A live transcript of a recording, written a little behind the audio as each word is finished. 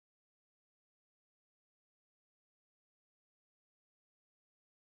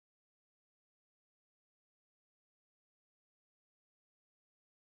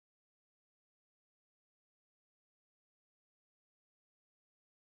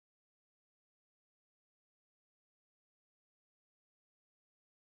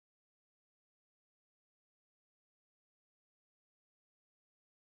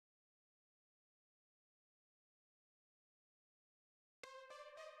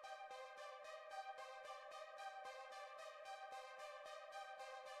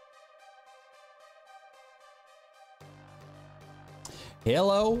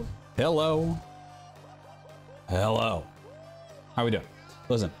Hello, hello, hello. How we doing?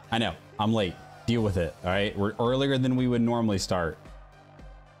 Listen, I know I'm late. Deal with it. All right, we're earlier than we would normally start.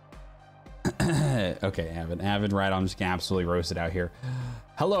 Okay, Avid, right? I'm just gonna absolutely roast it out here.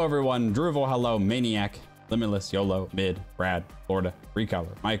 Hello, everyone. Druval, hello, Maniac, Limitless, YOLO, Mid, Brad, Florida,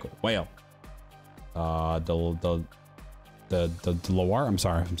 Recolor, Michael, Whale, the Loire. I'm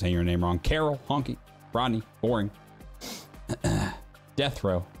sorry if I'm saying your name wrong. Carol, Honky, Rodney, Boring. Death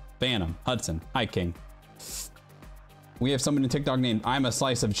Row, Phantom, Hudson, Hi King. We have someone in TikTok named I'm a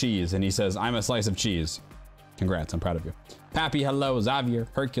Slice of Cheese, and he says, I'm a slice of cheese. Congrats, I'm proud of you. Pappy, hello, Xavier,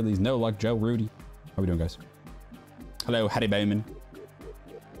 Hercules, No Luck, Joe, Rudy. How we doing, guys? Hello, Hattie Bowman.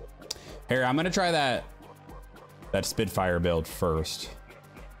 Here, I'm gonna try that Spitfire build first.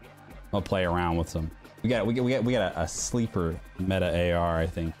 I'll play around with some. We got a sleeper meta AR, I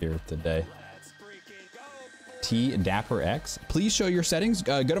think, here today. TCaptainX. Please show your settings.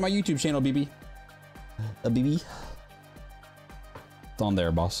 Go to my YouTube channel, BB. BB. It's on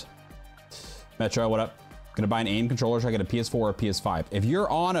there, boss. Metro, what up? Gonna buy an aim controller. Should I get a PS4 or a PS5? If you're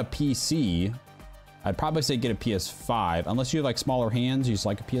on a PC, I'd probably say get a PS5. Unless you have like smaller hands, you just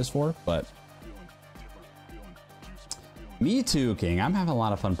like a PS4. But me too, King. I'm having a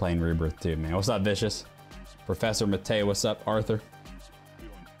lot of fun playing Rebirth too, man. What's up, Vicious? Professor Mateo, what's up, Arthur?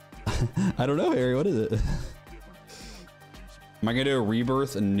 I don't know, Harry. What is it? Am I gonna do a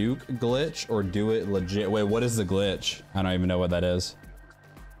Rebirth nuke glitch or do it legit? Wait, what is the glitch? I don't even know what that is.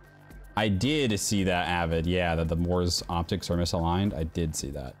 I did see that, Avid. Yeah, that the Moore's optics are misaligned. I did see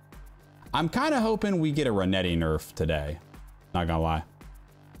that. I'm kind of hoping we get a Renetti nerf today. Not gonna lie.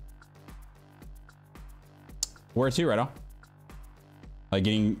 Where to, Redo? Like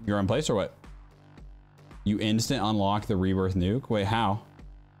getting your own place or what? You instant unlock the Rebirth nuke? Wait, how?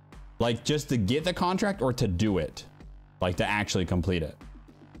 Like just to get the contract or to do it? Like to actually complete it.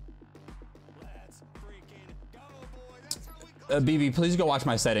 BB, please go watch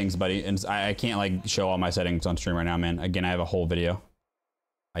my settings, buddy. And I can't like show all my settings on stream right now, man. Again, I have a whole video.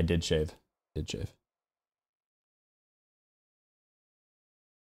 I did shave.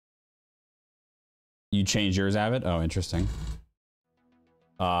 You changed yours, Avid? Oh, interesting.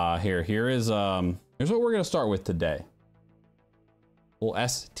 Here's what we're gonna start with today. A little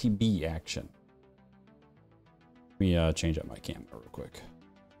STB action. Let me change up my camera real quick.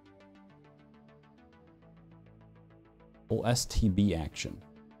 Little STB action.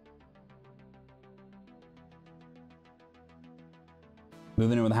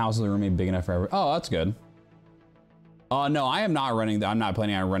 Moving in with a house with a roommate big enough for everyone. Oh, that's good. No, I am not running. I'm not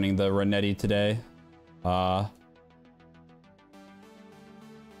planning on running the Renetti today. No,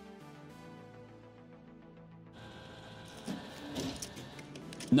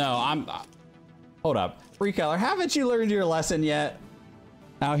 hold up. Recolor, haven't you learned your lesson yet?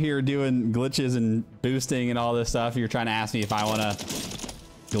 Out here doing glitches and boosting and all this stuff. You're trying to ask me if I want to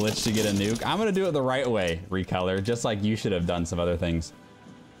glitch to get a nuke. I'm going to do it the right way, Recolor, just like you should have done some other things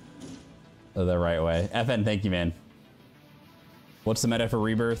the right way. FN, thank you, man. What's the meta for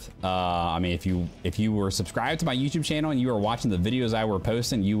Rebirth? I mean, if you were subscribed to my YouTube channel and you were watching the videos I were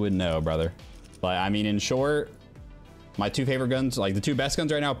posting, you would know, brother. But I mean, in short, my two favorite guns, like the two best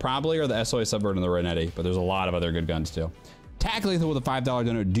guns right now, probably are the SOA Subvert and the Renetti, but there's a lot of other good guns too. Tack Lethal with a $5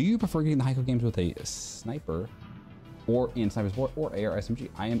 donut. Do you prefer getting the Heiko games with a sniper or in Sniper Sport or AR SMG?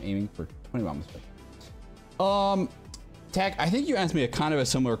 I am aiming for 20 bombs. Tack, I think you asked me a kind of a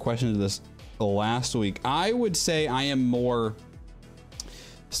similar question to this last week. I would say I am more,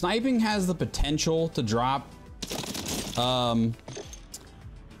 sniping has the potential to drop,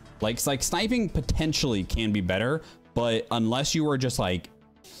 like sniping potentially can be better, but unless you were just like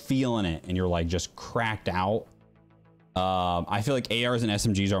feeling it and you're like just cracked out, I feel like ARs and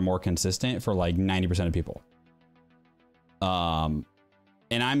SMGs are more consistent for like 90% of people. And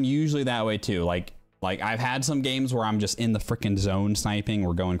I'm usually that way too. Like I've had some games where I'm just in the freaking zone sniping,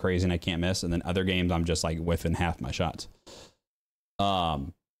 we're going crazy and I can't miss. And then other games I'm just like whiffing half my shots.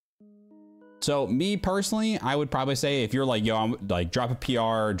 So me personally, I would probably say if you're like, yo, I'm like drop a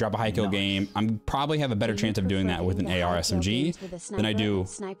PR, drop a high kill game, I'm probably have a better chance of doing that with an AR SMG than I do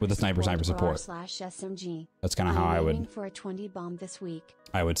with a sniper support. That's kind of how I would. For a 20 bomb this week.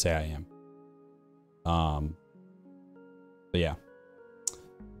 I would say I am. But yeah.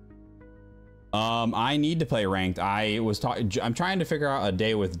 I need to play ranked. I'm trying to figure out a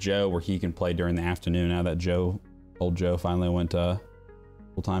day with Joe where he can play during the afternoon now that old Joe finally went full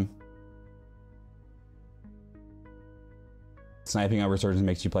time. Sniping on resurgence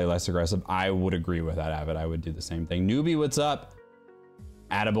makes you play less aggressive. I would agree with that, Avid. I would do the same thing. Newbie, what's up?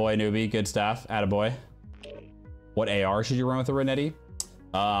 Attaboy, Newbie. Good stuff. Attaboy. What AR should you run with a Renetti?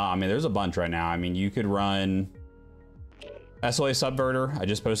 I mean, there's a bunch right now. I mean, you could run SLA Subverter. I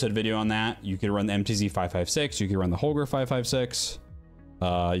just posted a video on that. You could run the MTZ 556. You could run the Holger 556.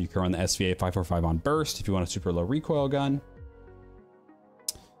 You can run the SVA 545 on burst if you want a super low recoil gun.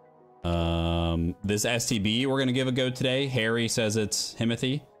 This STB we're gonna give a go today. Harry says it's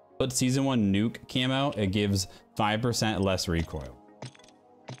Himothy, but season 1 nuke camo, it gives 5% less recoil.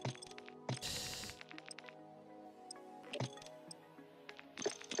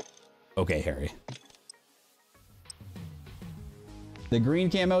 Okay, Harry. The green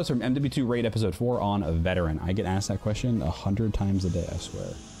camos from MW2 Raid Episode 4 on a veteran. I get asked that question 100 times a day, I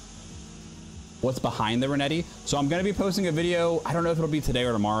swear. What's behind the Renetti? So I'm gonna be posting a video. I don't know if it'll be today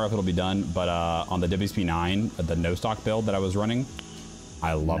or tomorrow, if it'll be done, but on the WSP9, the no stock build that I was running.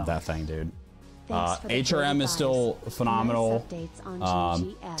 I love that thing, dude. HRM is still phenomenal.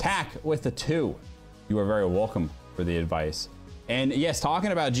 TAC with the 2. You are very welcome for the advice. And yes,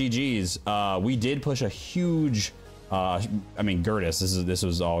 talking about GGs, we did push a huge, I mean, Gertis, this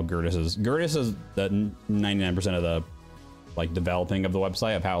was all Gertis's. Gertis is the 99% of the like developing of the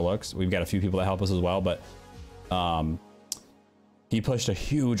website, of how it looks. We've got a few people that help us as well, but he pushed a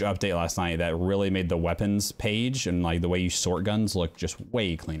huge update last night that really made the weapons page and like the way you sort guns look just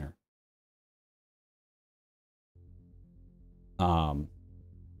way cleaner. So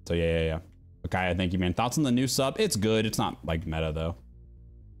yeah. Okay, thank you, man. Thoughts on the new sub? It's good. It's not like meta though.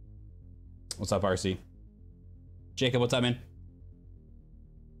 What's up, RC? Jacob, what's up, man?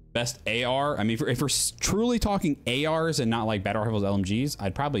 Best AR? I mean, if we're truly talking ARs and not like battle rifles, LMGs,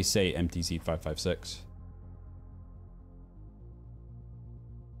 I'd probably say MTC 556.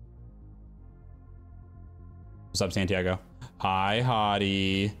 What's up, Santiago? Hi,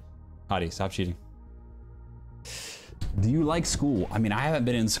 Hottie. Hottie, stop cheating. Do you like school? I mean, I haven't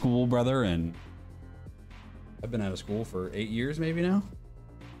been in school, brother, and I've been out of school for 8 years maybe now.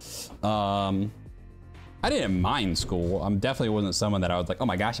 I didn't mind school. I'm definitely wasn't someone that I was like, oh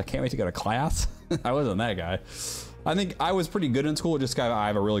my gosh, I can't wait to go to class. I wasn't that guy. I think I was pretty good in school. Just I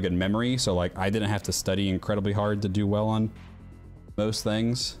have a really good memory. So like I didn't have to study incredibly hard to do well on most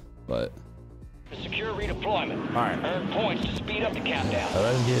things, but. Secure redeployment. All right. Earn points to speed up the countdown.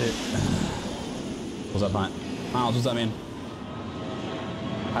 Let's get it. What's up, Hunt? Miles, what's up, man?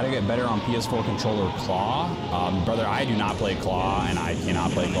 How to get better on PS4 controller claw? Brother, I do not play claw, and I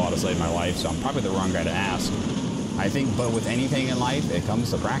cannot play claw to save my life, so I'm probably the wrong guy to ask. I think, but with anything in life, it comes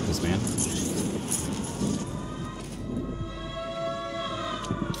to practice, man.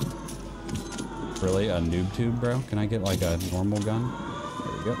 Really? A noob tube, bro? Can I get like a normal gun?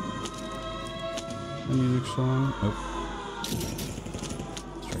 There we go. The music song. Nope.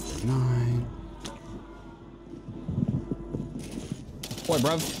 Strike 9. Oi,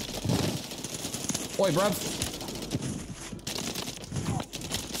 bruv. Oi, bruv.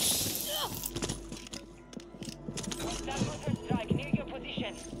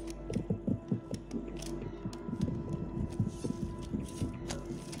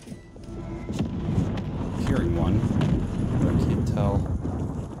 Hearing one, but I can't tell.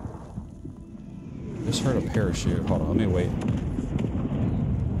 Just heard a parachute. Hold on, let me wait.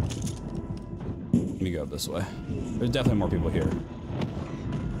 Let me go this way. There's definitely more people here.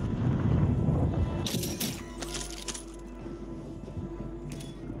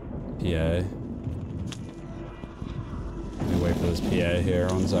 PA. Let me wait for this PA here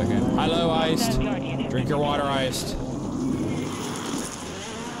 1 second. Hello, Iced. Drink your water, Iced.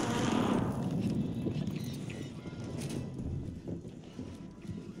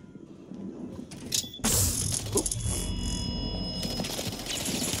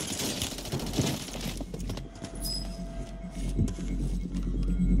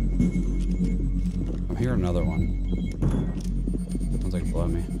 I'm hearing another one. Sounds like below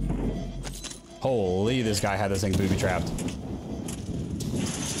me. Holy, this guy had this thing booby trapped.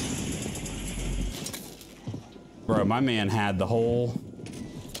 Bro, my man had the whole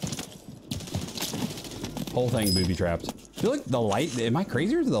thing booby trapped. I feel like the light, am I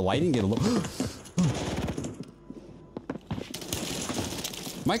crazy or did the lighting get a little...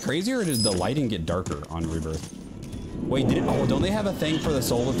 Am I crazy or did the lighting get darker on Rebirth? Wait, did it, oh, don't they have a thing for the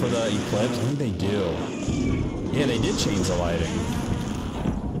solar, for the eclipse? I think they do. Yeah, they did change the lighting.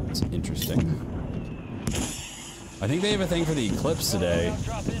 It's interesting. I think they have a thing for the eclipse today.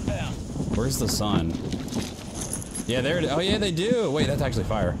 Where's the sun? Yeah, there it is. Oh yeah, they do. Wait, that's actually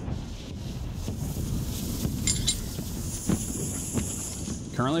fire.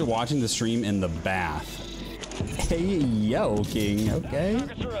 Currently watching the stream in the bath. Hey, yo, King. Okay.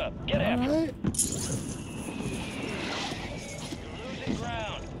 Get after All right. Losing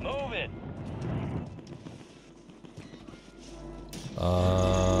ground. Move it.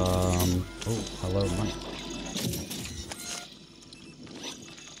 Oh, hello, money.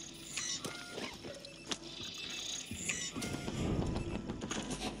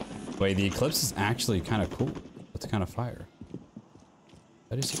 Wait, the eclipse is actually kind of cool. What's kind of fire?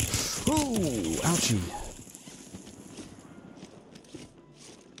 That is. Ooh, ouchie.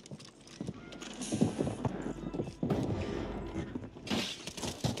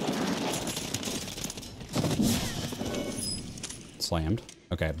 Slammed.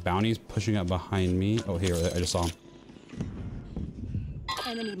 Okay, bounty's pushing up behind me. Oh, here, I just saw him.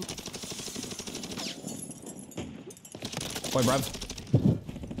 Enemy. Boy, bruv.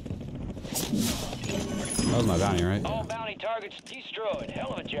 That was my bounty, right? All bounty targets destroyed.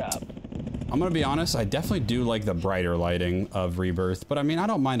 Hell of a job. I'm gonna be honest, I definitely do like the brighter lighting of Rebirth, but I mean, I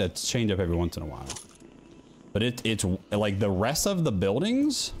don't mind a change up every once in a while. But it's like the rest of the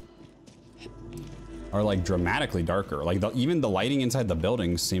buildings are like dramatically darker. Like even the lighting inside the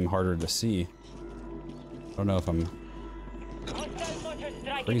buildings seem harder to see. I don't know if I'm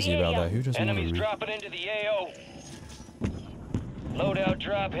crazy about that. Who just Enemies me? dropping into the AO. Loadout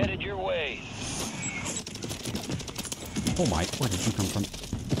drop headed your way. Oh my, where did you come from?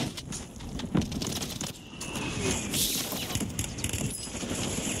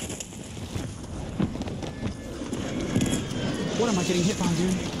 What am I getting hit by,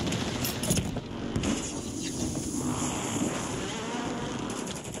 dude?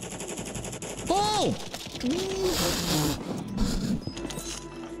 Oh!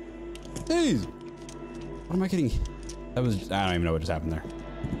 Hey! What am I getting? That was, I don't even know what just happened there.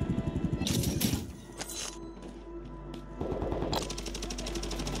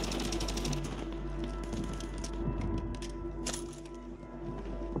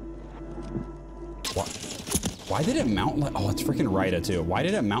 Why did it mount like, oh, it's freaking Rita too. Why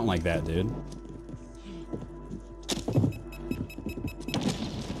did it mount like that, dude?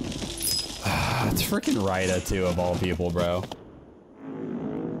 It's freaking Rita too, of all people, bro.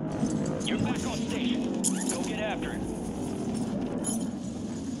 You're back on station. Go get after it.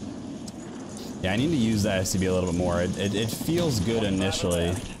 Yeah, I need to use that SCB a little bit more. It feels good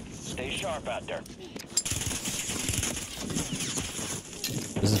initially. Stay sharp out there.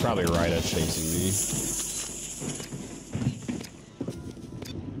 This is probably Rita chasing me.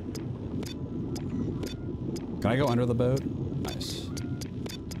 Can I go under the boat? Nice.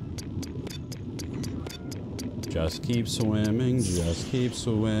 Just keep swimming, just keep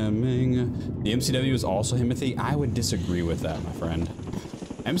swimming. The MCW is also Himothy. I would disagree with that, my friend.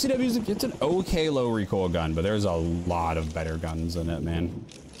 MCW it's an okay low recoil gun, but there's a lot of better guns in it, man.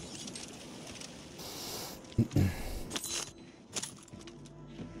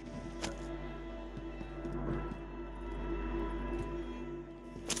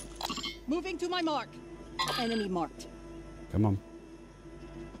 Moving to my mark. Enemy marked. Come on.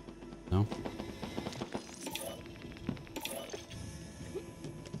 No?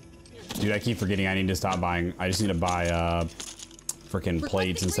 Dude, I keep forgetting I need to stop buying. I just need to buy freaking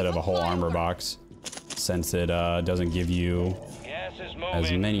plates instead of a whole armor box, since it doesn't give you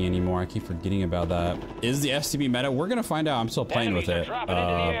as many anymore. I keep forgetting about that. Is the STB meta? We're gonna find out. I'm still playing with it.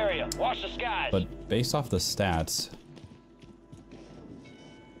 Watch the skies. But based off the stats,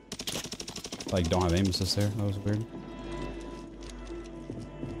 like don't have aim assist there. That was weird.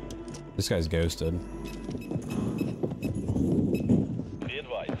 This guy's ghosted. Be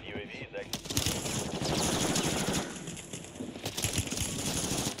advised, UAV is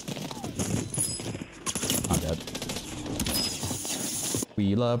I'm dead.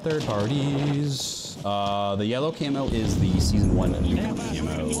 We love third parties. The yellow camo is the season 1 new camo.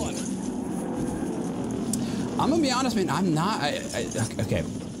 I'm gonna be honest, man. I'm not. Okay.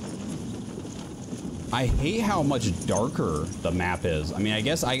 I hate how much darker the map is. I mean, I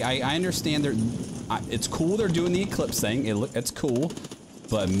guess I understand it's cool they're doing the eclipse thing. It's cool,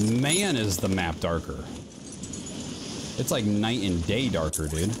 but man, is the map darker. It's like night and day darker,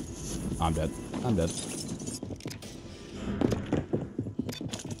 dude. I'm dead. I'm dead.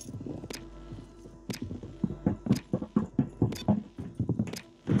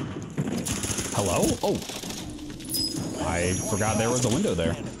 Hello? Oh. I forgot there was a window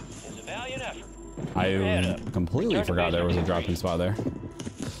there. I completely forgot there was a dropping spot there.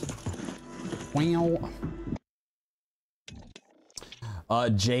 Wow.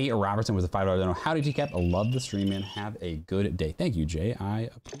 Jay Robertson was a $5 donor. Howdy, TCap. I love the stream, man. Have a good day. Thank you, Jay. I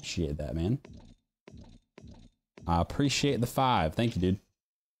appreciate that, man. I appreciate the 5. Thank you, dude.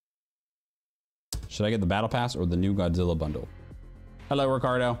 Should I get the battle pass or the new Godzilla bundle? Hello,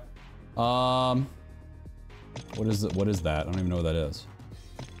 Ricardo. What is it? What is that? I don't even know what that is.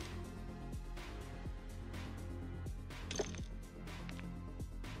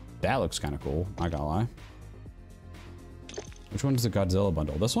 That looks kind of cool. I gotta lie. Which one is the Godzilla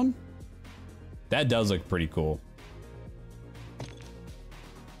bundle? This one? That does look pretty cool.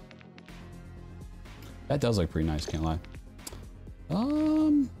 That does look pretty nice, can't lie. I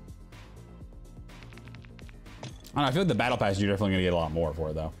don't know, I feel like the battle pass, you're definitely gonna get a lot more for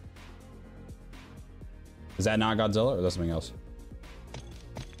it though. Is that not Godzilla or is that something else?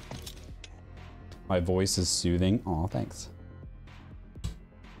 My voice is soothing. Aw, thanks.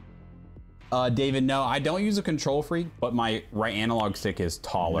 David, no, I don't use a Control Freak, but my right analog stick is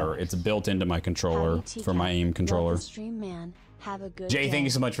taller. Nice. It's built into my controller for my aim controller. Stream, man. Have a good Jay, day. thank you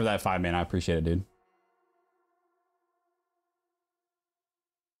so much for that 5, man. I appreciate it, dude.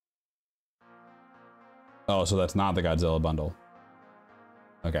 Oh, so that's not the Godzilla bundle.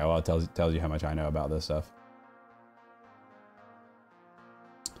 Okay, well, it tells you how much I know about this stuff.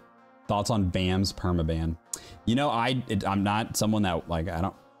 Thoughts on Bam's permaban? You know, I'm not someone that, like,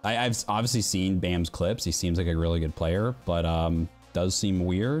 I've obviously seen Bam's clips. He seems like a really good player, but does seem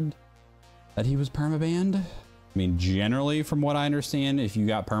weird that he was permabanned. I mean, generally, from what I understand, if you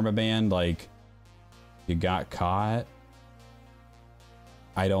got permabanned, like, you got caught.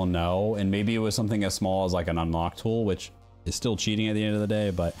 I don't know. And maybe it was something as small as like an unlock tool, which is still cheating at the end of the day,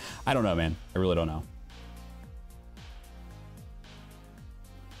 but I don't know, man. I really don't know.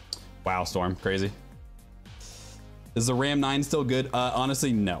 Wow, Storm, crazy. Is the Ram 9 still good?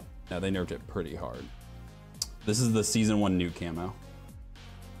 Honestly, no. No, they nerfed it pretty hard. This is the season 1 new camo.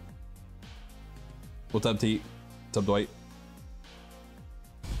 What's up, T? What's up, Dwight?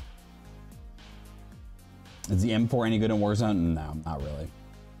 Is the M4 any good in Warzone? No, not really.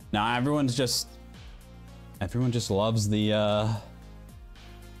 Now everyone just loves the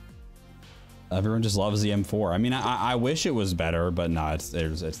everyone just loves the M4. I mean, I wish it was better, but no, it's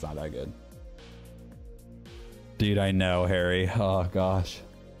not that good. Dude, I know, Harry. Oh gosh.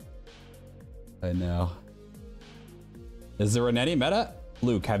 I know. Is the Renetti meta?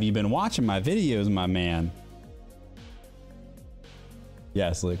 Luke, have you been watching my videos, my man?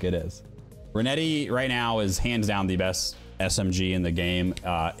 Yes, Luke, it is. Renetti right now is hands down the best SMG in the game.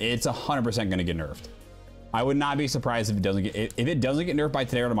 It's 100% going to get nerfed. I would not be surprised if it doesn't get nerfed by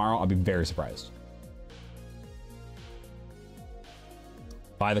today or tomorrow. I'll be very surprised.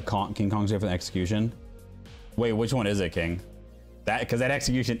 Buy the King Kong's for the execution. Wait, which one is it, King? That, because that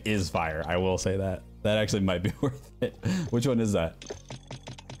execution is fire. I will say that. That actually might be worth it. Which one is that?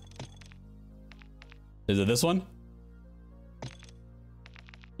 Is it this one?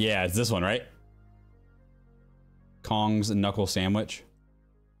 Yeah, it's this one, right? Kong's knuckle sandwich.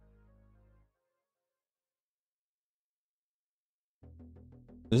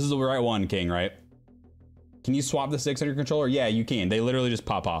 This is the right one, King, right? Can you swap the sticks on your controller? Yeah, you can. They literally just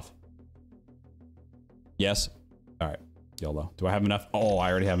pop off. Yes. All right. YOLO. Do I have enough? Oh, I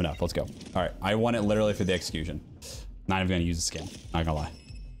already have enough. Let's go. All right. I want it literally for the execution. Not even gonna use the skin. Not gonna lie.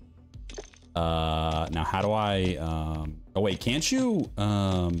 Now how do I, oh wait, can't you,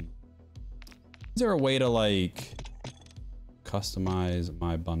 is there a way to like customize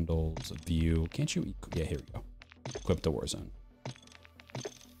my bundles view? Can't you? Yeah, here we go. Equip to Warzone.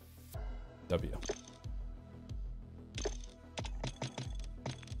 W.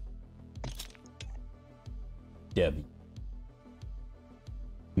 Yeah.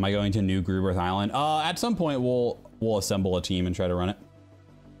 Am I going to new Rebirth Island? At some point we'll assemble a team and try to run it.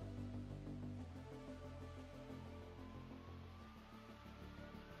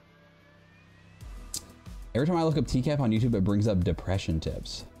 Every time I look up TCap on YouTube, it brings up depression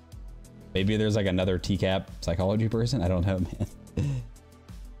tips. Maybe there's like another TCap psychology person. I don't know, man.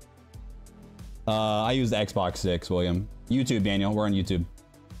 I use the Xbox 6, William. YouTube, Daniel. We're on YouTube.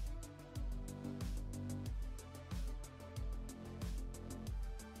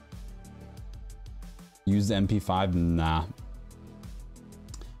 Use the MP5? Nah.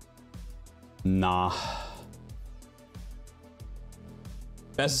 Nah.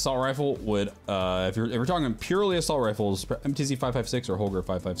 Best assault rifle would, if we're talking purely assault rifles, MTZ 556 or Holger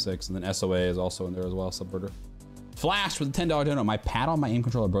 556, and then SOA is also in there as well, Subverter. Flash with a $10 donut. My pad on my aim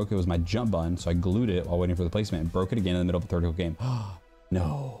controller broke. It was my jump button, so I glued it while waiting for the placement and broke it again in the middle of a vertical game.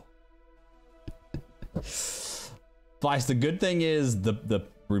 No. Flash, the good thing is the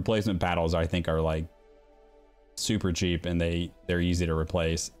replacement paddles, I think, are like super cheap and they're easy to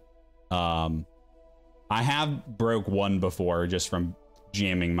replace. I have broke one before just from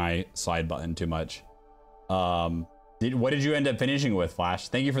jamming my slide button too much. What did you end up finishing with, Flash?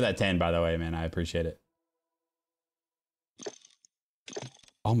 Thank you for that 10, by the way, man. I appreciate it.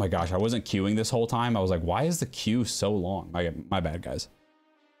 Oh my gosh, I wasn't queuing this whole time. I was like, why is the queue so long? My bad, guys.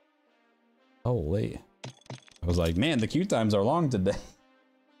 Holy. I was like, man, the queue times are long today.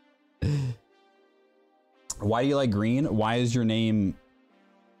 Why do you like green? Why is your name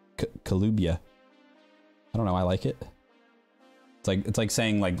Kalubia? I don't know. I like it. It's like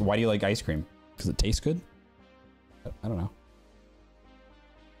saying like, why do you like ice cream? Because it tastes good? I don't know.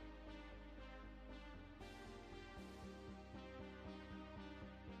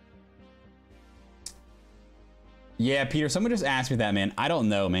 Yeah, Peter, someone just asked me that, man. I don't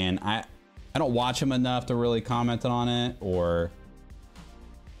know, man. I don't watch him enough to really comment on it, or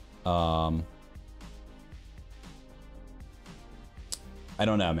I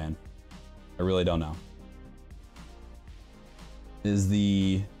don't know, man. I really don't know.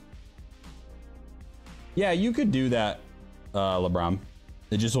 Yeah, you could do that, LeBron.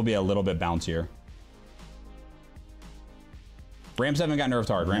 It just will be a little bit bouncier. Ram 7 got nerfed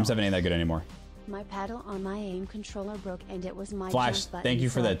hard. Ram 7 ain't that good anymore. My paddle on my aim controller broke and it was my Flash, jump button, thank you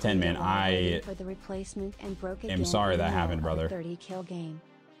for so that 10, man. I for the replacement and broke am again sorry in that the happened, middle of a brother. 30 kill game.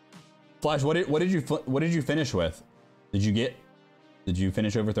 Flash, what did you finish with? Did you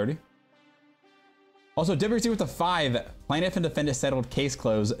finish over 30? Also, WC with the 5. Plaintiff and defendant settled, case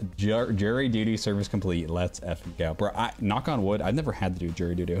closed, jury duty service complete. Let's effing go. Bro, knock on wood, I've never had to do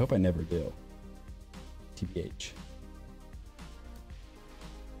jury duty. I hope I never do. TBH.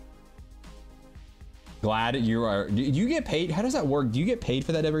 Glad you are. Do you get paid? How does that work? Do you get paid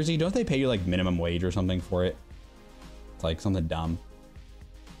for that, WC? Don't they pay you like minimum wage or something for it? It's like something dumb.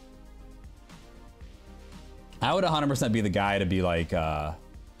 I would 100% be the guy to be like,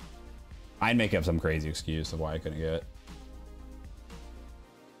 I'd make up some crazy excuse of why I couldn't get it.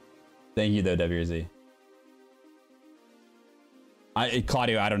 Thank you though, WZ.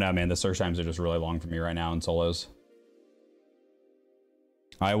 Claudio, I don't know, man. The search times are just really long for me right now in solos.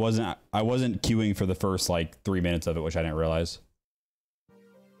 I wasn't queuing for the first like 3 minutes of it, which I didn't realize.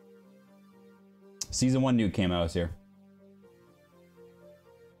 Season 1 new camo is here.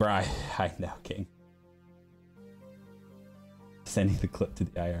 Bro, I know, King. Sending the clip to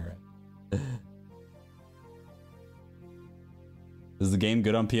the IRA. Is the game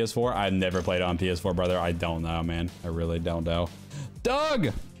good on PS4? I've never played it on PS4, brother. I don't know, man. I really don't know. Doug!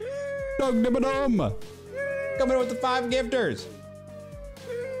 Doug Dibadum! Coming with the 5 gifters.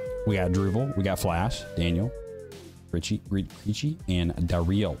 We got Druval, we got Flash, Daniel, Richie, and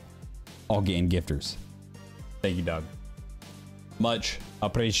Daryl. All getting gifters. Thank you, Doug. Much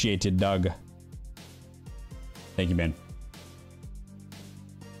appreciated, Doug. Thank you, man.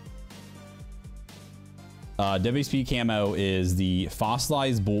 WSP camo is the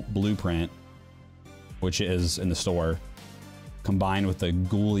fossilized blueprint, which is in the store, combined with the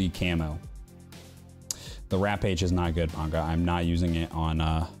ghoulie camo. The Rampage is not good, manga. I'm not using it on,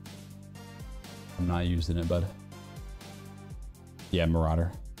 I'm not using it, bud. Yeah,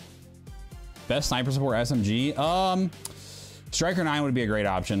 Marauder. Best sniper support SMG? Striker 9 would be a great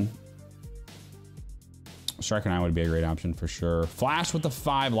option. Striker 9 would be a great option for sure. Flash with the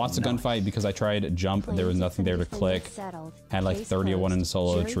 5, lots of gunfight because I tried jump, there was nothing there to click. Had like 31 in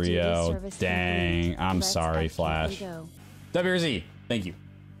solo trio. Dang, I'm sorry, Flash. WRZ, thank you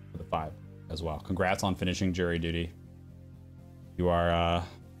for the 5 as well. Congrats on finishing jury duty. You are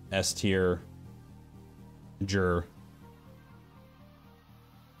S tier juror.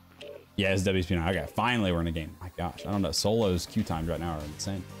 Yeah, it's WSP now. Okay, finally we're in a game. My gosh, I don't know. Solo's queue times right now are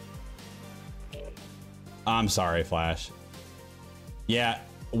insane. I'm sorry, Flash. Yeah,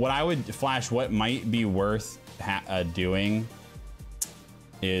 what I would, Flash, what might be worth doing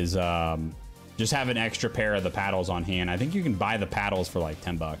is just have an extra pair of the paddles on hand. I think you can buy the paddles for like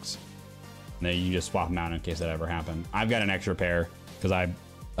 10 bucks. And then you can just swap them out in case that ever happened. I've got an extra pair because I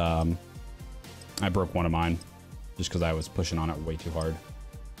broke one of mine just because I was pushing on it way too hard.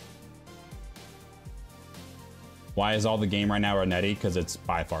 Why is all the game right now Renetti? Because it's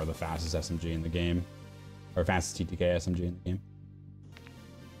by far the fastest SMG in the game. Or fastest TTK SMG in the game.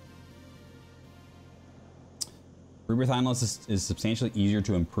 Rebirth Analyst is substantially easier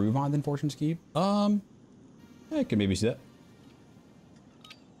to improve on than Fortune's Keep. Yeah, I can maybe see that.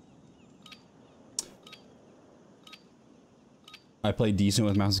 I played decent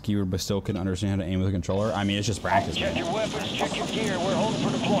with mouse and keyboard, but still couldn't understand how to aim with a controller. I mean, it's just practice. Check your weapons, check your gear. We're holding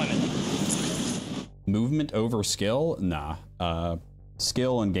for deployment. Movement over skill? Nah.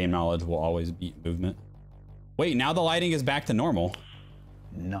 Skill and game knowledge will always beat movement. Wait, now the lighting is back to normal.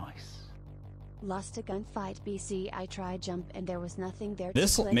 Nice. Lost a gunfight, BC. I tried jump and there was nothing there.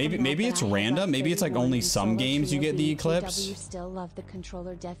 This maybe it's random. Maybe it's like only some games you get the eclipse. Still love the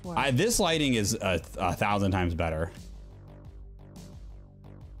controller death this lighting is a 1,000 times better.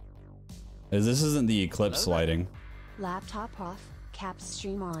 This isn't the eclipse lighting. Laptop off. Caps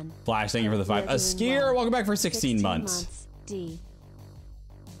stream on. Flash, thank you for the 5. A skier, welcome back for 16 months. D.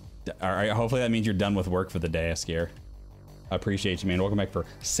 All right, hopefully that means you're done with work for the day, Askir. I appreciate you, man. Welcome back for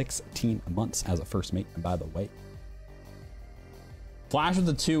 16 months as a first mate. And by the way, Flash with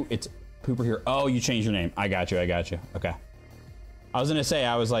the 2, it's Pooper here. Oh, you changed your name. I got you. Okay. I was gonna say,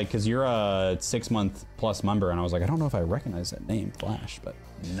 I was like, cause you're a 6-month plus member, and I was like, I don't know if I recognize that name, Flash, but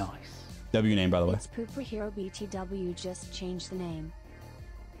nice. W name, by the way. It's Pooper Hero BTW, just changed the name.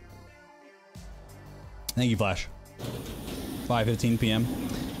 Thank you, Flash. 5:15 p.m.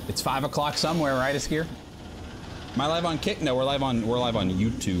 It's 5 o'clock somewhere, right, Askir? Am I live on Kick? No, we're live on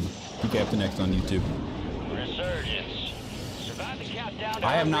YouTube. TCaptainX on YouTube. Resurgence. Survive the countdown.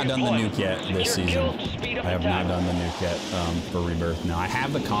 I have not done the nuke yet this season. I have not done the nuke yet for Rebirth. No, I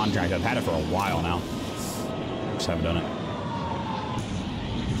have the contract. I've had it for a while now. Just haven't done it.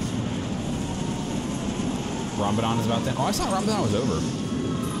 Ramadan is about that. Oh, I thought Ramadan was over.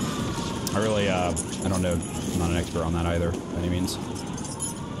 I really, I don't know. I'm not an expert on that either, by any means.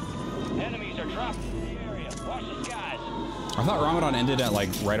 Enemies are dropping in the area. Watch the skies. I thought Ramadan ended at like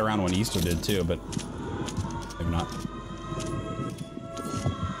right around when Easter did too, but maybe not.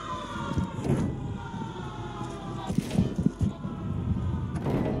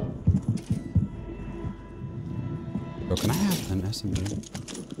 Oh, can I have an SMG?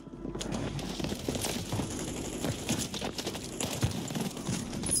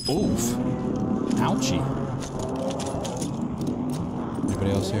 Oof. Ouchie.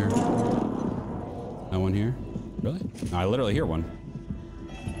 Anybody else here? No one here? Really? No, I literally hear one.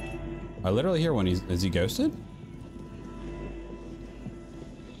 I literally hear one. Is he ghosted?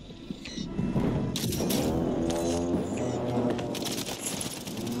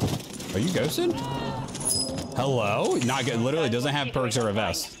 Are you ghosted? Hello? Not good. Literally doesn't have perks or a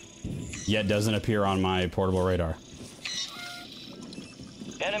vest. Yet doesn't appear on my portable radar.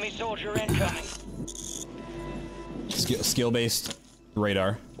 Enemy soldier incoming. Skill-based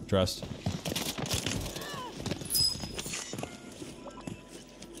radar. Trust.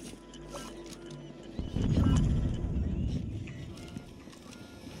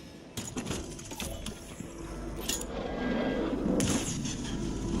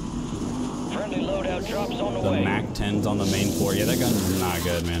 Friendly loadout drops on the way. The MAC 10's on the main floor. Yeah, that gun's not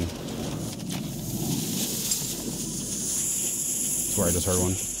good, man. I swear I just heard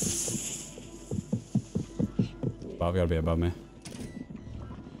one. Bob, you gotta be above me.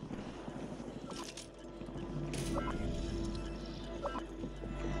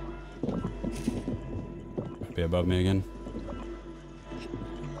 Be above me again.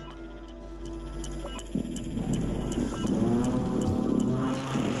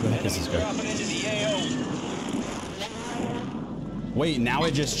 Where the heck is this guy? Dropping into the AO. Wait, now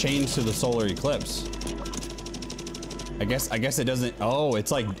it just changed to the solar eclipse. I guess it doesn't. Oh,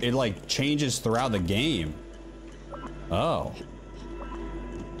 it's like it like changes throughout the game. Oh.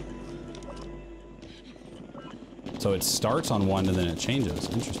 So it starts on one and then it changes.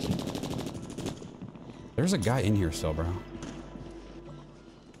 Interesting. There's a guy in here still, bro.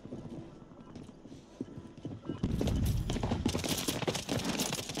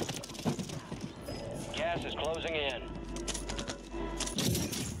 Gas is closing in.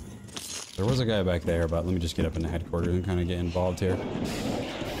 There was a guy back there, but let me just get up in the headquarters and kind of get involved here.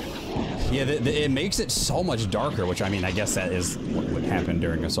 Yeah, it makes it so much darker, which I mean, I guess that is what would happen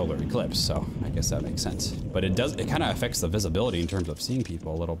during a solar eclipse, so I guess that makes sense. But it kind of affects the visibility in terms of seeing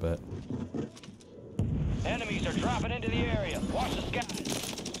people a little bit. Enemies are dropping into the area. Watch the skies.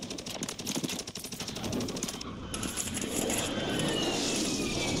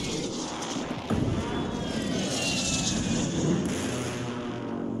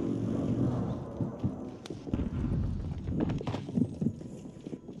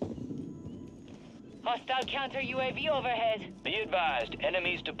 Hostile counter UAV overhead. Be advised,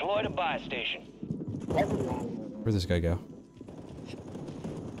 enemies deployed a buy station. Where'd this guy go?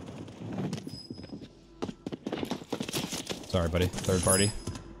 Sorry, buddy. Third party.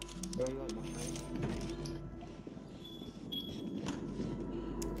 I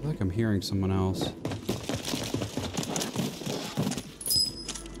feel like I'm hearing someone else.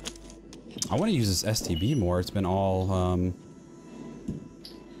 I want to use this STB more. It's been all,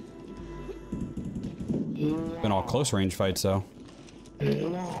 close range fights, so. You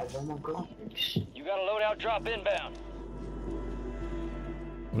got a loadout drop inbound.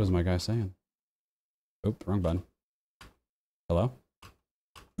 What is my guy saying? Oop, wrong button. Hello?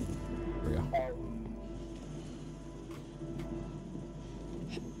 There we go.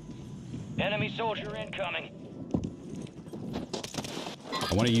 Enemy soldier incoming.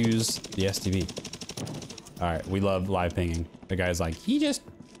 I want to use the STB. Alright, we love live pinging. The guy's like, he just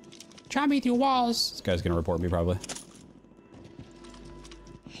shot me through walls. This guy's gonna report me probably.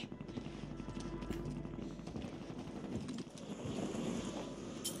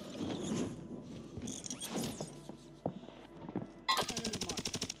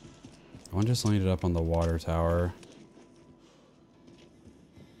 One just landed up on the water tower.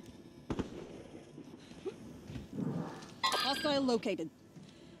 Hostile located.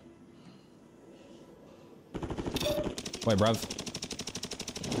 Wait, bruv.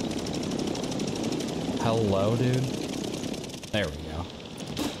 Hello, dude. There we go.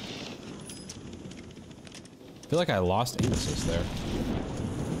 I feel like I lost aim assist there.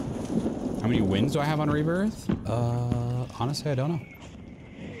 How many wins do I have on Rebirth? Honestly, I don't know.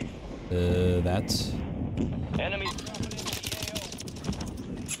 That's... Enemies.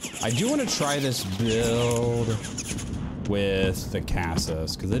 I do want to try this build with the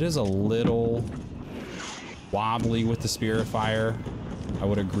Cassis, because it is a little wobbly with the Spirit Fire. I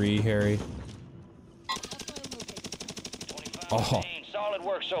would agree, Harry. Oh. Solid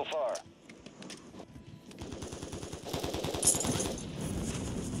work so far.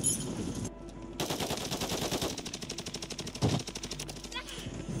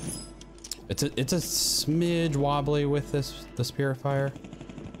 It's a smidge wobbly with the Spirit Fire.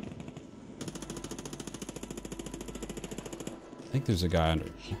 I think there's a guy under.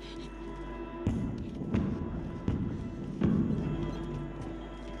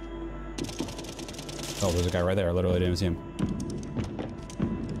 Oh, there's a guy right there. I literally didn't see him.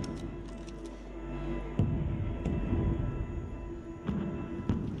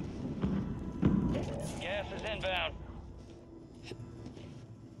 Gas is inbound.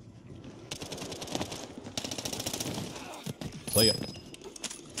 See ya.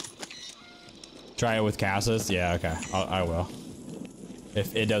 Try it with Cassis? Yeah, okay. I will.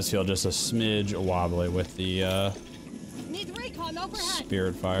 If it does feel just a smidge wobbly with the Need recon overhead.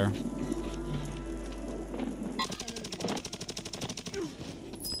 Spirit Fire.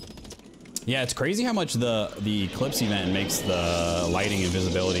 Yeah, it's crazy how much the Eclipse event makes the lighting and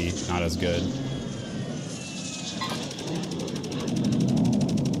visibility not as good.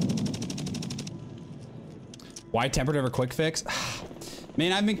 Why tempered over quick fix?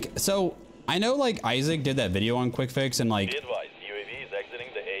 Man, I've been so I know like Isaac did that video on quick fix and like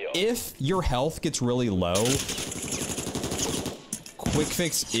if your health gets really low, quick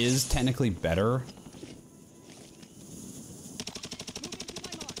fix is technically better.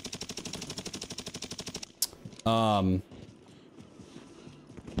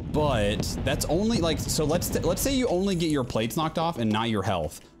 But that's only like, so let's say you only get your plates knocked off and not your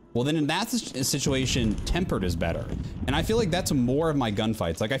health. Well, then in that situation, tempered is better. And I feel like that's more of my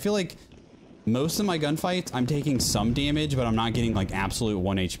gunfights. Like I feel like most of my gunfights, I'm taking some damage, but I'm not getting like absolute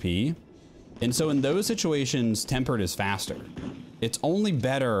 1 HP. And so in those situations, tempered is faster. It's only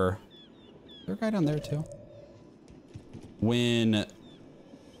better. Is there a guy down there too? When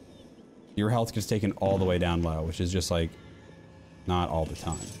your health gets taken all the way down low, which is just like not all the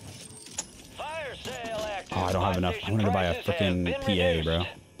time. Fire sale active. Oh, I don't have enough. I wanted to buy a freaking PA, bro.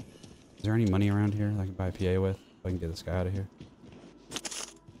 Is there any money around here that I can buy a PA with? So I can get this guy out of here.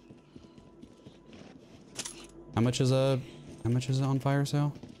 How much is it on fire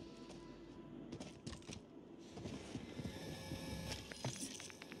sale?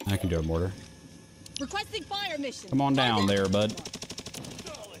 I can do a mortar. Requesting fire mission. Come on down there, bud. Is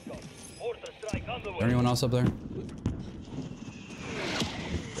there anyone else up there?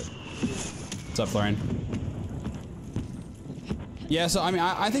 What's up, Florian? Yeah, so I mean,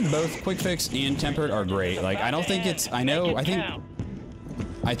 I think both quick fix and tempered are great. Like, I don't think it's, I think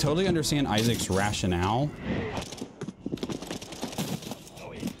I totally understand Isaac's rationale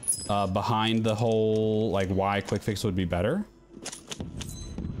behind the whole, like, why quick fix would be better.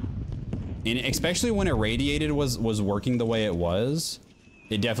 And especially when Irradiated was working the way it was,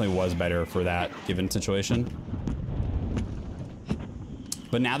 it definitely was better for that given situation.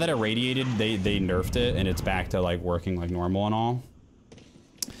 But now that Irradiated, they nerfed it and it's back to like working like normal and all.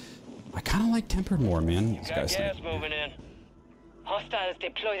 I kind of like tempered more, man. This Got gas moving in. Hostiles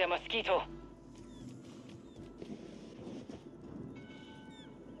deploy the mosquito.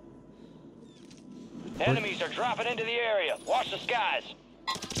 Enemies are dropping into the area. Watch the skies.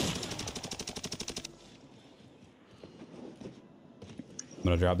 I'm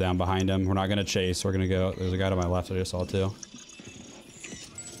gonna drop down behind him. We're not gonna chase. We're gonna go. There's a guy to my left I just saw too.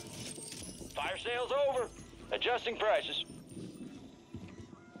 Fire sale's over. Adjusting prices.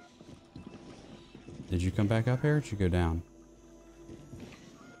 Did you come back up here or did you go down?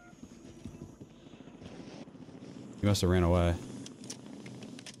 You must have ran away.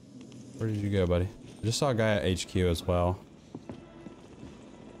 Where did you go, buddy? I just saw a guy at HQ as well.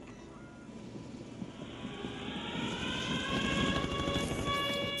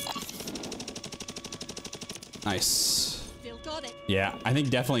 Nice. Still got it. Yeah, I think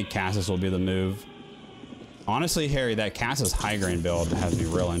definitely Cassis will be the move. Honestly, Harry, that Cassis high grain build has me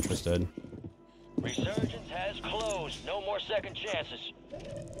real interested. Resurgence has closed. No more second chances. I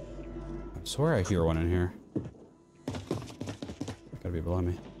swear I hear one in here. Gotta be below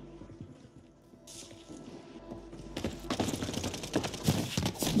me.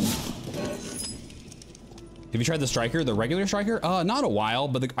 Have you tried the striker, the regular striker? Not a while,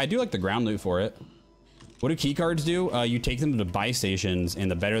 but I do like the ground loot for it. What do key cards do? You take them to buy stations, and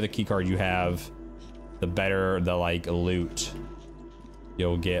the better the key card you have, the better the like loot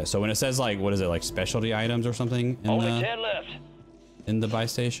you'll get. So when it says like, what is it, like specialty items or something in Only 10 left. In the buy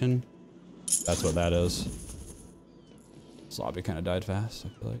station, that's what that is. This lobby kind of died fast, I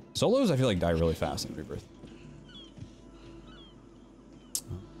feel like. Solos, I feel like, die really fast in Rebirth.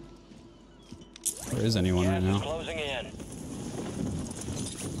 Where is anyone right now? Closing in.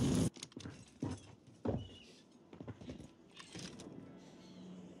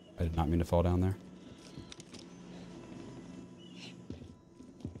 I did not mean to fall down there.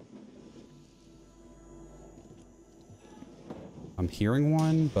 I'm hearing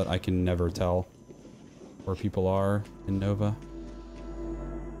one, but I can never tell where people are in Nova.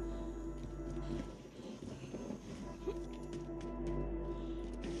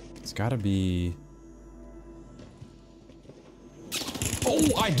 It's gotta be...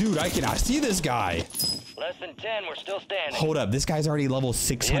 Oh, dude, I cannot see this guy. Less than 10, we're still standing. Hold up, this guy's already level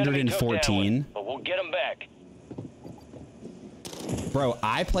 614. But we'll get him back. Bro,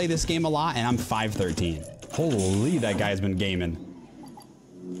 I play this game a lot and I'm 513. Holy, that guy's been gaming.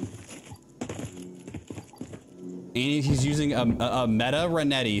 And he's using a meta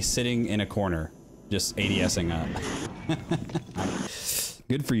Renetti sitting in a corner, just ADSing up.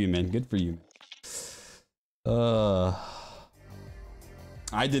 Good for you, man. Good for you.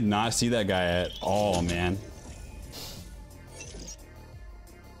 I did not see that guy at all, man.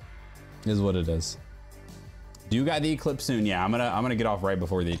 Is what it is. Do you got the eclipse soon? Yeah, I'm gonna get off right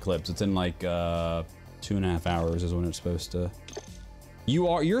before the eclipse. It's in like 2.5 hours is when it's supposed to.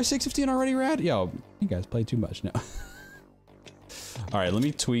 You're a 615 already, Rad? Yo, you guys play too much now. All right, let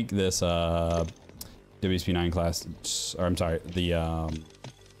me tweak this WSP9 class, or I'm sorry, the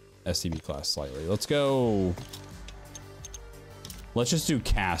STB class slightly. Let's go. Let's just do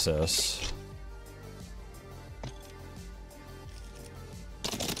Cassis.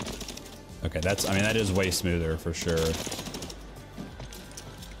 Okay, I mean, that is way smoother for sure.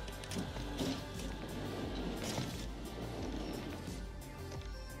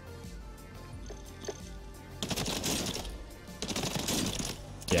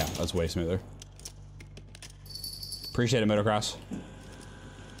 Yeah, that's way smoother. Appreciate it, Motocross.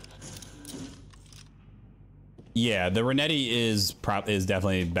 Yeah, the Renetti is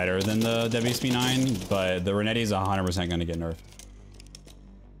definitely better than the WSP9, but the Renetti is 100% going to get nerfed.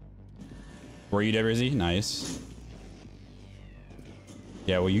 Were you WZ? Nice.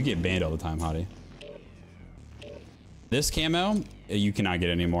 Yeah, well, you get banned all the time, Hottie. This camo, you cannot get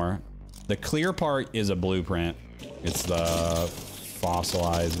anymore. The clear part is a blueprint. It's the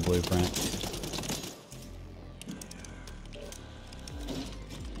fossilized blueprint.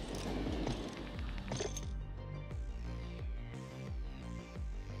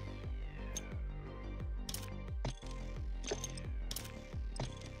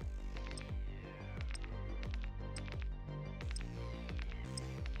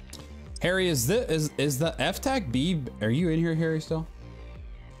 Harry, is the FTAC B? Are you in here, Harry? Still?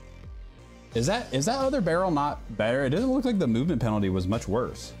 Is that other barrel not better? It doesn't look like the movement penalty was much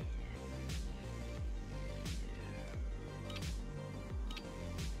worse.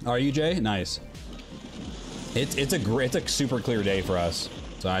 Are you, Jay? Nice. It's a super clear day for us.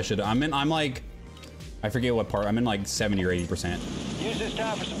 So I'm like, I forget what part. I'm in like 70 or 80%. Use this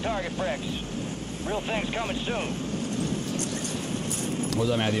time for some target practice. Real things coming soon.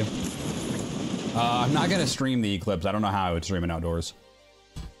 What's up, Matthew? I'm not gonna stream the eclipse. I don't know how I would stream it outdoors.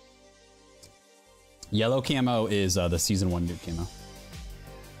 Yellow camo is the season 1 nuke camo.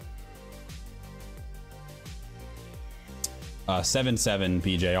 7.7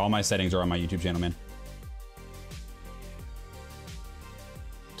 PJ. All my settings are on my YouTube channel, man.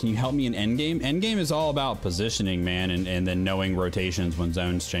 Can you help me in endgame? Endgame is all about positioning, man, and then knowing rotations when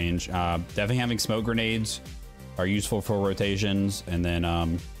zones change. Definitely having smoke grenades are useful for rotations, and then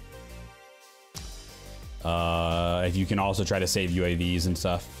if you can also try to save UAVs and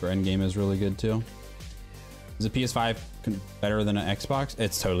stuff for endgame is really good too. Is a PS5 better than an Xbox?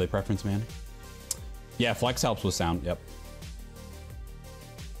 It's totally preference, man. Yeah, Flex helps with sound. Yep.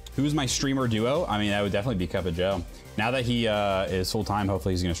 Who's my streamer duo? I mean, that would definitely be Cup of Joe. Now that he is full time,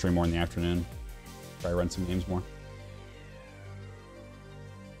 hopefully he's gonna stream more in the afternoon. Try to run some games more.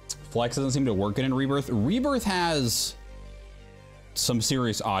 Flex doesn't seem to work it in Rebirth. Rebirth has some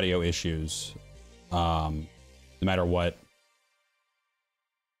serious audio issues. No matter what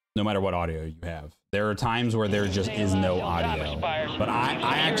audio you have. There are times where there just is no audio. But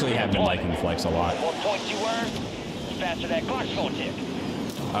I actually have been liking Flex a lot. The more points you earn, the faster that clock's gonna tick.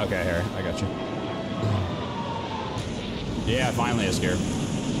 Okay, Harry, I got you. Yeah, finally a scare.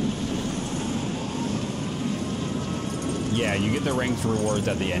 Yeah, you get the ranked rewards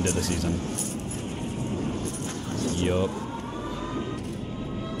at the end of the season. Yup.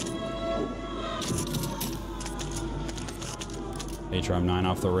 Atrom 9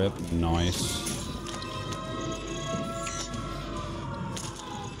 off the rip. Nice.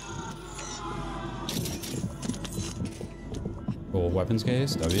 Cool weapons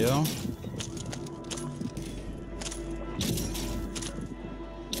case. W.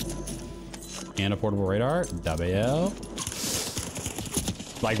 And a portable radar. W.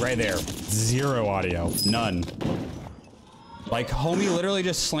 Like right there. Zero audio. None. Like, homie literally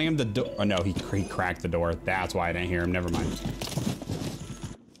just slammed the door. Oh, no, he cracked the door. That's why I didn't hear him. Never mind.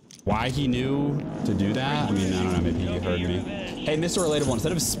 Why he knew to do that? I mean, I don't know. Maybe he heard me. Hey, Mr. Relatable,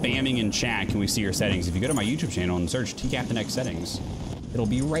 instead of spamming in chat, can we see your settings? If you go to my YouTube channel and search TCaptainX settings, it'll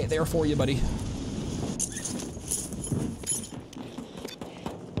be right there for you, buddy.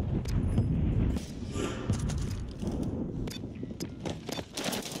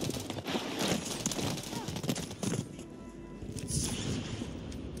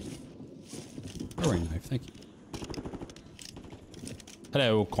 Throwing knife, thank you.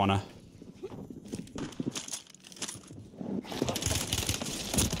 Hello, Quana.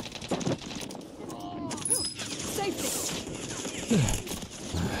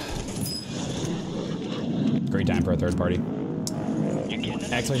 Great time for a third party.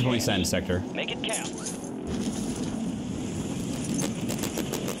 Exclamation point send sector. Make it count.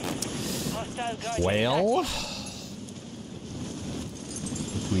 Well,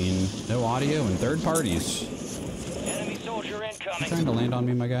 between no audio and third parties. Enemy soldier incoming. You trying to land on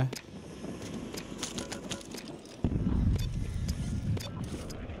me, my guy?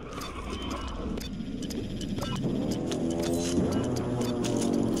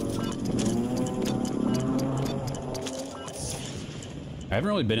 I haven't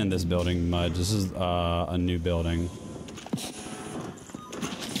really been in this building much. This is a new building.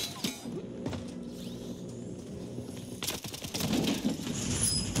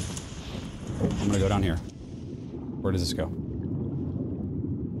 Oh, I'm gonna go down here. Where does this go?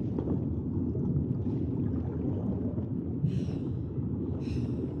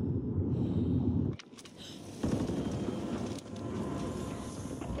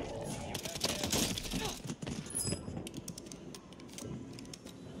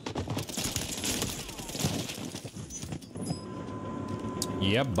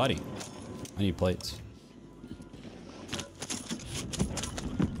 Yeah, buddy. I need plates.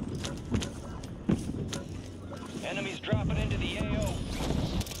 Enemies dropping into the AO.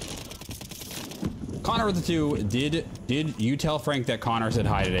 Connor with the 2, did you tell Frank that Connor said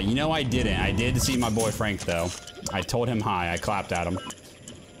hi today? You know I didn't. I did see my boy Frank though. I told him hi. I clapped at him.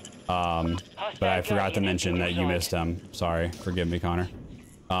 But I forgot to mention that you missed him. Sorry. Forgive me, Connor.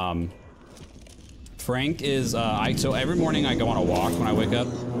 Frank is, so every morning I go on a walk when I wake up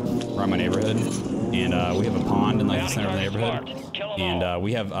around my neighborhood, and we have a pond in like the center of the neighborhood, and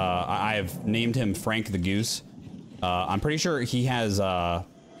we have, I have named him Frank the Goose. I'm pretty sure he has, I'm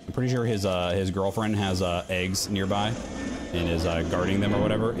pretty sure his girlfriend has eggs nearby and is guarding them or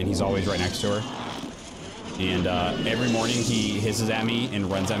whatever, and he's always right next to her. And every morning he hisses at me and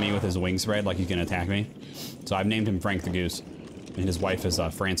runs at me with his wings spread like he can attack me. So I've named him Frank the Goose, and his wife is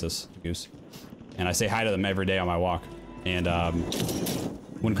Frances the Goose. And I say hi to them every day on my walk. And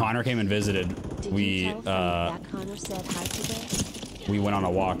when Connor came and visited, we went on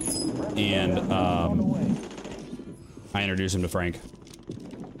a walk, and I introduced him to Frank,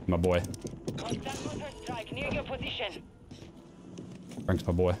 my boy. Frank's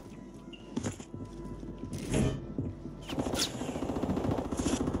my boy.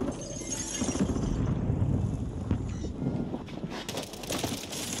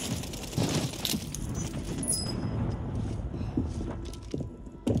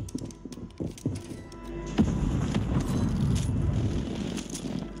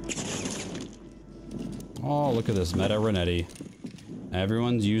 Oh, look at this meta Renetti.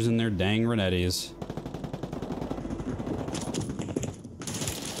 Everyone's using their dang Renettis.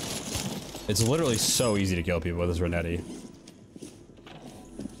 It's literally so easy to kill people with this Renetti.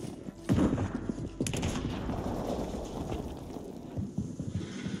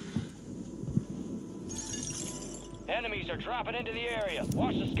 Enemies are dropping into the area.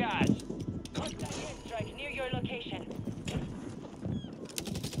 Watch the skies. Strike near your location.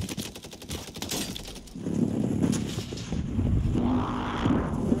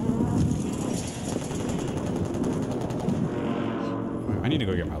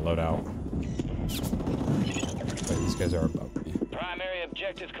 loadout. Wait, these guys are above me. Primary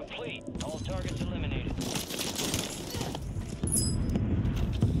objective complete. All targets eliminated.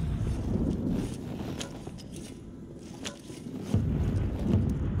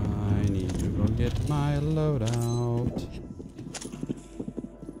 I need to go get my loadout.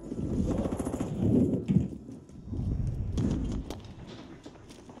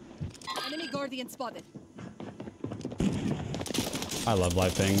 Enemy guardian spotted. I love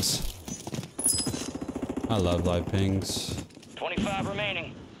live pings. I love live pings. 25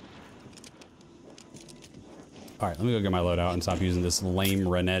 remaining. All right, let me go get my loadout and stop using this lame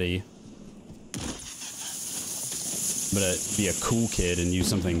Renetti. I'm gonna be a cool kid and use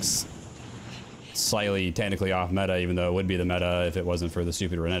something slightly technically off meta, even though it would be the meta if it wasn't for the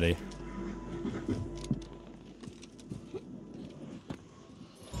stupid Renetti.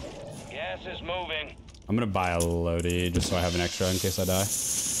 Gas is moving. I'm gonna buy a loadie just so I have an extra in case I die.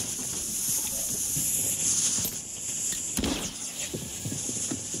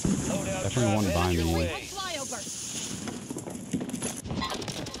 Loadout Definitely one drop behind headed your me. way. Flyover.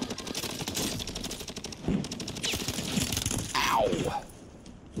 Ow!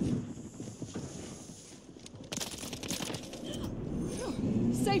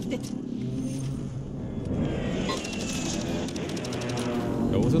 Saved it.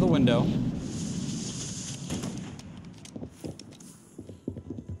 Go through the window.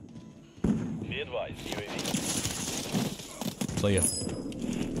 Be advised, UAV. See ya.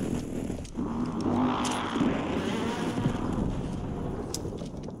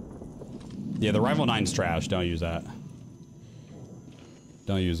 Yeah, the Rival 9's trash. Don't use that.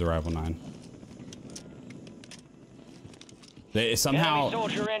 Don't use the Rival 9. They somehow... Enemy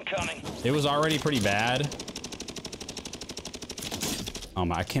soldier incoming. It was already pretty bad. Oh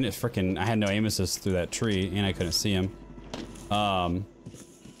my, I can't freaking... I had no aim assist through that tree, and I couldn't see him. The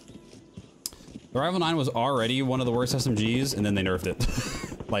Rival 9 was already one of the worst SMGs, and then they nerfed it.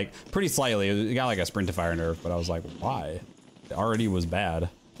 Like, pretty slightly. It got like a sprint to fire nerf, but I was like, why? It already was bad.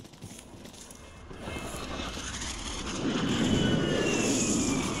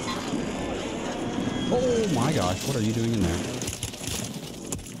 Oh my gosh, what are you doing in there?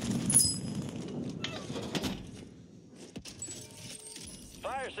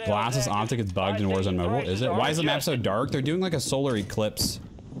 Fire sale Glasses active. Optic is bugged in Warzone Mobile, is it? Why is the map so dark? They're doing like a solar eclipse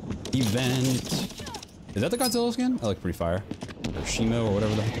event. Is that the Godzilla skin? That looks pretty fire. Or Shimo or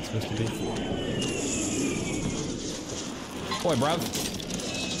whatever the heck it's supposed to be. Boy,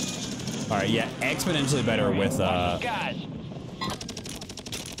 bruv. Alright, yeah, exponentially better with Guys,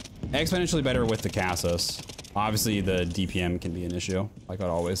 exponentially better with the Cassis. Obviously the DPM can be an issue, like it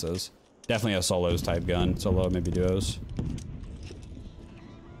always is. Definitely a solos type gun. Solo, maybe duos.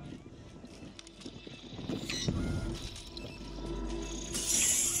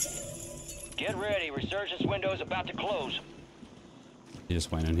 get ready. Resurgence window is about to close. He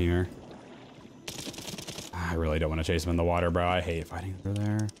just went in here. I really don't want to chase him in the water, bro. I hate fighting through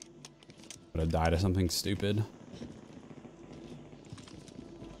there. Would have died of something stupid.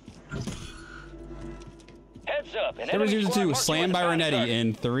 Heads up. An There enemy was user squad 2, marked you slammed with by a bounty Renetti target.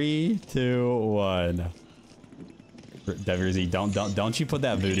 in 3, 2, 1. Deverzy, don't you put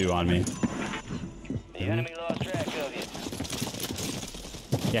that voodoo on me. The enemy lost track of you.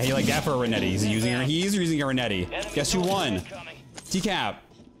 Yeah, he like that for a Renetti. He's using a Renetti. Enemy Guess who soldier won? incoming. TCap.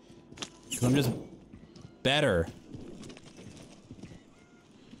 Because I'm just better.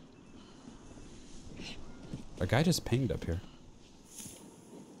 A guy just pinged up here.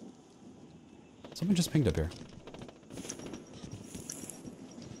 Someone just pinged up here.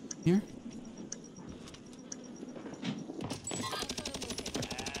 Here?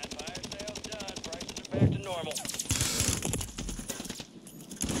 Fire sale's done. Prices are back to normal.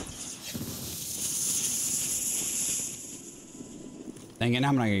 Dang it,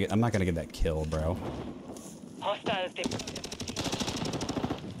 I'm not gonna get that kill, bro. Hostiles deployed.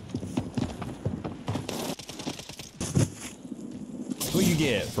 Who you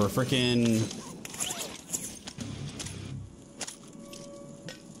get for frickin'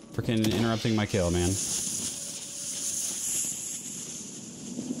 interrupting my kill, man?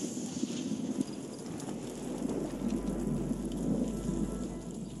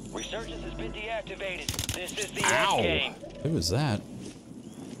 Resurgence has been deactivated. This is the Ow! end game. Who was that?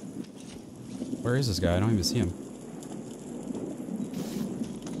 Where is this guy? I don't even see him.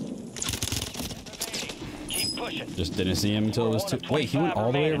 Keep pushing. Just didn't see him until it was too... Wait, he went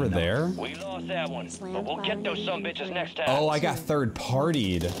all the way over there? We lost that one, but we'll get those sumbitches next time. Oh, I got third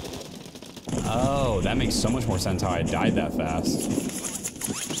partied. Oh, that makes so much more sense how I died that fast.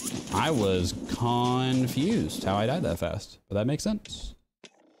 I was confused how I died that fast, but that makes sense.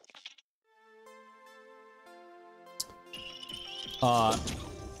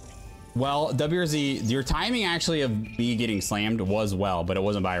 Well, WRZ, your timing actually of me getting slammed was well, but it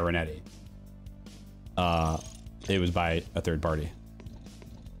wasn't by Renetti. It was by a third party.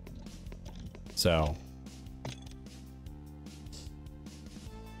 So.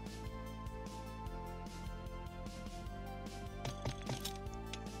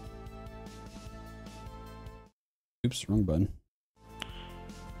 Oops, wrong button.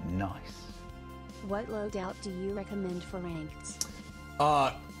 Nice. What loadout do you recommend for ranked?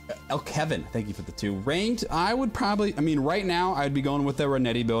 Kevin, thank you for the 2. Ranked, I would probably, I mean, right now, I'd be going with the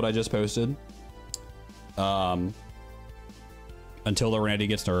Renetti build I just posted. Until the Renetti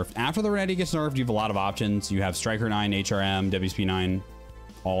gets nerfed. After the Renetti gets nerfed, you have a lot of options. You have Striker 9, HRM, WSP 9,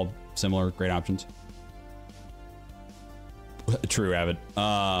 all similar, great options. True, Avid.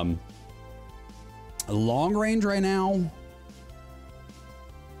 Long range right now,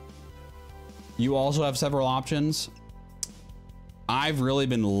 you also have several options. I've really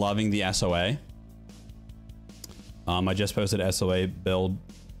been loving the SOA. I just posted SOA build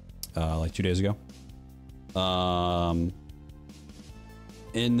like 2 days ago. And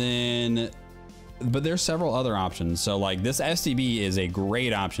then, but there's several other options. So like this STB is a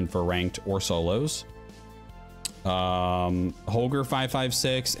great option for ranked or solos. Holger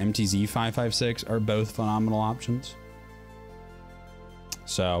 556, MTZ 556 are both phenomenal options.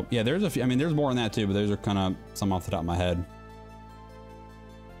 So yeah, there's a few, I mean, there's more than that too, but those are kind of some off the top of my head.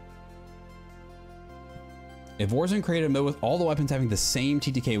 If Warzone created a mode with all the weapons having the same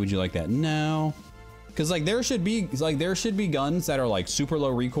TTK, would you like that? No. Because like there should be guns that are like super low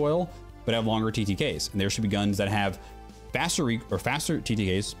recoil but have longer TTKs, and there should be guns that have faster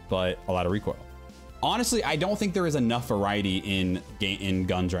TTKs but a lot of recoil. Honestly, I don't think there is enough variety in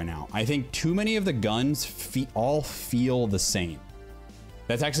guns right now. I think too many of the guns all feel the same.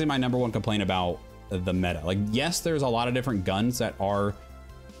 That's actually my #1 complaint about the meta. Like, yes, there's a lot of different guns that are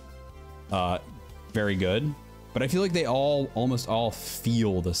very good, but I feel like they almost all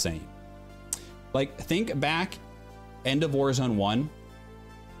feel the same. Like, think back, end of Warzone 1.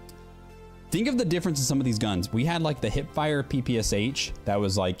 Think of the difference in some of these guns. We had like the Hipfire PPSH that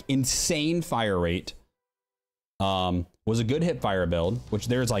was like insane fire rate. Was a good Hipfire build, which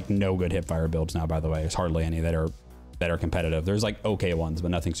there's like no good Hipfire builds now, by the way. There's hardly any that are competitive. There's like okay ones, but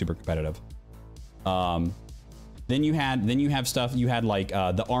nothing super competitive. Then you have stuff. You had like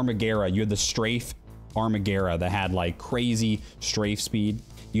the Armaguerra. You had the Strafe Armaguerra that had like crazy strafe speed.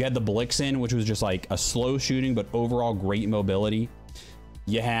 You had the Blixen, which was just like a slow shooting, but overall great mobility.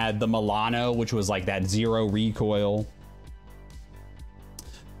 You had the Milano, which was like that 0 recoil,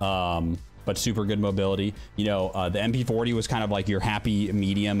 but super good mobility. You know, the MP40 was kind of like your happy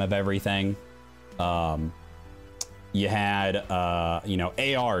medium of everything. You had, you know,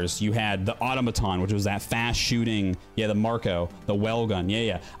 ARs. You had the Automaton, which was that fast shooting. Yeah, the Marco, the well gun.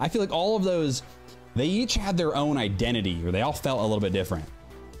 Yeah. I feel like all of those, they each had their own identity, or they all felt a little bit different.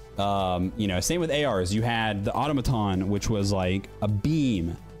 You know, same with ARs. You had the Automaton, which was like a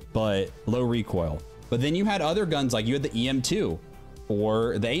beam, but low recoil. But then you had other guns, like you had the EM2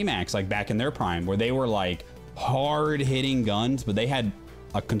 or the AMAX, like back in their prime, where they were like hard hitting guns, but they had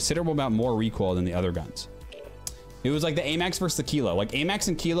a considerable amount more recoil than the other guns. It was like the AMAX versus the Kilo. Like AMAX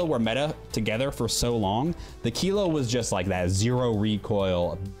and Kilo were meta together for so long. The Kilo was just like that 0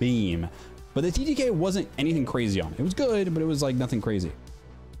 recoil beam, but the TTK wasn't anything crazy on it. It was good, but it was like nothing crazy.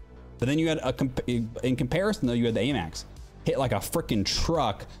 But then you had in comparison though, you had the AMAX hit like a freaking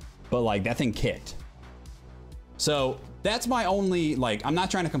truck, but like that thing kicked. So that's my only, like, I'm not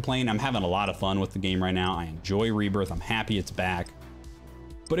trying to complain. I'm having a lot of fun with the game right now. I enjoy Rebirth. I'm happy it's back.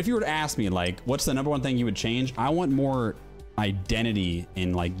 But if you were to ask me, like, what's the #1 thing you would change? I want more identity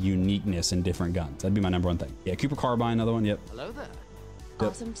and like uniqueness in different guns. That'd be my #1 thing. Yeah, Cooper Carbine, another one. Yep. Hello there.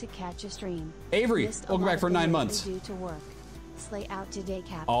 Awesome to catch a stream. Avery, Missed a welcome lot back for of 9 the work months. we do to work. Slay out today,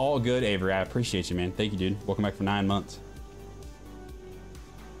 Cap. All good, Avery. I appreciate you, man. Thank you, dude. Welcome back for 9 months.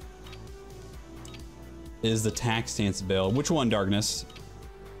 Is the tax stance build? Which one, Darkness?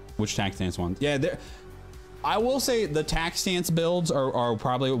 Which tax stance one? Yeah, I will say the tax stance builds are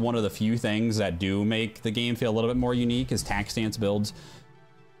probably one of the few things that do make the game feel a little bit more unique. Is tax stance builds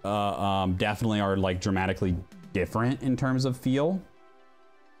definitely are like dramatically different in terms of feel.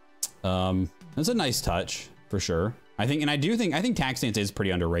 It's a nice touch for sure. I think tax stance is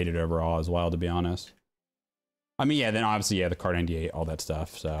pretty underrated overall as well, to be honest. I mean, yeah, then obviously, yeah, the Card 98, all that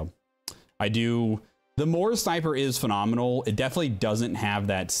stuff. So the Moore Sniper is phenomenal. It definitely doesn't have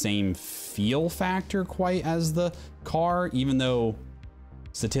that same feel factor quite as the car, even though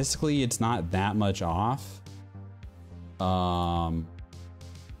statistically it's not that much off.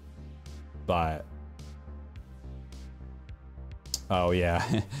 But Oh yeah,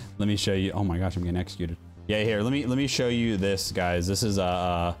 let me show you. Oh my gosh, I'm getting executed. Yeah, here, let me show you this, guys. This is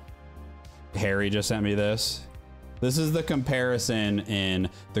Harry just sent me this. This is the comparison in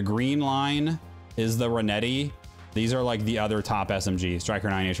the green line is the Renetti. These are like the other top SMG, Striker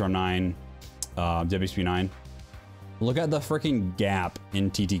 9, HRM 9, WSP 9. Look at the freaking gap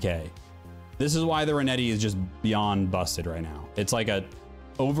in TTK. This is why the Renetti is just beyond busted right now. It's like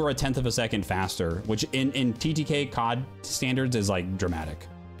over a 1/10 of a second faster, which in TTK COD standards is like dramatic.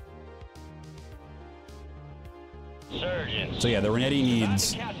 Surgeons. So yeah, the Renetti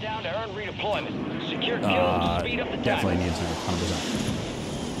needs Countdown to earn redeployment. Secure kills to speed up the time. definitely needs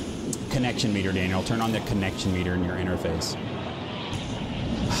 100%. Connection meter, Daniel. Turn on the connection meter in your interface.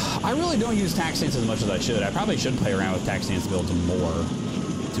 I really don't use tac stance as much as I should. I probably should play around with tac stance builds more,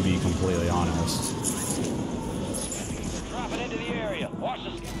 to be completely honest. Dropping into the area. Watch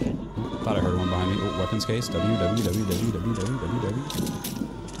the skies. Thought I heard one behind me. Oh, weapons case. www.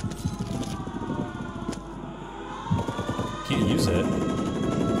 Can't use it.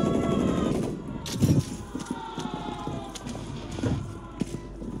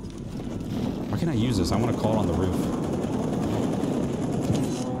 Why can't I use this? I want to call it on the roof.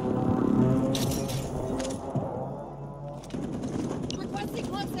 Requesting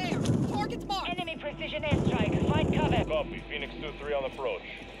close air. Target's marked. Enemy precision airstrike. Find cover. Copy. Phoenix 2-3 on approach.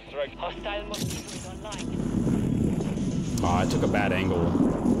 Strike. Hostile mosquito is online. Oh, I took a bad angle.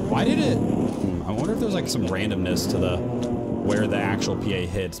 Why did it? I wonder if there's like some randomness to the where the actual PA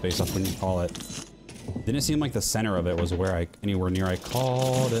hits based off when you call it. Didn't seem like the center of it was where anywhere near I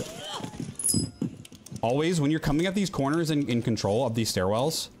called it. Always, when you're coming up these corners in control of these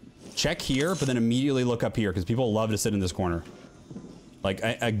stairwells, check here, but then immediately look up here because people love to sit in this corner. Like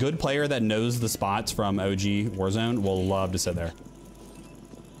a good player that knows the spots from OG Warzone will love to sit there.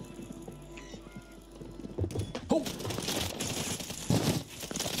 Oh!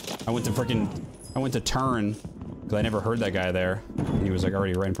 I went to turn because I never heard that guy there. And he was like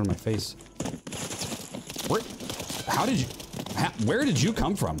already right in front of my face. Where did you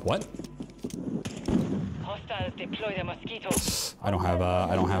come from? What? Hostiles deploy the mosquito. I don't have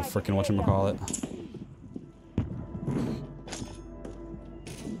freaking whatchamacallit.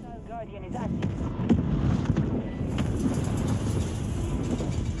 Guardian is active.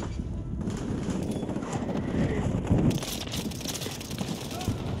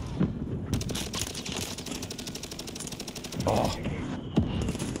 Oh.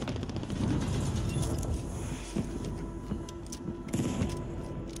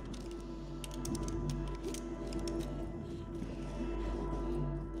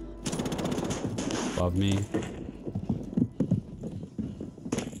 Above me.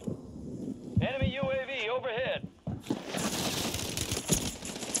 Enemy UAV overhead.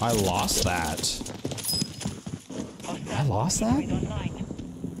 I lost that. I lost that?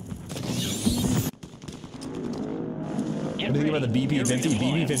 What do you think about the BP-50?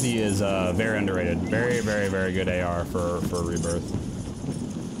 BP-50 is very underrated. Very, very, very good AR for Rebirth.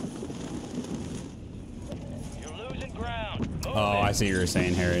 You're losing ground. Oh, I see what you're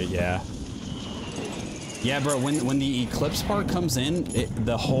saying, Harry. Yeah. Yeah, bro, when the Eclipse part comes in,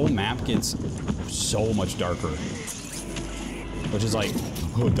 the whole map gets so much darker. Which is like,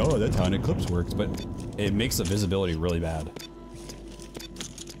 oh, duh, that's how an Eclipse works, but it makes the visibility really bad.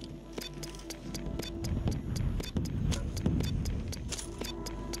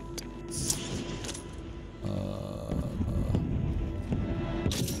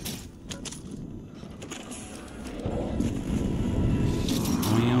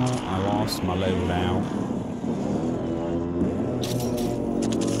 Well, I lost my loadout.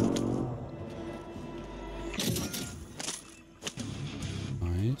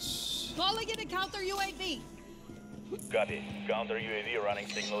 Nice. Calling in a counter UAV. Copy. Counter UAV running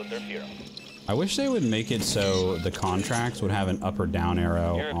signal interference. I wish they would make it so the contracts would have an up or down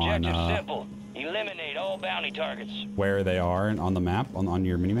arrow Your on objective's simple. Eliminate all bounty targets. where they are on the map, on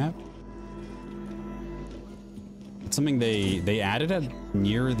your mini-map. It's something they added at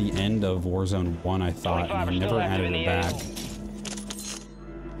near the end of Warzone 1, I thought, and they never added it back.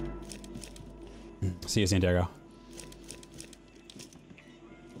 See you, Santiago.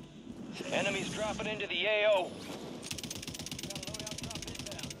 Enemies dropping into the AO.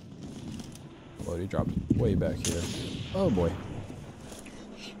 Oh, he dropped way back here. Oh boy.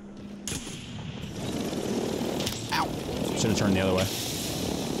 Ow! Should have turned the other way.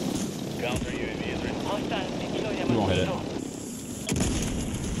 Counter UAV is ready. Hostiles deploy the We won't hit it. mosquito.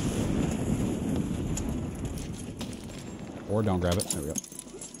 Or don't grab it. There we go.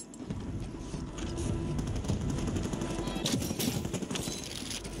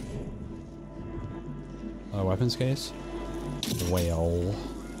 Weapons case. Well,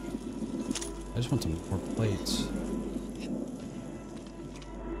 I just want some more plates.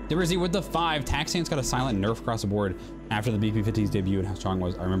 Dibbersy with the 5. Taxion's got a silent nerf across the board after the BP-50's debut and how strong it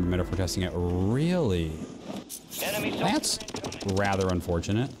was. I remember Metaphor testing it. Really? Enemy That's rather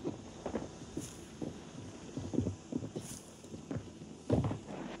unfortunate.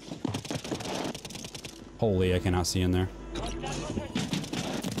 Holy, I cannot see in there.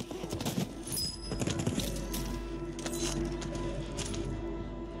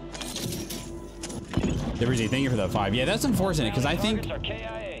 Dibbersy, thank you for that 5. Yeah, that's unfortunate because I think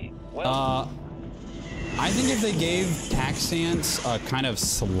I think if they gave Taxance a kind of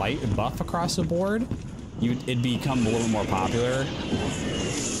slight buff across the board, it'd become a little more popular.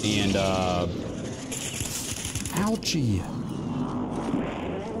 And ouchie.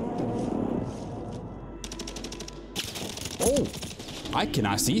 Oh, I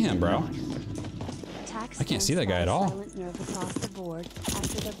cannot see him, bro. I can't see that guy at all. Silent nerve across the board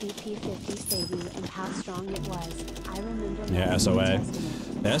after the BP-50's debut and how strong it was. I remember. Yeah, SOA.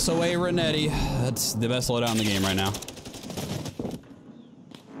 SOA Renetti. That's the best loadout in the game right now.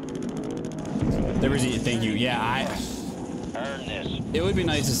 Thank you. Yeah, Earn this. it would be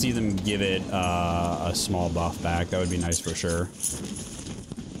nice to see them give it a small buff back. That would be nice for sure.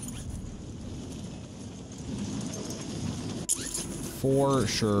 For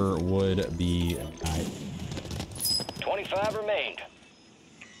sure would be nice. 25 remained.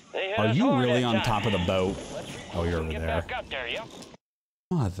 They hit Are us you hard really that on time. top of the boat? Oh, you're over Get there. back up there, yeah.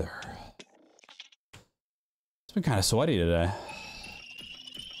 Mother. It's been kind of sweaty today.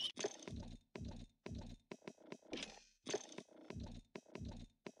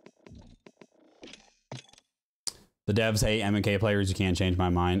 The devs hate M&K players. You can't change my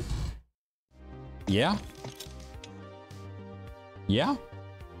mind. Yeah. Yeah.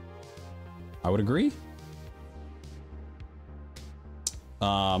 I would agree.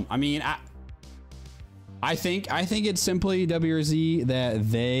 I mean, I think it's simply WRZ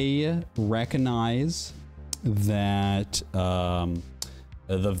that they recognize that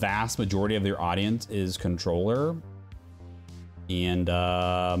the vast majority of their audience is controller,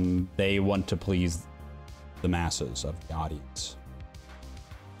 and they want to please the masses of the audience.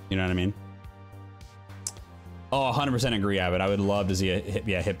 You know what I mean? Oh, 100% agree, Abbott. I would love to see a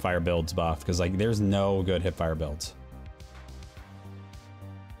hipfire builds buff because like there's no good hipfire builds.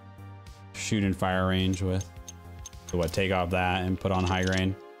 Shoot in fire range with, so what? Take off that and put on high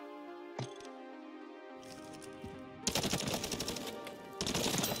grain.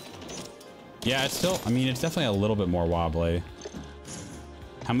 Yeah, it's still. I mean, it's definitely a little bit more wobbly.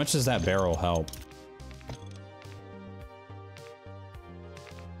 How much does that barrel help?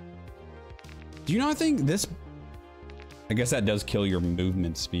 Do you not think this? I guess that does kill your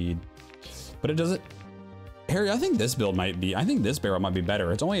movement speed, but it doesn't. Harry, I think this build might be. I think this barrel might be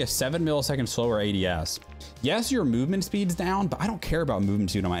better. It's only a 7 millisecond slower ADS. Yes, your movement speed's down, but I don't care about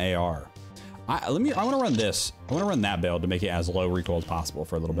movement speed on my AR. I want to run this. I want to run that build to make it as low recoil as possible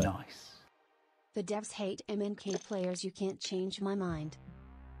for a little bit. Nice. The devs hate MNK players. You can't change my mind.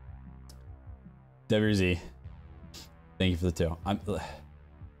 WZ, thank you for the 2.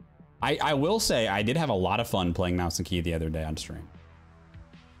 I will say I did have a lot of fun playing mouse and key the other day on stream.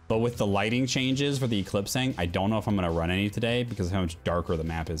 But with the lighting changes for the eclipsing, I don't know if I'm going to run any today because of how much darker the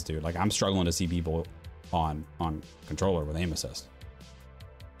map is, dude. Like, I'm struggling to see people on controller with aim assist.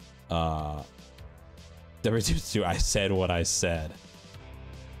 WZ2, I said what I said.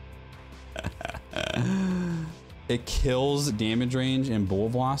 It kills damage range and bull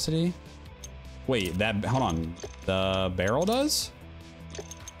velocity. Wait, hold on. The barrel does?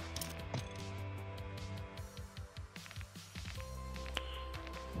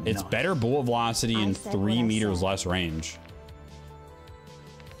 It's better bullet velocity and 3 meters less range.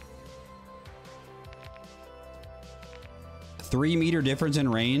 $3 meter difference in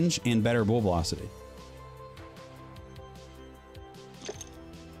range and better bullet velocity.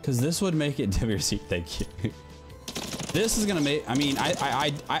 Because this would make it WC. Thank you. This is gonna make. I mean, I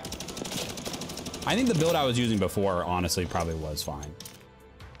think the build I was using before honestly probably was fine.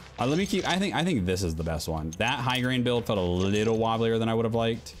 Let me keep. I think this is the best one. That high grain build felt a little wobblier than I would have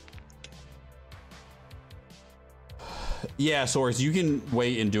liked. Yeah, Source, you can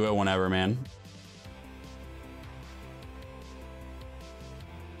wait and do it whenever, man.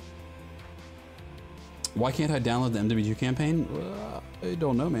 Why can't I download the MW2 campaign? I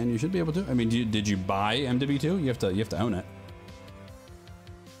don't know, man. You should be able to. I mean, did you buy MW2? You have to own it.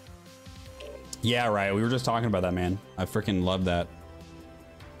 Yeah, right. We were just talking about that, man. I freaking love that.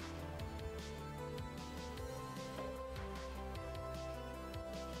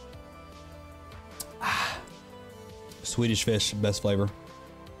 Swedish fish, best flavor.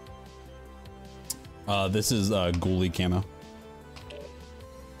 This is ghoulie camo.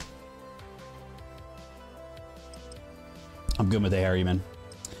 I'm good with the Harryman.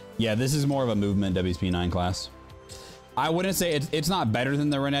 Yeah, this is more of a movement WSP9 class. I wouldn't say it's not better than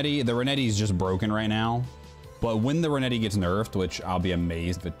the Renetti. The Renetti is just broken right now. But when the Renetti gets nerfed, which I'll be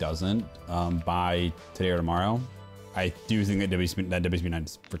amazed if it doesn't by today or tomorrow, I do think that WSP9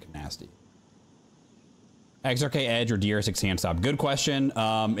 is freaking nasty. XRK Edge or DR6 hand stop? Good question.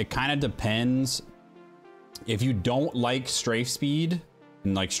 It kind of depends. If you don't like strafe speed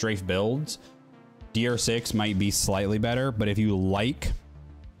and like strafe builds, DR6 might be slightly better. But if you like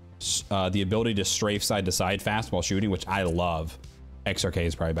the ability to strafe side to side fast while shooting, which I love, XRK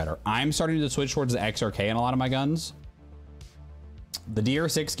is probably better. I'm starting to switch towards the XRK in a lot of my guns. The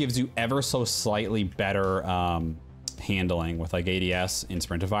DR6 gives you ever so slightly better handling with like ADS and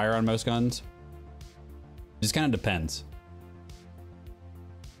sprint to fire on most guns. Just kind of depends.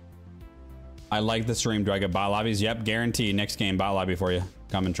 I like the stream. Do I get bot lobbies? Yep, guaranteed. Next game, bot lobby for you.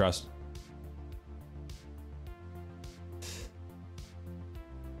 Come and trust.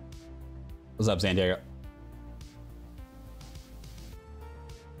 What's up, San Diego?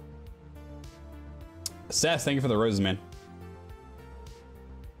 Seth, thank you for the roses, man.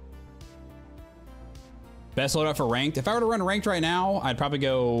 Best loadout for ranked. If I were to run ranked right now, I'd probably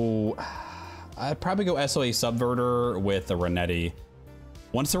go SOA Subverter with the Renetti.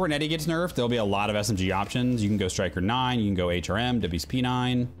 Once the Renetti gets nerfed, there'll be a lot of SMG options. You can go Striker 9, you can go HRM, WSP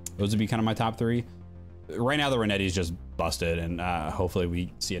 9. Those would be kind of my top 3. Right now, the Renetti is just busted, and hopefully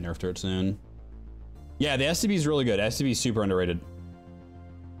we see a nerf to it soon. Yeah, the STB is really good. STB is super underrated.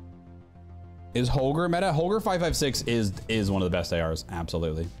 Is Holger meta? Holger 556 is one of the best ARs,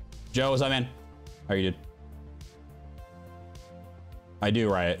 absolutely. Joe, what's up, man? How are you, dude? I do,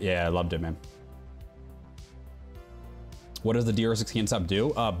 Riot. Yeah, I loved it, man. What does the DR6 hand stop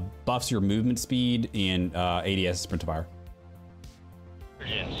do? Buffs your movement speed and ADS sprint to fire.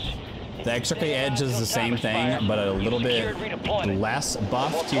 The XRK Edge is the same thing, but a little bit less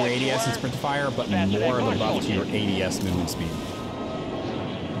buff to your ADS and sprint to fire, but more of a buff to your ADS movement speed.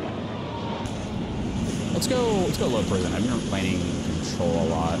 Let's go low prison. I've been playing control a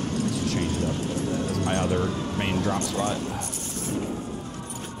lot. Let's change it up a little bit as my other main drop spot.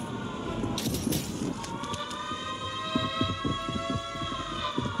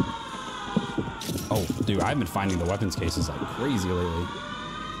 Oh, dude, I've been finding the weapons cases like crazy lately.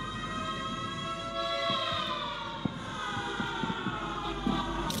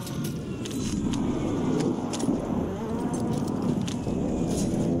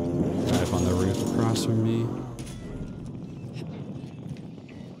 Guy up on the roof across from me.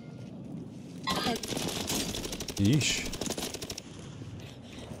 Yeesh.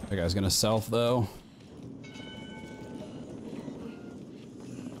 That guy's gonna self though.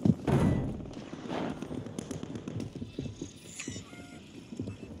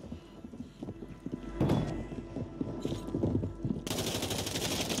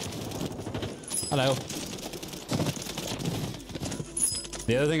 Hello.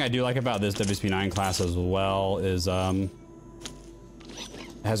 The other thing I do like about this WSP9 class as well is it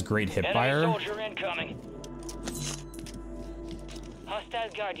has great hip fire. Enemy soldier incoming. Hostile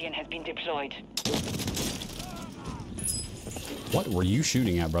Guardian has been deployed. What were you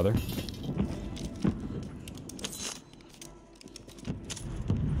shooting at, brother?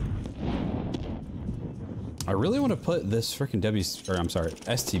 I really want to put this freaking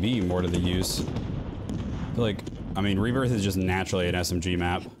STB more to the use. I feel like, I mean, Rebirth is just naturally an SMG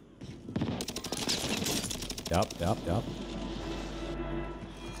map. Yep.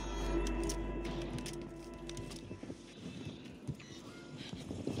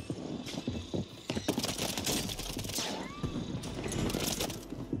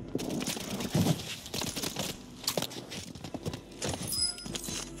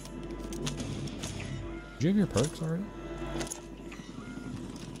 Do you have your perks already?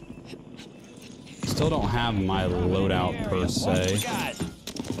 Still don't have my loadout per se.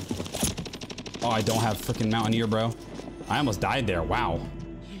 Oh, I don't have freaking Mountaineer, bro. I almost died there. Wow.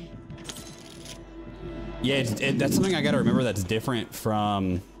 Yeah, that's something I gotta remember that's different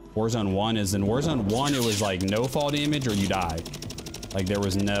from Warzone 1 is in Warzone 1 it was like no fall damage or you die. Like there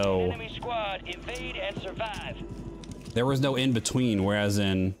was no... Enemy squad, invade and survive. There was no in between, whereas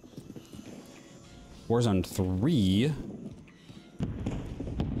in Warzone 3,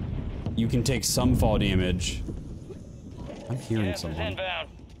 you can take some fall damage. I'm hearing someone. Inbound.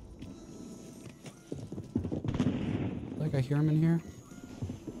 Like I hear him in here.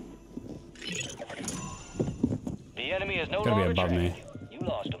 The enemy is no Gotta be longer above me. tracking. You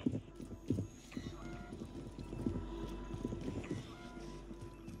lost him.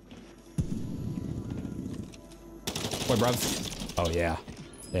 Wait, bruv. Oh, yeah.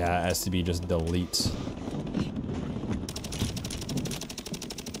 Yeah, STB just deletes.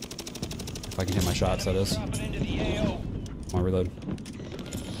 If I can hit my shots, that is. Dropping into the AO. Come on, reload.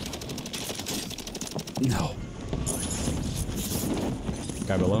 No.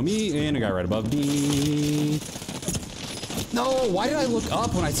 Guy below me and a guy right above me. No, why did I look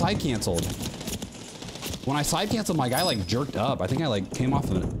up when I side canceled? When I side canceled, my guy like jerked up. I think I like came off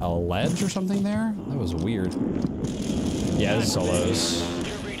a ledge or something there. That was weird. Yeah, this is solos.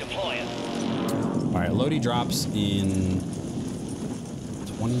 You're redeploying. All right, Lodi drops in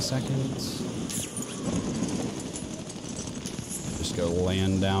 20 seconds. Just go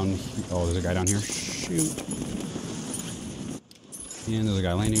land down here. Oh, there's a guy down here. Shoot. And there's a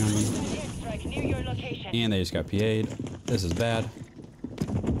guy landing on me. Airstrike near your location. And they just got PA'd. This is bad.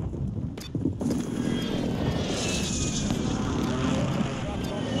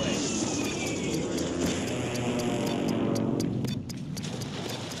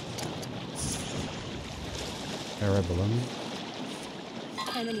 Guy right below me.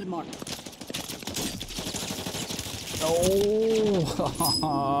 Enemy marked.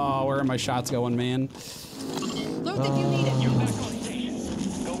 Oh, where are my shots going, man? Load if you need it. You're back on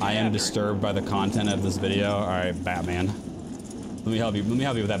station. Go I am disturbed by the content of this video. All right, Batman. Let me help you. Let me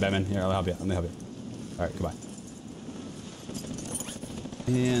help you with that, Batman. Here, I'll help you. Let me help you. All right, goodbye.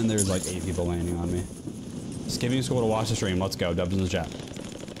 And there's like 8 people landing on me. Skipping school to watch the stream. Let's go. Dubs in the chat.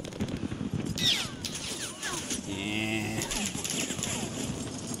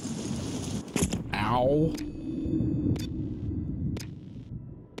 Ow.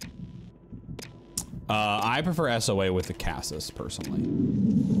 I prefer SOA with the Cassis, personally.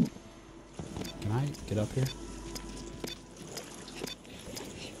 Can I get up here?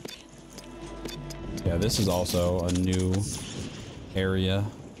 Yeah, this is also a new area,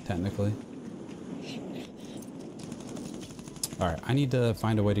 technically. Alright, I need to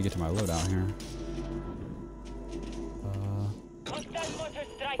find a way to get to my loadout here. Hostile mortar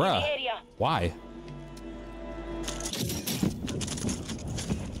strike in Bruh, the area. why?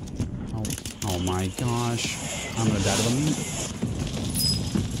 Oh my gosh. I'm gonna die to the meat.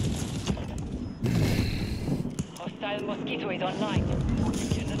 Hostile mosquito is online.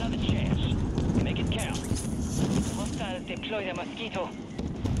 Getting another chance. Make it count. Hostiles deploy the mosquito.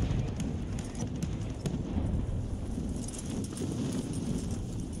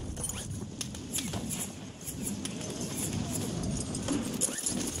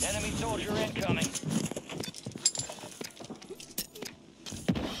 Enemy soldier incoming.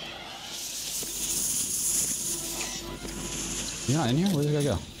 You not in here? Where's the guy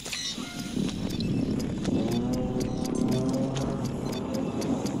go?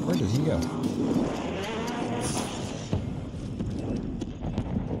 Where did he go?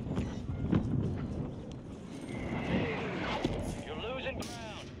 You're losing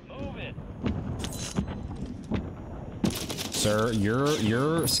ground. Move it. Sir,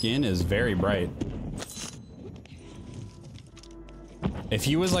 your skin is very bright. If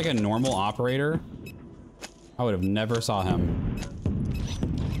he was like a normal operator, I would have never saw him.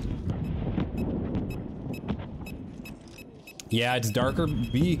 Yeah, it's darker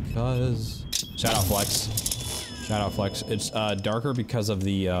because... Shout out Flex. Shout out Flex. It's darker because of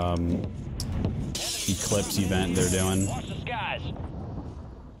the eclipse event they're doing. Watch the skies.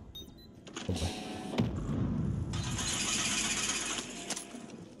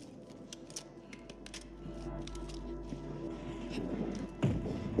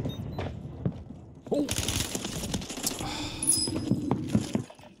 Oh.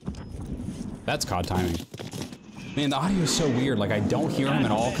 That's COD timing. Man, the audio is so weird. Like, I don't hear him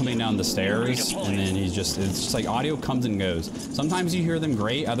at all coming down the stairs, and then he's just, it's just like audio comes and goes. Sometimes you hear them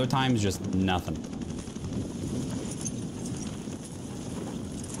great, other times just nothing.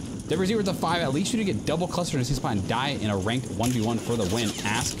 Dever0 to 5, at least you didn't get double clustered in a C-spot and die in a ranked 1v1 for the win.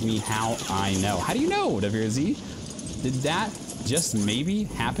 Ask me how I know. How do you know, Dever0? Did that just maybe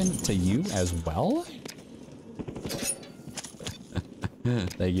happen to you as well?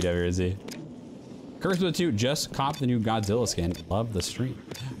 Thank you, Dever0. Curse with 2 just copped the new Godzilla skin. Love the stream.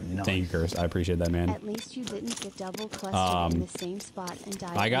 Nice. Thank you, Curse. I appreciate that, man. At least you didn't get double clustered in the same spot and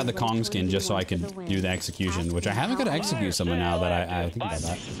die. I got the Kong skin just so I could do the execution, which I haven't got to execute someone now that I think about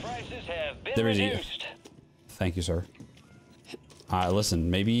that. Prices have been There is reduced. Thank you, sir. Listen,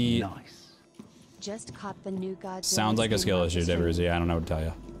 maybe... Nice. Just cop the new Godzilla. Sounds like a skin skill on the issue, stream. Dever0. I don't know what to tell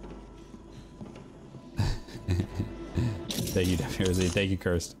you. Thank you, Dever0. Thank you,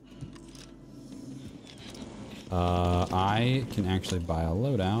 Cursed. I can actually buy a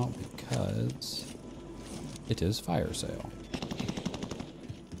loadout because it is fire sale.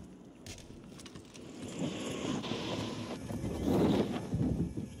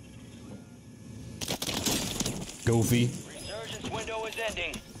 Goofy. Resurgence window is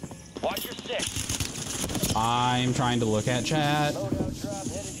ending. Watch your six. I'm trying to look at chat. Loadout drop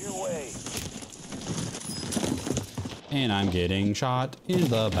headed your way. And I'm getting shot in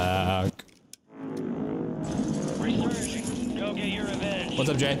the back. Resurging. Go get your revenge. What's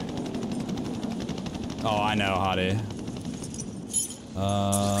up, Jay? Oh, I know, Hottie.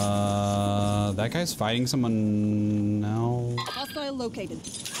 That guy's fighting someone now. Hostile located.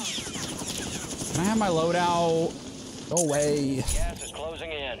 Can I have my loadout? Go away. Gas is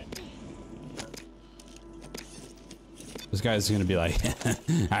closing in. This guy's gonna be like,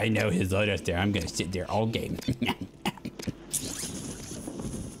 I know his loadout's there. I'm gonna sit there all game.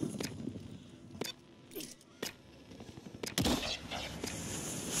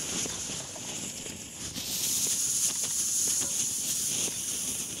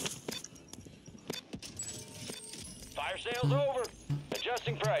 Fire sales over.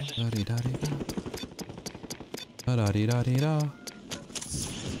 Adjusting prices.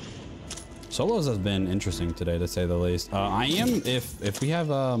 Solos has been interesting today, to say the least. I am, if we have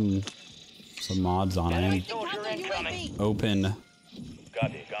some mods on, I am Enemy soldier incoming. open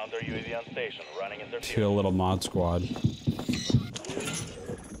Copy. Counter UAV on station. Running interference. to a little mod squad.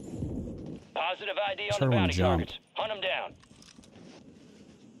 Positive ID on Heard the one bounty jump. targets. Hunt them down.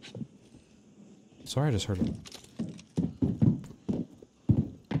 Sorry, I just heard him.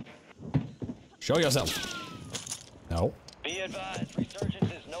 Show yourself. No. Be advised,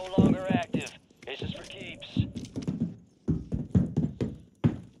 resurgence is no longer active. This is for keeps.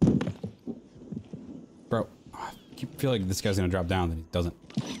 Bro, I feel like this guy's gonna drop down, then he doesn't.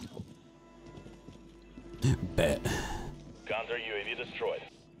 Bet. Counter UAV destroyed.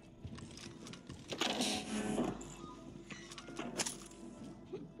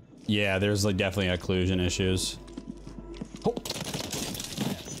 Yeah, there's like definitely occlusion issues. Oh.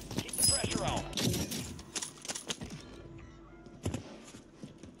 Keep the pressure on.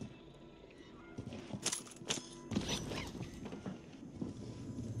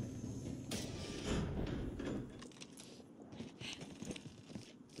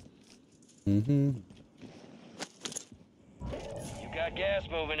 Mm-hmm. You got gas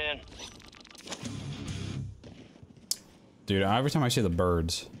moving in. Dude, every time I see the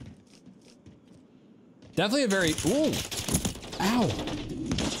birds. Definitely a very, ooh, ow.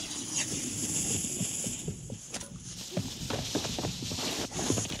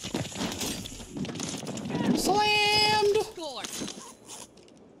 Slammed. Floor.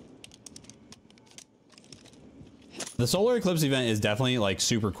 The solar eclipse event is definitely like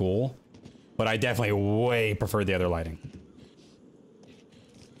super cool, but I definitely way prefer the other lighting.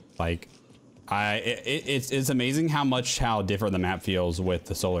 Like, it's amazing how different the map feels with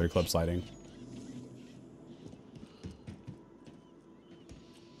the solar eclipse lighting.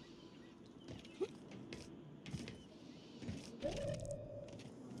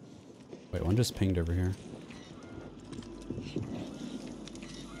 Wait, one just pinged over here.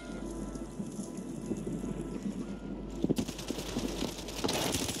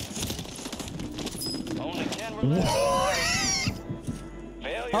 Only 10 remaining.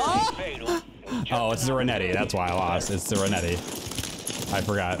 Failure is fatal. Oh, it's the Renetti. That's why I lost. It's the Renetti. I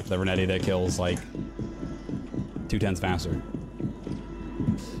forgot the Renetti that kills like 2/10 faster.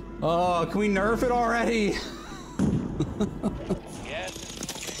 Oh, can we nerf it already? Gas.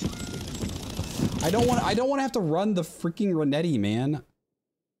 I don't want to have to run the freaking Renetti, man.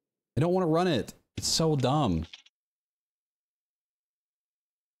 I don't want to run it. It's so dumb.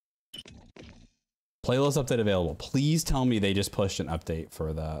 Playlist update available. Please tell me they just pushed an update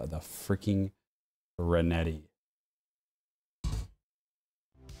for the freaking Renetti.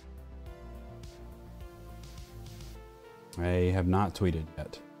 I have not tweeted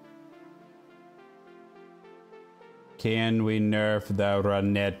yet. Can we nerf the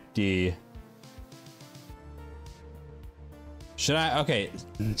Renetti? Should I? Okay.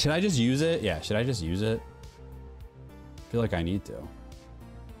 Should I just use it? Yeah, should I just use it? I feel like I need to. All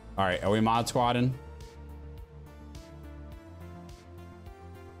right, are we mod squadding?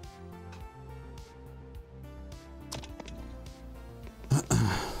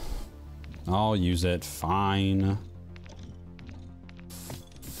 I'll use it. Fine.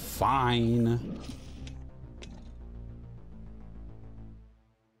 Fine.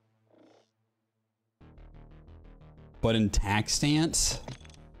 But in tax stance?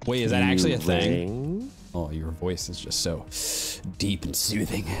 Wait, is that actually a thing? Oh, your voice is just so deep and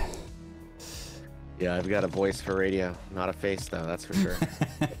soothing. Yeah, I've got a voice for radio, not a face though, that's for sure.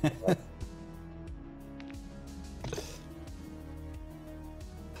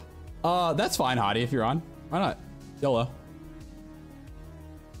 That's fine, Hottie, if you're on. Why not? YOLO.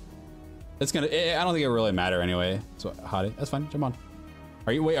 It's gonna. I don't think it really matter anyway. So Hottie, that's fine. Jump on.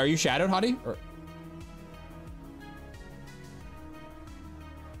 Are you? Wait, are you shadowed, Hottie? Or...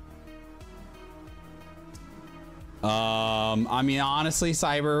 I mean, honestly,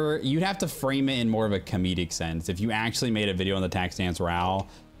 Cyber, you'd have to frame it in more of a comedic sense. If you actually made a video on the tax dance row,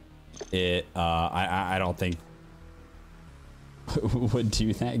 I don't think would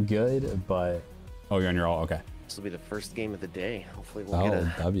do that good. But oh, you're on your all. Okay. This will be the first game of the day. Hopefully, we'll get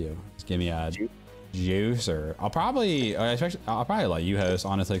a W. Just give me a juice, or I'll probably let you host,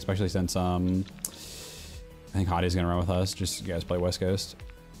 honestly, especially since I think Hottie's gonna run with us. Just you guys play West Coast.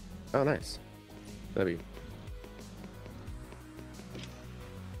 Oh, nice. W.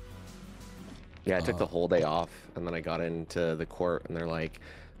 Yeah, I took the whole day off, and then I got into the court, and they're like,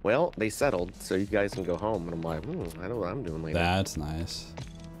 well, they settled, so you guys can go home. And I'm like, I know what I'm doing later. That's nice.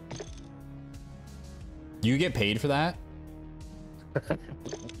 You get paid for that?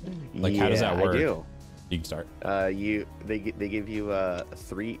 Like, how does that work? I do. You can start. They give you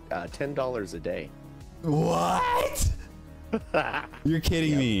 $10 a day. What? You're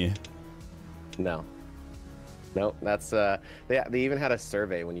kidding me. No. No, that's they even had a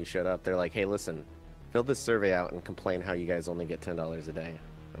survey when you showed up. They're like, hey, listen, fill this survey out and complain how you guys only get $10 a day.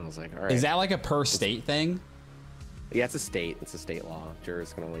 And I was like, all right. Is that like a per state thing? Yeah, it's a state law.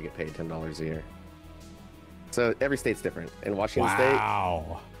 Jurors can only get paid $10 a year. So every state's different. In Washington State,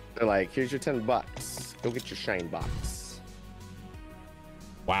 they're like, here's your $10. Go get your shine box.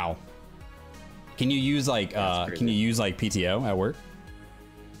 Wow. Can you use like PTO at work?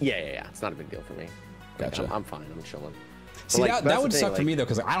 Yeah. It's not a big deal for me. Gotcha. I'm fine. I'm chilling. See, like, that would suck for me though,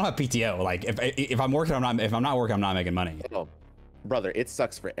 because I don't have PTO. Like, if I'm working, if I'm not working, I'm not making money. Oh, brother, it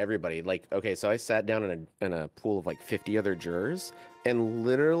sucks for everybody. Like, okay, so I sat down in a pool of like 50 other jurors, and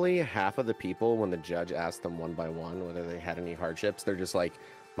literally half of the people, when the judge asked them one by one whether they had any hardships, they're just like,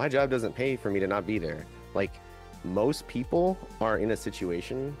 my job doesn't pay for me to not be there. Like, most people are in a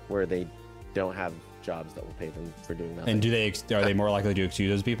situation where they don't have jobs that will pay them for doing nothing. And are they more likely to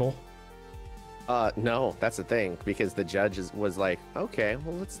excuse those people? No, that's the thing, because the judge was like, okay,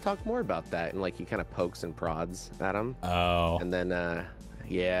 well, let's talk more about that. And like, he kind of pokes and prods at him. Oh. And then,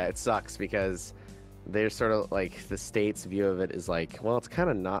 yeah, it sucks because they're sort of like, the state's view of it is like, well, it's kind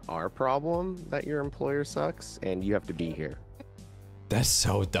of not our problem that your employer sucks and you have to be here. That's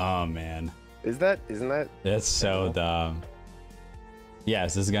so dumb, man. Isn't that? That's so dumb.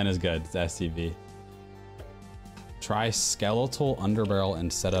 Yes, this gun is good. It's STV. Try skeletal underbarrel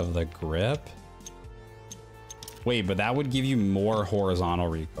instead of the grip. Wait, but that would give you more horizontal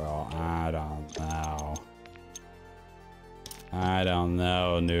recoil. I don't know. I don't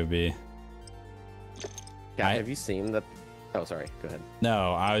know, newbie. Yeah, have you seen the... Oh, sorry. Go ahead.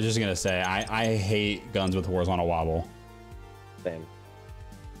 No, I was just going to say, I hate guns with horizontal wobble. Same.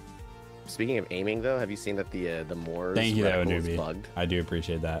 Speaking of aiming, though, have you seen that the Moore's Thank you, though, reticle is newbie. bugged? I do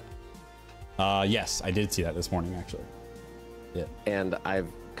appreciate that. Yes, I did see that this morning, actually. Yeah. And I've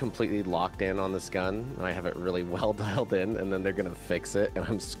completely locked in on this gun, and I have it really well dialed in, and then they're gonna fix it, and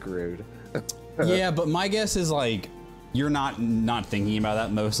I'm screwed. Yeah, but my guess is like you're not thinking about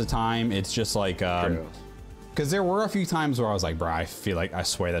that most of the time. It's just like because there were a few times where I was like, bro, I feel like I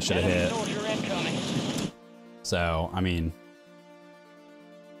swear that should have hit. Soldier incoming. So I mean,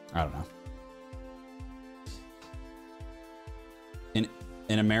 I don't know.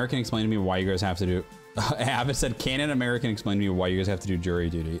 An American explain to me why you guys have to do. Abbott said, "Can an American explain to me why you guys have to do jury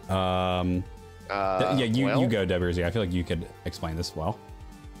duty?" Yeah, you go, Deberzy. I feel like you could explain this well.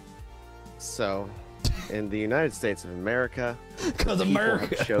 So, in the United States of America, because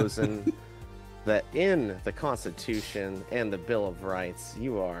America have chosen that in the Constitution and the Bill of Rights,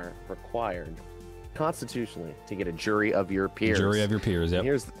 you are required constitutionally to get a jury of your peers. Jury of your peers. Yep.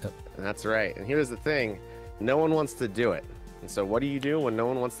 That's right. And here's the thing: no one wants to do it. And so what do you do when no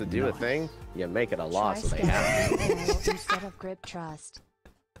one wants to do a thing? You make it a law so they have to. Instead of grip trust.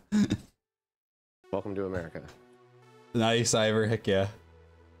 Welcome to America. Nice, Ivor. Heck yeah.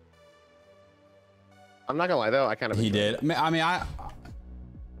 I'm not gonna lie though, I kind of he did. It. I mean,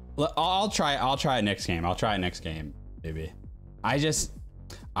 I'll try it next game. I'll try it next game, maybe. I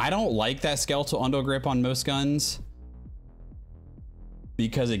don't like that skeletal undo grip on most guns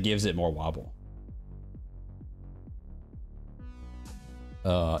because it gives it more wobble.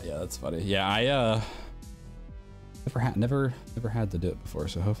 Yeah, that's funny. Yeah, I never had to do it before,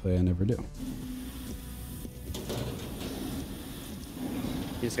 so hopefully I never do.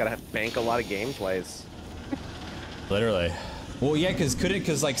 You just gotta bank a lot of gameplays. Literally. Well, yeah,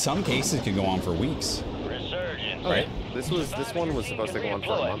 because like some cases could go on for weeks. Resurgence. Right. This one was supposed to go on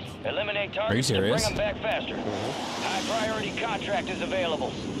for a month. Eliminate Are you targets to bring serious? them back faster. High priority contract is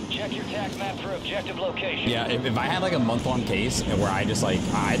available. Check your tac map for objective location. Yeah, if I had like a month-long case where I just like,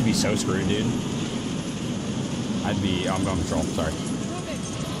 I'd be so screwed, dude. I'd be, oh, I'm going control, sorry.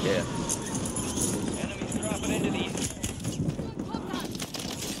 Yeah. Enemies dropping into these.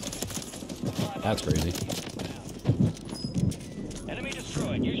 That's crazy. Enemy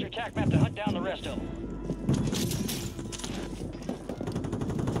destroyed. Use your tac map to hunt down the rest of them.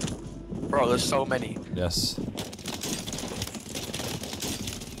 Bro, there's so many. Yes.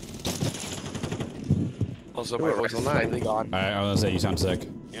 Also, Ooh, my voice is Rifle 9. slightly gone. I was gonna say, you sound sick.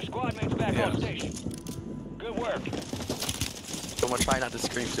 Your squad mate's back Yeah. on station. Good work. Someone try not to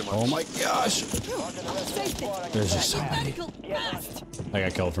scream too much. Oh my gosh. Marking the rest of the squad on There's your just so tac map. many. Medical fast. I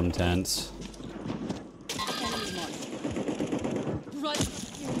got killed from tents. Enemy mark. Right.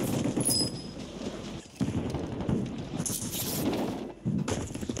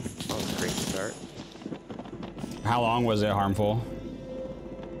 Oh, great start. How long was it harmful?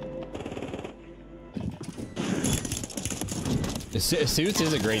 Suits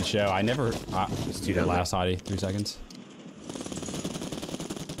is a great show. I never. do The that. last hottie, 3 seconds.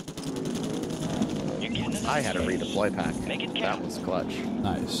 You're getting another I had a chance. redeploy pack. Make it That count. was clutch.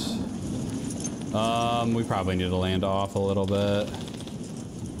 Nice. We probably need to land off a little bit.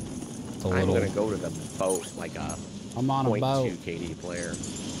 It's a I'm little. gonna go to the boat like a I'm on a 0.2 boat. KD player.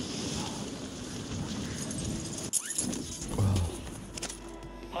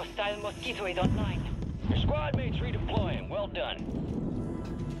 Hostile Mosquito is online. Your squad mate's redeploying. Well done.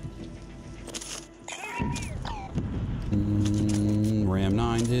 Ram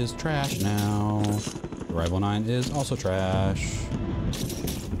 9 is trash now. Rival 9 is also trash.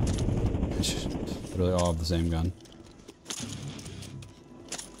 Literally all have the same gun.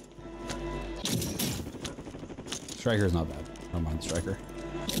 Striker's not bad. I don't mind Striker.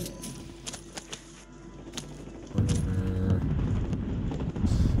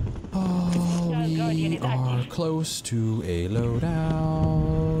 Oh, we are close to a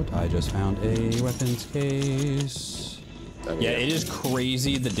loadout. I just found a weapons case. Yeah, it is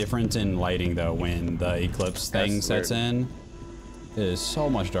crazy the difference in lighting though when the eclipse thing That's sets weird. in. It is so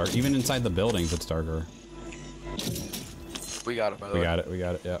much dark. Even inside the buildings, it's darker. We got it, by the We way. got it. We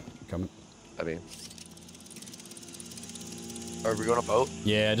got it. Yeah, coming. I mean, Are we going to boat?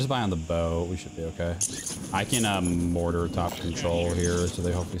 Yeah, just buy on the boat. We should be okay. I can mortar top control here, so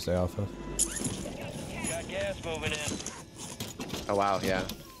they hopefully stay off of. Got gas moving in. oh wow, yeah.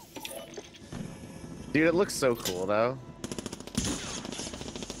 Dude, it looks so cool though.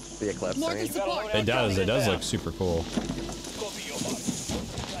 The eclipse Marking thing. support. It does. It does look super cool. Copy your mark.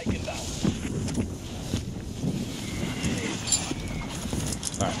 Strike inbound.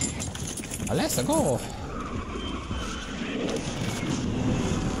 All right, let's go.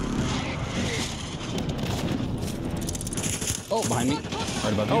 Oh, behind me.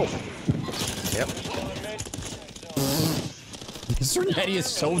 Right above you. Yep. This Renetti is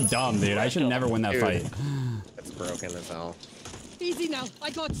so dumb, dude. I should never win that Dude. fight. It's broken as hell. Easy now. I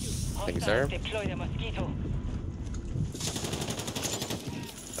got you. Thank you, sir. Hostiles deploy the Mosquito.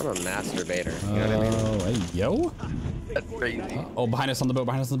 I'm a masturbator. You know what I mean? Oh, hey, yo. That's crazy. Oh, behind us on the boat.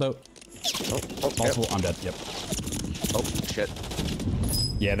 Behind us on the boat. Oh, yep. Multiple. I'm dead. Yep. Oh, shit.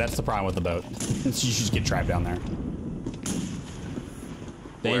 Yeah, that's the problem with the boat. You should just get trapped down there.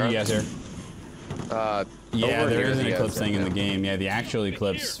 Dave, Where? you guys here? Yeah, over there here, is an you eclipse guys thing in are- the game. Yeah, the actual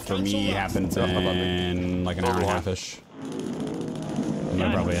eclipse for me happens in like an hour and a half-ish. I'm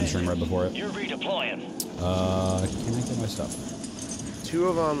gonna probably end stream right before it. You're redeploying. Can I get my stuff? Two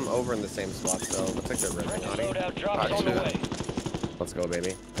of them over in the same spot though. Looks like they're ripping on it. Loadout drops on the way. Let's go,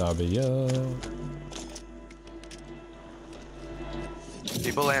 baby. W.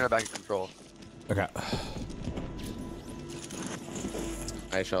 People landed back in control. Okay.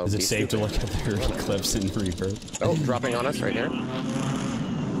 I shall. Is it be safe to stupid. look at their eclipse in Rebirth? Oh, dropping on us right here.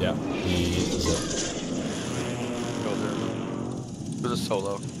 Yeah. Go there. It was a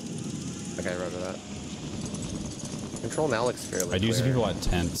solo. Okay, roger that. Control now looks fairly I do see clear. people at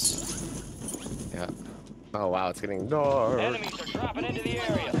tents. Yeah. Oh wow, it's getting dark. Enemies are dropping into the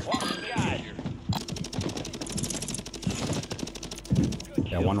area. Watch the skies.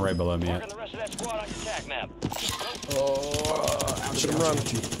 Yeah, one right below me. Marking the rest of that squad on your tac map. Shoot him run.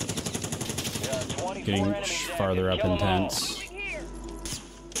 Getting farther up in tents.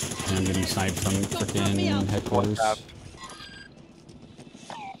 And I'm getting sniped from frickin' headquarters. Tap.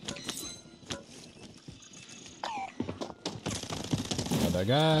 Got that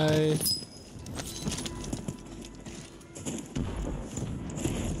guy.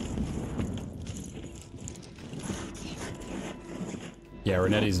 Yeah,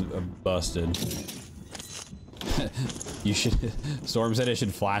 Renetti's busted. You should. Storm said it should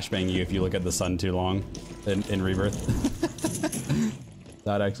flashbang you if you look at the sun too long in Rebirth.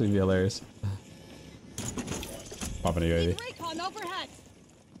 That'd actually be hilarious. Popping a UAV. Recon overhead.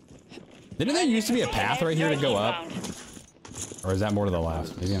 Didn't there used to be a path right here to go up? Or is that more to the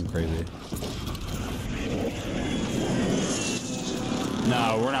left? Maybe I'm crazy.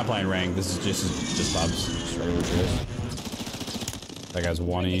 No, we're not playing rank. This is just pubs. Just regular players. That guy's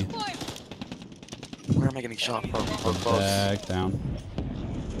 1E. Where am I getting shot from? So close. Back down.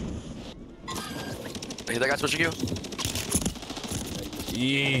 Hey, that guy switching you?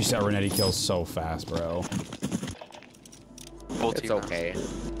 Yeesh, that Renetti kills so fast, bro. Full It's team okay.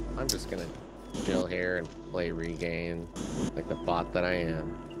 I'm just gonna chill here and play regain like the bot that I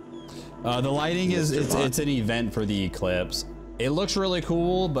am. The lighting is it's an event for the eclipse. It looks really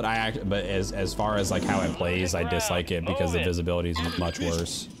cool, but as far as like how it plays, I dislike it because the visibility is much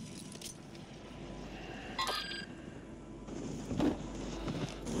worse.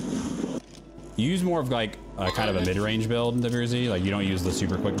 You use more of like kind of a mid-range build in WZ, like you don't use the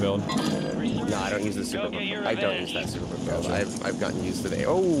super quick build. No, I don't use the super quick. I don't use that super quick build. I've gotten used to the.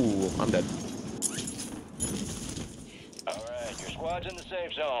 Oh, I'm dead. All right, your squad's in the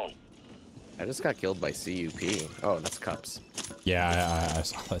safe zone. I just got killed by CUP. Oh, that's cups. Yeah, I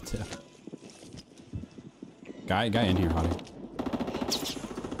saw that too. Guy in here, honey.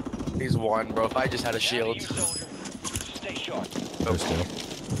 He's one, bro. If I just had a shield. Stay sharp. There's two.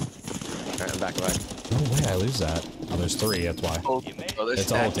 Alright, I'm back away. No way, I lose that. Oh, there's three, that's why. Oh, there's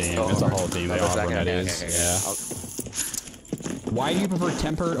It's a whole team. It's a whole team. They all have Renettis. Yeah. Why do you prefer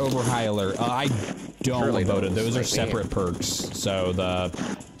tempered over high alert? I don't vote it. Those are separate perks. So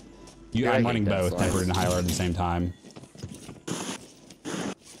I'm running both tempered and high alert at the same time.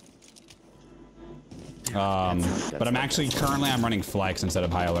 But I'm actually currently I'm running flex instead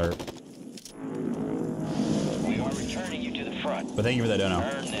of high alert. We are returning you to the front. But thank you for that dono.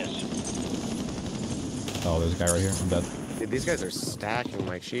 Earn this. Oh, there's a guy right here. I'm dead. Dude, these guys are stacking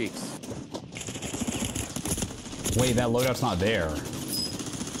my cheeks. Wait, that loadout's not there.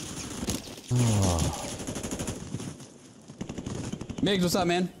 Oh. Migs, what's up,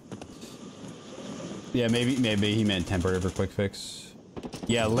 man? Yeah, maybe he meant tempered over quick fix.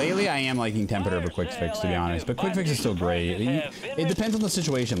 Yeah, lately I am liking tempered over quick fix, to be honest. But quick fix is still great. It depends on the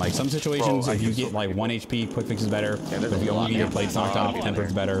situation. Like some situations, if you get like 1 HP, quick fix is better. But if you only get your plates knocked off,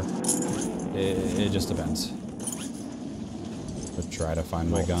 tempered's better. It just depends. But try to find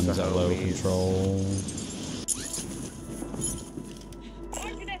my guns at low control.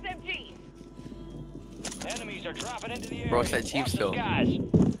 Enemies are dropping into the area. Bro, it's that team Watch still. those guys.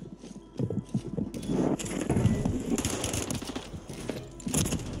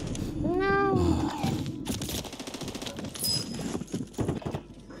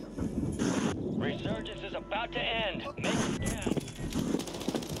 Resurgence is about to end. Make it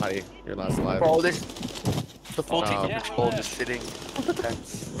count. Buddy, you're last alive. Bro, there's the full team Yeah. control just sitting.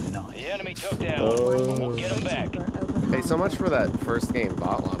 The enemy took down. We'll get them back. Hey, so much for that first game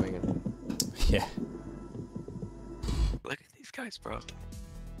bot lobbing. Yeah. Look at these guys, bro.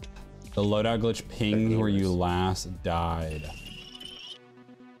 The loadout glitch pings where you last died.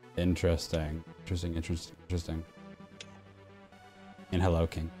 Interesting. Interesting. And hello,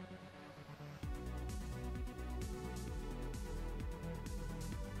 King.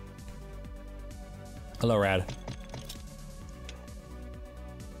 Hello, Rad.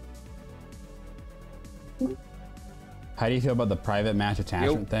 How do you feel about the private match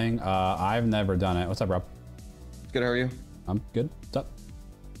attachment thing? I've never done it. What's up, bro? Good, how are you? I'm good. What's up?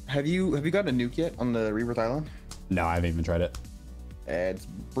 Have you gotten a nuke yet on the Rebirth Island? No, I haven't even tried it. It's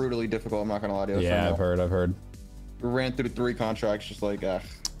brutally difficult, I'm not gonna lie to you. Yeah, I've heard. We ran through 3 contracts just like,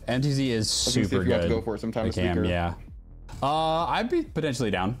 MTZ is super good. Have to go for it sometime this week. Yeah. I'd be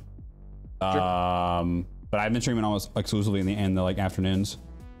potentially down. Sure. But I've been streaming almost exclusively in the like afternoons.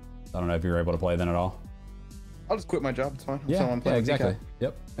 I don't know if you're able to play then at all. I'll just quit my job, it's fine. Yeah, exactly.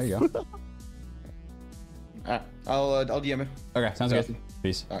 Yep, there you go. I'll DM you. Okay, sounds good.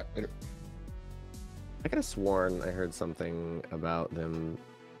 Peace. All right, later. I could have sworn I heard something about them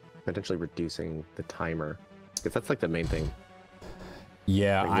potentially reducing the timer. Because that's like the main thing.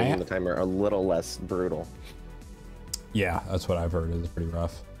 Yeah, like making the timer a little less brutal. Yeah, that's what I've heard. It's pretty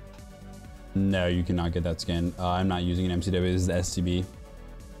rough. No, you cannot get that skin. I'm not using an MCW. This is the SCB.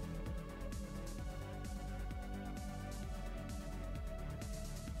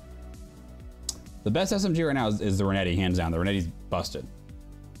 The best SMG right now is the Renetti, hands down. The Renetti's busted.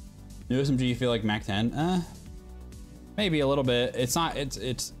 New SMG, you feel like Mac 10? Maybe a little bit. It's not.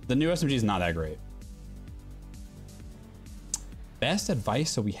 It's the new SMG is not that great. Best advice,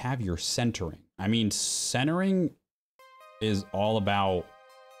 so we have your centering. I mean, centering is all about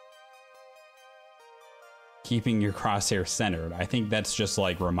keeping your crosshair centered. I think that's just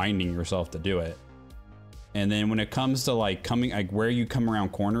like reminding yourself to do it. And then when it comes to like where you come around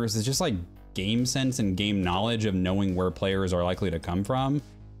corners, it's just like game sense and game knowledge of knowing where players are likely to come from.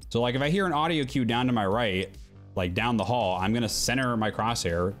 So like if I hear an audio cue down to my right, like down the hall, I'm gonna center my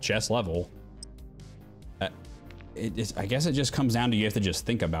crosshair chest level. I guess it just comes down to you have to just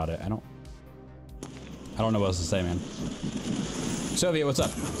think about it. I don't know what else to say, man. Soviet, what's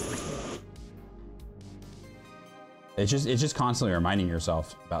up? It's just constantly reminding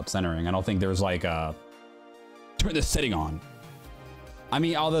yourself about centering. I don't think there's like turn this setting on. I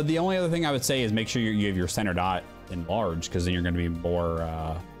mean, although the only other thing I would say is make sure you have your center dot enlarged, because then you're going to be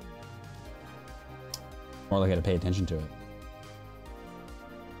more likely to pay attention to it.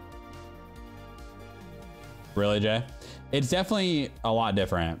 Really, Jay? It's definitely a lot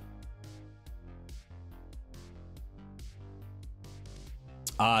different.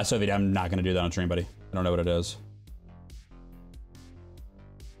 Soviet, I'm not going to do that on stream, buddy. I don't know what it is.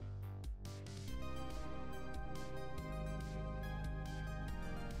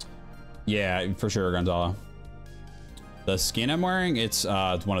 Yeah, for sure, Gonzalo. The skin I'm wearing, it's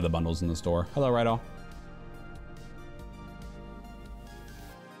one of the bundles in the store. Hello, Rydell.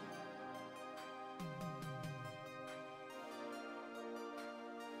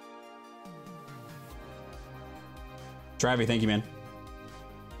 Travi, thank you, man.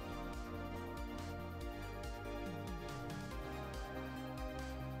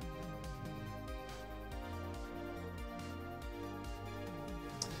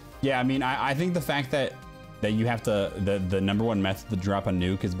 Yeah, I mean, I think the fact that you have to, the number one method to drop a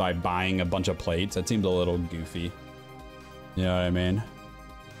nuke is by buying a bunch of plates. That seems a little goofy. You know what I mean?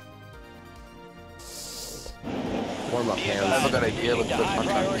 Warm up hands. I have a good idea with the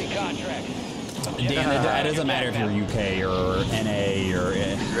Priority contract. contract. Dan, it doesn't matter if you're UK or NA or...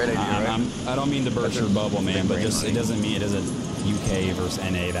 I don't mean to burst your bubble, man, but just it doesn't mean it isn't UK versus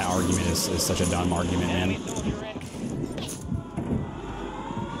NA. That argument is such a dumb argument, man.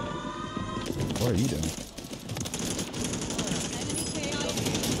 What are you doing?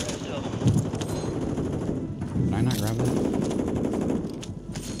 Did I not grab that?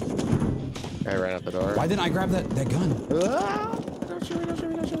 I ran out the door. Why didn't I grab that gun? Don't shoot me, don't shoot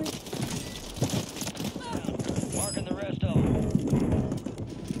me, don't shoot me. Marking the rest of them.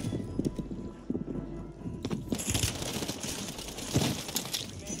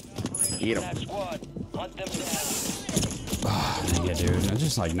 Eat 'em. That squad. Hunt them down. Yeah, dude. I'm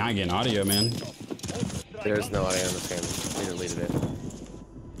just like not getting audio, man. There's no audio in this game. We deleted it.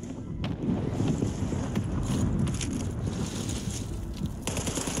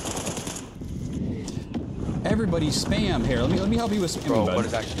 Everybody spam here. Let me help you with spamming, Bro, bud. what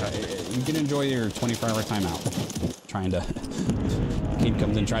is actually You can enjoy your 24-hour timeout. Trying to... Kid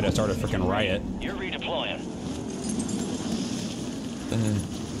comes in trying to start a freaking riot. You're redeploying.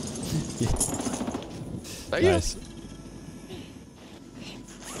 Nice.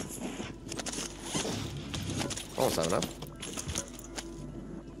 Almost not enough.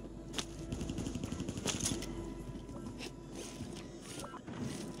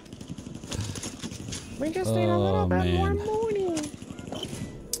 We just need a little bit more morning.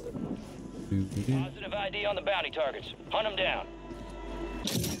 Positive ID on the bounty targets. Hunt them down.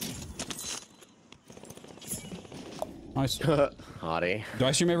 Nice. Hottie. Do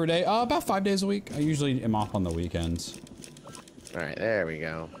I stream every day? About 5 days a week. I usually am off on the weekends. All right, there we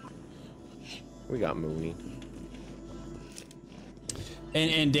go. We got Mooney.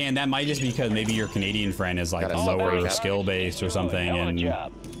 And Dan, that might just be because maybe your Canadian friend is like lower skill based or something, and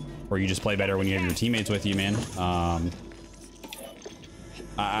or you just play better when you have your teammates with you, man. I'll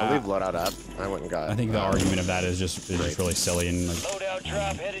leave loadout up. I went and got. I think the argument of that is just really silly and like. Loadout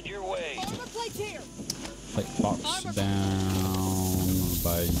drop headed your way. Like box down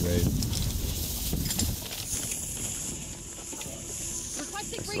by grade.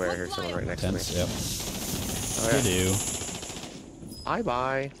 I swear I heard someone right next Tense, to me. yep. Oh, yeah. They do.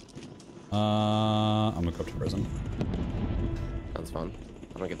 Bye. I'm gonna go up to prison. Sounds fun.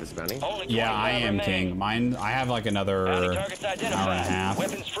 I'm gonna get this bounty. Yeah, I am king. Mine, I have like another hour and a half.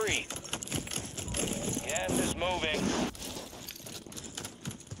 Weapons free. Gas is moving.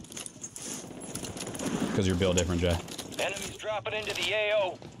 Because you're built different, Jay. Enemies dropping into the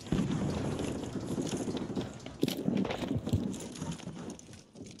AO.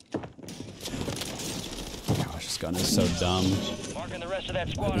 Gosh, this gun is so dumb. Marking the rest of that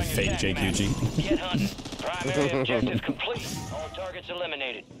squad on your Fake attack map. JQG. Get hunting. Primary objective complete. All targets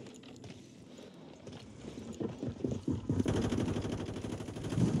eliminated.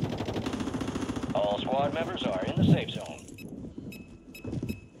 All squad members are in the safe zone.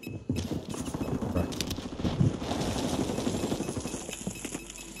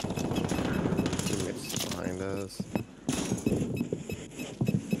 windows.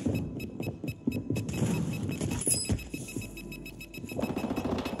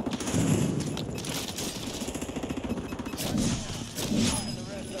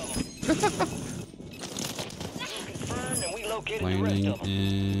 Confirmed, and we located the rest Landing of them.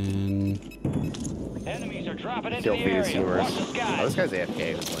 in. Enemies are dropping into Kill the feed is area. humorous. Watch the Oh, skies. this guy's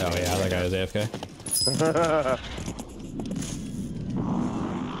AFK. Oh yeah, that guy is AFK.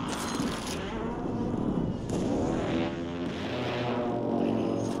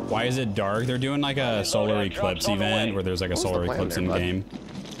 Why is it dark? They're doing like a solar eclipse event where there's like a What was the solar plan eclipse there, in bud? game.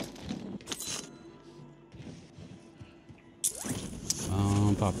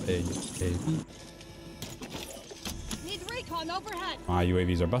 Pop a baby. Need recon overhead. My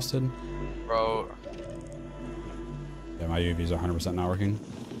UAVs are busted. Bro. Yeah, my UAVs are 100% not working.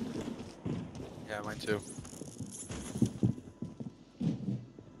 Yeah, mine too.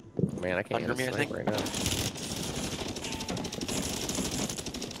 Man, I can't Under me, I even think. snipe right now.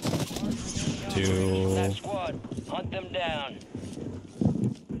 That Two. squad. Hunt them down.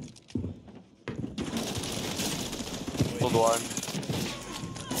 Killed one.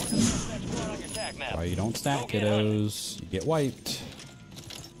 That squad on your attack map. Why you don't stack, kiddos? You get wiped.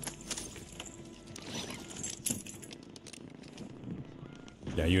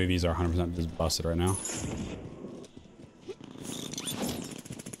 Yeah, UAVs are 100% just busted right now.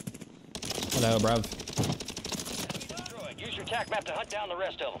 Hello, bruv. Destroyed. Use your attack map to hunt down the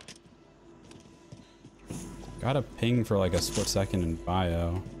rest of them. Got a ping for like a split second in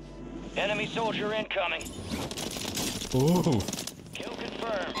bio. Enemy soldier incoming. Ooh. Kill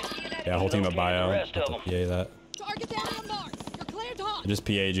confirmed. Yeah, whole team of bio. The rest of them. PA that. Target down on mark. You're cleared hot. I just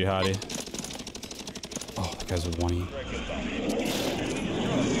PA jihadi. Oh, that guy's with 1E.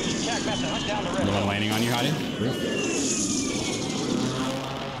 Attack map to hunt down the rest Another of one landing on you, Hadi? Roof.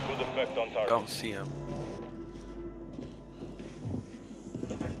 Don't see him.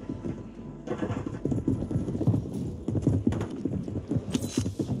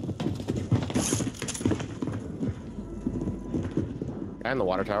 Guy in the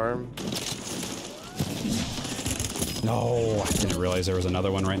water tower. No, I didn't realize there was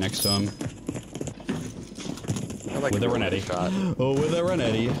another one right next to him. I like With a the Renetti. shot. Oh, with a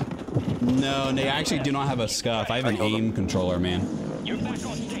Renetti. No, they actually do not have a scuff. I have an aim controller, man. You're back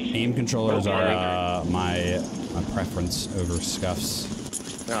on station. Aim controllers are my preference over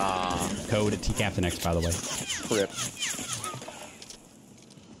scuffs. Ah, Code TCaptainX, by the way. rip.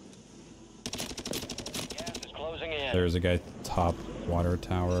 Gas is closing in. There's a guy top water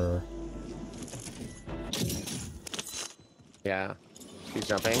tower. Yeah. He's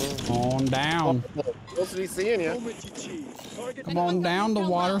jumping. On down. Supposed to be seeing you. Come on down. The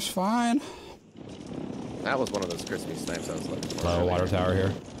water's fine. That was one of those crispy snipes I was looking for. Low water tower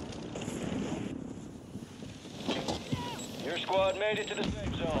here. Your squad made it to the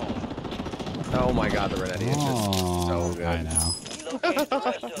safe zone. Oh my god, the Renetti is just so good. I know. Locate the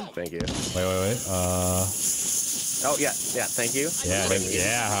rest of them. Thank you. Wait. Oh yeah, thank you. Yeah,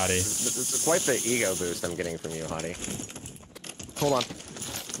 yeah, Hadi. This is quite the ego boost I'm getting from you, Hadi. Hold on.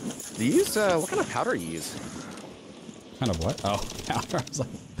 Do you use, what kind of powder you use? Kind of what? Oh, powder. I was like,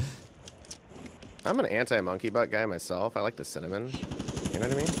 I'm an anti-monkey butt guy myself. I like the cinnamon. You know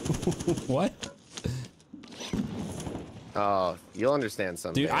what I mean? what? Oh, you'll understand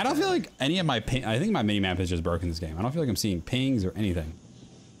someday. Dude, I don't feel like any of my ping. I think my mini map is just broken this game. I don't feel like I'm seeing pings or anything.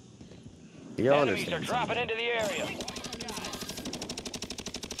 You'll Enemies are understand. dropping into the area.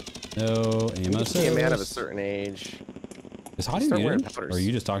 No aim Be a assist. man of a certain age. Is Hadi Start wearing muted? powders. Or are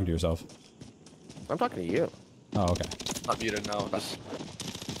you just talking to yourself? I'm talking to you Oh, okay. Not muted now. Just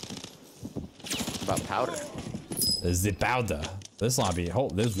about powder. The powder. This lobby.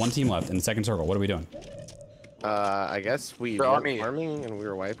 Hold. There's one team left in the second circle. What are we doing? I guess we They're were on me. farming and we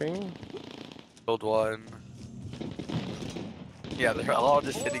were wiping. killed one. Yeah, they're all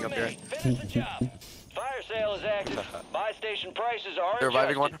just sitting up here. Finish the job. Fire sale is active. Buy station prices are They're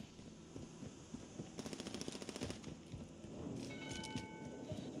reviving one. adjusted.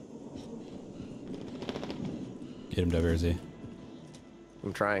 Get him, WRZ.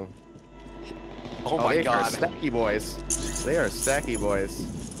 I'm trying. Oh my they are god. stacky boys. They are stacky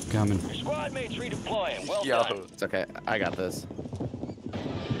boys. Coming. Your squad mates redeploying. Well Yo. done. It's okay. I got this.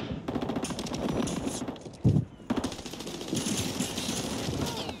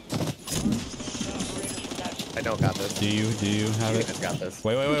 I don't got this. Do you have You it? guys got this.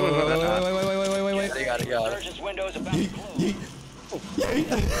 Wait. They got it, got it. Surgeon's window is about to close. wait,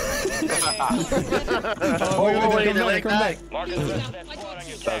 come back, come back. Marking the rest of that squad on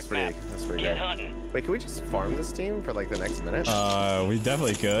your That's attack pretty. map. That's pretty Get good. hunting. Wait, can we just farm this team for like the next minute? We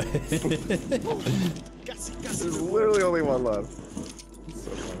definitely could. There's literally only one left. It's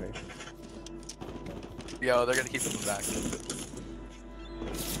so funny. Yo, they're gonna keep them back.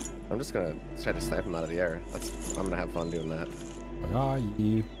 I'm just gonna try to snipe him out of the air. I'm gonna have fun doing that. Where are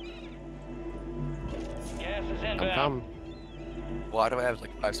you? Gas is I'm inbound. come. Why do I have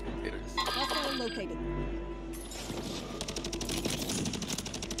like 5 spectators? Hostile located.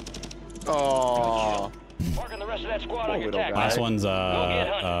 Oh, Marking the rest of that squad Poor on your little attack guy. map. Last one's Go get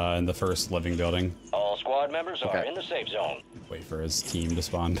hunting. in the first living building. All squad members are Okay. in the safe zone. Wait for his team to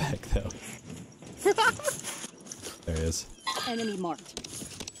spawn back though. There he is. Enemy marked.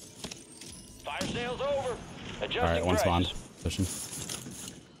 Fire sales over. Adjusting All right, one spawn. prices. Pushing.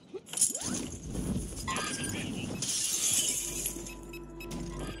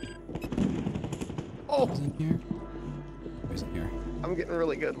 oh! He's in here. He's in here. I'm getting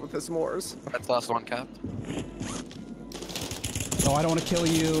really good with this Moors. That's the last one, Cap. Oh, I don't want to kill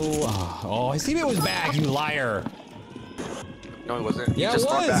you. Oh, his teammate was back, you liar. No, he wasn't. He Yeah, it just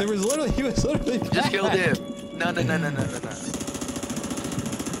spawned was. back. It was literally. He was literally. We just killed him. No.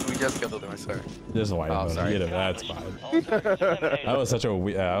 We just killed him, I swear. Just white. Oh, sorry. That's fine. All targets eliminated. That was such a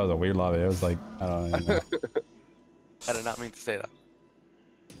that was a weird lobby. It was like I don't even know. I did not mean to say that.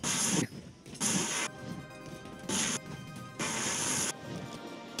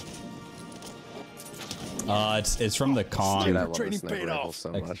 It's from the Dude, I con love the sniper rifle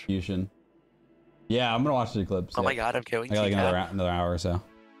so much. execution. Yeah, I'm gonna watch the clips. Oh my Yeah. god, I'm killing I got like TCap. another hour or so.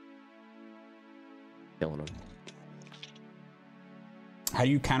 Killing him. How do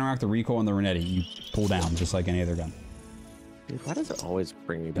you counteract the recoil on the Renetti? You pull down just like any other gun. Dude, why does it always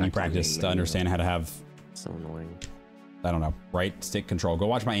bring me back? And you to the practice main to menu? understand how to have, So annoying. I don't know, right stick control. Go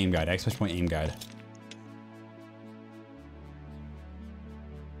watch my aim guide, exclamation point aim guide.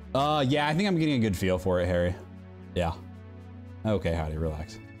 Yeah, I think I'm getting a good feel for it, Harry. Yeah. Okay, Howdy,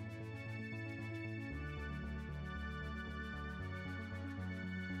 relax.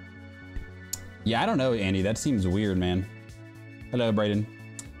 Yeah, I don't know, Andy. That seems weird, man. Hello, Brayden.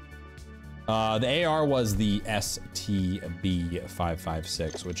 The AR was the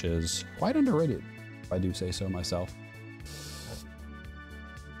STB556, which is quite underrated, if I do say so myself.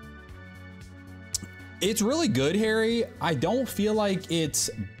 It's really good, Harry. I don't feel like it's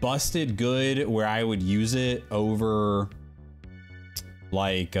busted good where I would use it over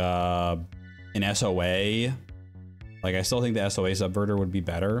like an SOA. Like I still think the SOA subverter would be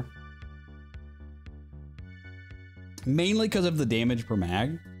better. Mainly because of the damage per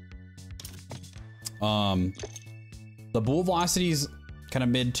mag. The bull velocity is kind of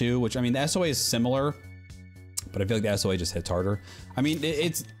mid too, which I mean the SOA is similar, but I feel like the SOA just hits harder. I mean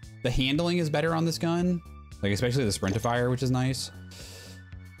it's the handling is better on this gun, like especially the Sprintifire, which is nice.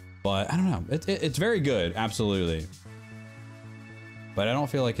 But I don't know, it's very good, absolutely. But I don't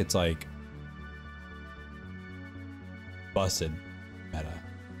feel like it's like busted meta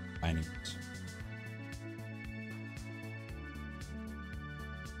by any means.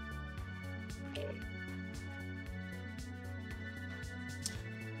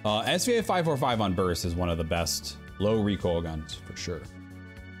 SVA 545 on burst is one of the best low recoil guns for sure.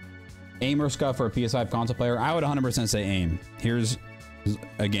 Aim or scuff for a PS5 console player? I would 100% say aim. Here's,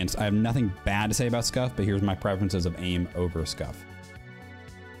 again, I have nothing bad to say about scuff, but here's my preferences of aim over scuff.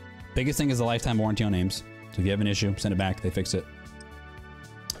 Biggest thing is the lifetime warranty on aims. So if you have an issue, send it back, they fix it.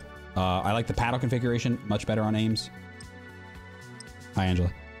 I like the paddle configuration, much better on aims. Hi,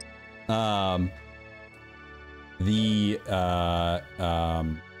 Angela.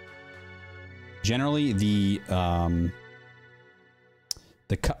 Generally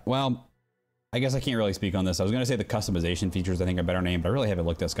well, I guess I can't really speak on this. I was gonna say the customization features I think are better named, but I really haven't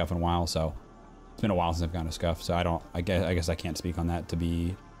looked at Scuff in a while, so it's been a while since I've gone to Scuff, so I guess I can't speak on that to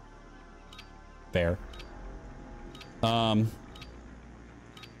be fair.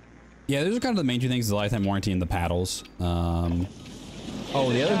 Yeah, those are kind of the main two things: the lifetime warranty and the paddles. Oh,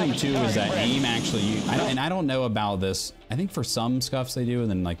 the other thing too is that aim actually, I don't know about this. I think for some scuffs they do, and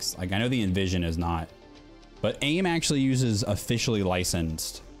then like I know the Envision is not, but aim actually uses officially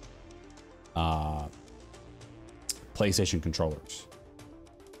licensed PlayStation controllers.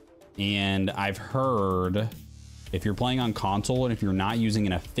 And I've heard if you're playing on console and if you're not using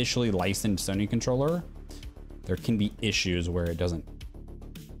an officially licensed Sony controller, there can be issues where it doesn't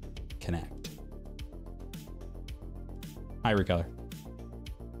connect. Hi, Recolor.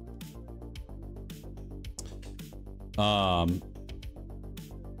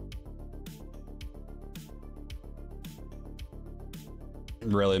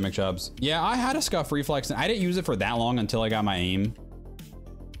 Really, McChubs? Yeah, I had a scuff reflex and I didn't use it for that long until I got my aim.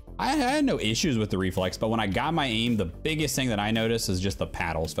 I had no issues with the reflex, but when I got my aim, the biggest thing that I noticed is just the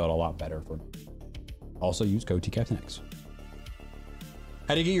paddles felt a lot better for me. Also use code TCaptainX.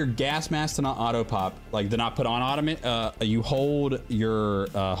 How do you get your gas mask to not auto pop? Like to not put on automate? You hold your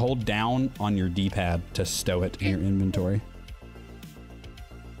hold down on your D-pad to stow it in your inventory.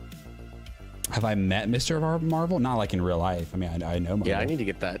 Have I met Mr. Marvel? Not like in real life. I mean, I know Marvel. Yeah, I need to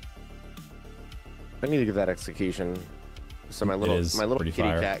get that. I need to get that execution. So my little kitty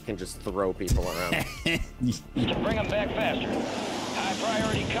cat can just throw people around. To bring them back faster. High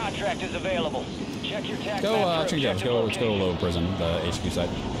priority contract is available. Check your tax. Go, let's go low prison, the HQ side.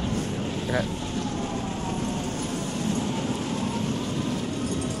 Okay.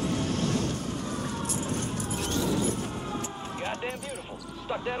 Goddamn beautiful.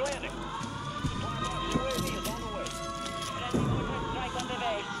 Stuck that landing. UAV is on the way. Strike on the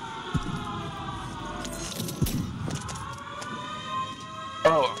base.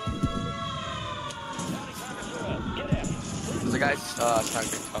 Oh, Get in. there's a guy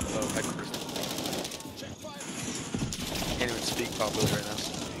sniping top of headquarters. Can't even speak properly right now.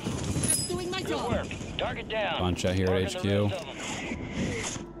 Just doing my Good job. work. Target down. Bunch out here at Marking HQ. the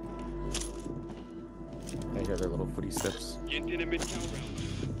rest of them. I hear their little footy steps.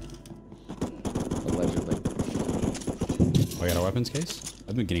 Allegedly. Oh, I got a weapons case?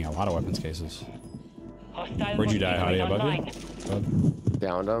 I've been getting a lot of weapons cases. Hostile Where'd you die, mosquito Hadi? is Above online. you? Above?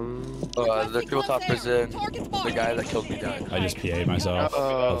 Downed them. The people top prison. The guy that killed me died. I just PA'd myself.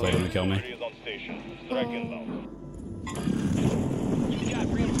 Hopefully they didn't kill me. You've got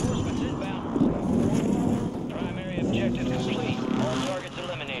reinforcements inbound. Primary objective complete. All targets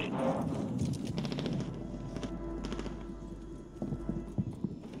eliminated.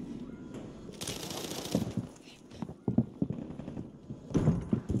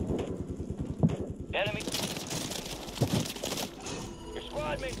 Enemy. Your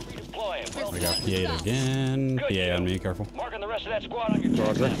squad mates redeploying. I got PA'd again. Good PA on kill. me, careful. Marking the rest of that squad on your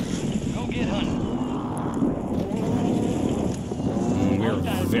Roger. map. Go get hunting. We're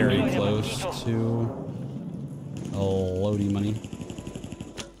very close to a loading money.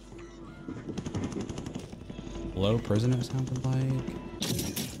 Low prison, it sounded like.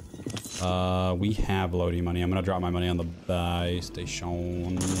 We have loading money. I'm gonna drop my money on the buy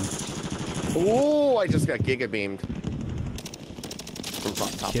station. Oh, I just got giga beamed. From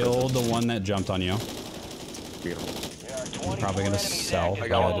top Killed the one that jumped on you. Beautiful. Probably gonna self. I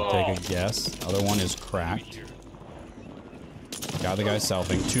got had to take a guess. Other one is cracked. Got the guy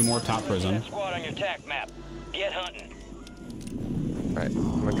selfing. 2 more top prison. That squad on your tac map. Get hunting. Alright,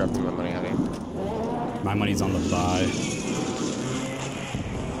 I'm gonna drop you my money, honey. My money's on the buy.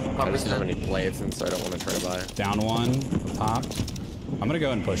 I just don't have any blades, and so I don't want to try to buy. Down one, top. I'm gonna go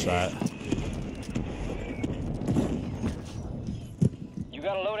ahead and push that. You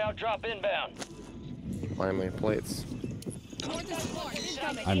got a loadout drop inbound. Buy my plates.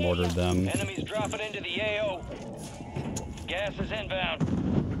 I mortared them. Enemies dropping into the AO. Gas is inbound.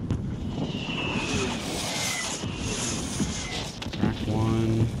 Crack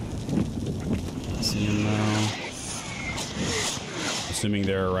one. See him now. Assuming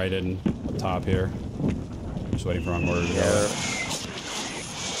they're right in up top here. Just waiting for my mortar to go.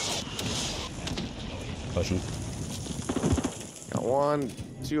 Pushing. Got one,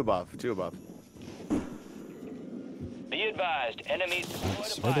 2 above, 2 above. Be advised, enemies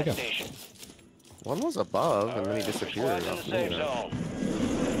Nice. deployed Where'd they a buy go? station. One was above, and then he disappeared. Squad's in the safe zone.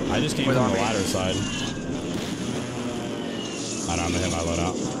 I just came from the ladder side. I don't know, I'm gonna hit my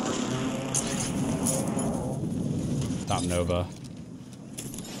loadout. Top Nova.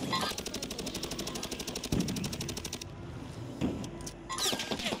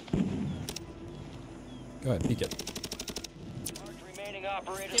 Go ahead, peek it. Remaining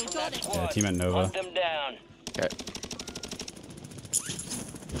operators from that Yeah, squad. team at Nova. Hunt them down. Okay.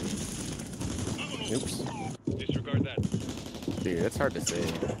 Oops. Disregard that. Dude, it's hard to see.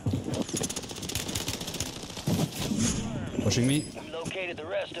 Pushing me. We located the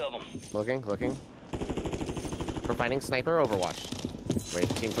rest of them. Looking. Providing sniper overwatch. Wait,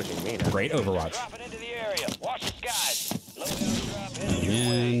 team pushing me now. Great Overwatch. Dropping into the area. Watch the skies. Loadout drop headed your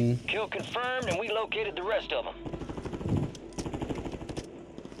Again. way. Kill confirmed, and we located the rest of them.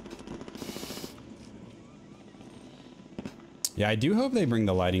 Yeah, I do hope they bring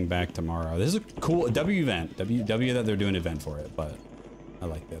the lighting back tomorrow. This is a cool W event. W that they're doing an event for it, but I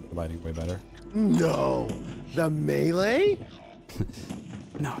like the lighting way better. No, the melee?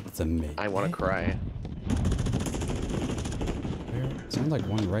 No, it's amazing. I want to cry. Sounds like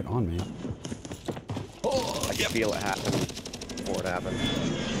one right on me. I can feel it happen. for it to happen.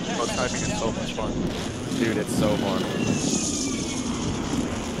 Bro, sniping is so much fun. Dude, it's so fun.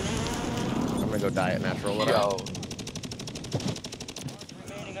 I'm gonna go die at natural. Yo.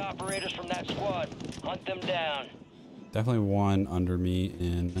 Remaining operators from that squad. Hunt them down. Definitely one under me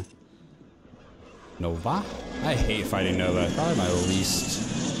in Nova. I hate fighting Nova. Probably my least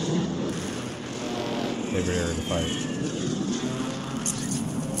favorite area to fight.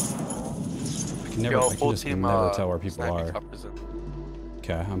 I can never, Yo, I can full just team, never tell where people sniping are. cup is in.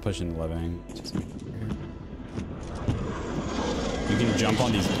 Okay, I'm pushing living. You can jump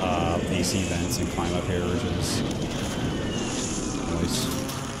on these AC vents and climb up here, which is nice.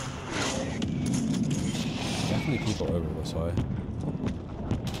 Definitely people over this way.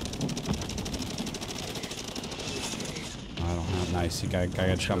 I don't have nice. You guy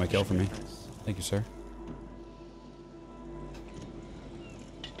just got my kill for me. Thank you, sir.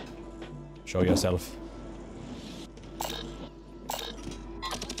 Show yourself.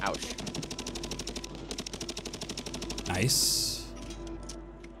 Ouch. Nice.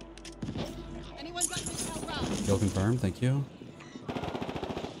 Anyone got my tail round? Kill confirmed. Thank you.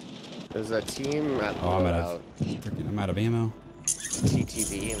 There's a team at Oh, I'm out of ammo.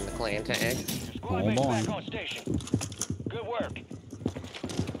 TTV in the clan tag. Squad mates back on station. Good work.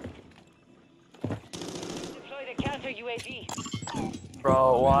 Deploy the counter UAV.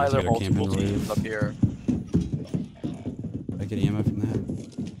 Bro, why are there Let's get a camp in multiple the teams roof. up here? Did I get ammo from that?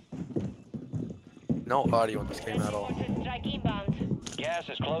 No audio in this game at all. Strike inbound. Gas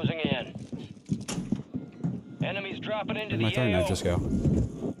is closing in. Enemies dropping into Where'd my the throwing knife AO. just go?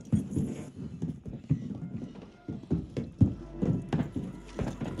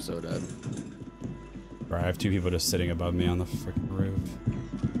 I'm so dead. Right, I have two people just sitting above me on the freaking roof.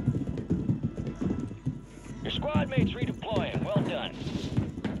 Your squad mates redeploying. Well done.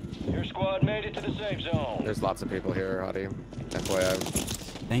 Your squad made it to the safe zone. There's lots of people here, Hottie.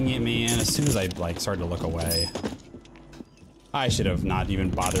 FYI. Dang it, man. As soon as I started to look away. I should have not even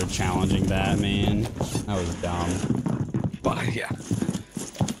bothered challenging that, man. That was dumb. But yeah.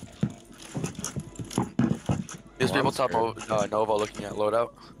 There's people top Nova looking at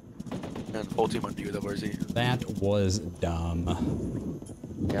loadout. And full team on view, where's he? That was dumb.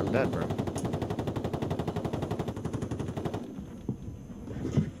 Yeah, I'm dead, bro.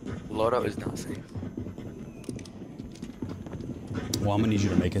 Loadout is not safe. Well, I'm gonna need you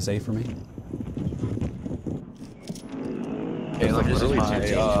to make a save for me. Okay, let me just literally my two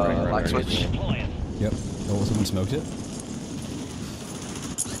teams running around lock there. switch. Deploying. Yep. Oh, someone smoked it?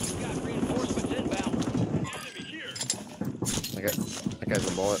 Got reinforcements inbound. Enemy here. That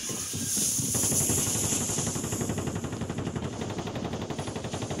guy's a bullet.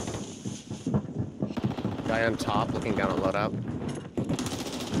 Guy on top looking down at loadout.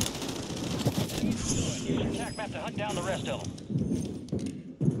 Use your attack map to hunt down the rest of them.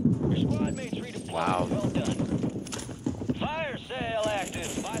 Your squad mates redeploying. Wow. Well done. Fire sale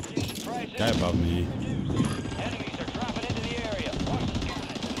active. Buy station prices. Guy above me. Enemies are dropping into the area. Watch the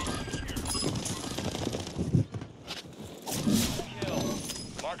skies. Kill.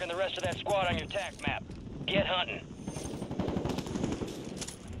 Marking the rest of that squad on your attack map. Get hunting.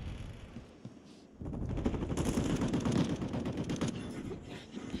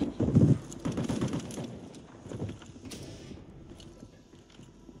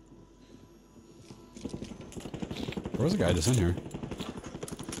 There was a guy just in here.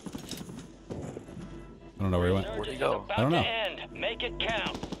 I don't know where he went. Where'd he go? I don't know. About to end. Make it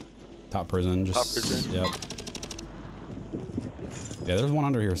count. Top prison. Just, Top prison? Yep. Yeah, there's one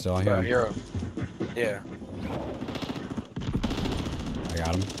under here still. I hear him. Hero. Yeah. I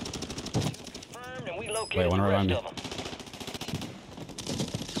got him. Confirmed, and we located Wait, one the right rest behind me. of them.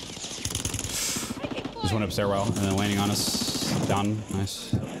 Just went up stairwell and then landing on us. Down.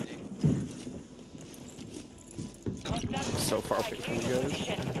 Nice. So far away from you guys.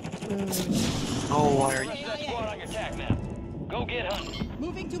 Oh, why are you? Rest of that squad on your attack map. Go get hunting.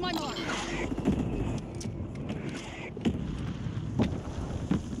 Moving to my mark.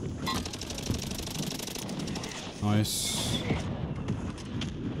 Nice.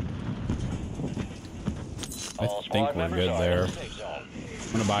 I All think squad we're members good are in there. the safe zone.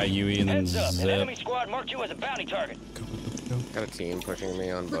 I'm gonna buy a UE and then Heads up, an zip. enemy squad marked you as a bounty target. Got a team pushing me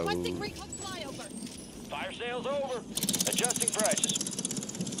on boat. Requesting recon flyover. Fire sale's over. Adjusting prices.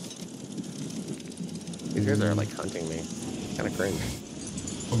 These guys are like hunting me. Kind of cringe.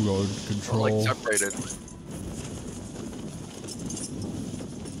 I'm going We're control. like separated.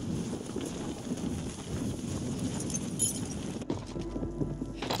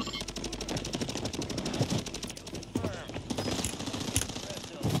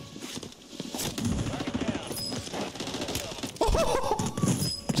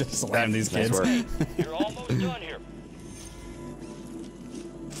 Just slam these Nice kids. work. You're almost done here.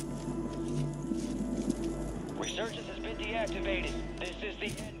 Resurgence has been deactivated. This is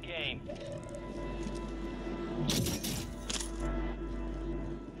the end game.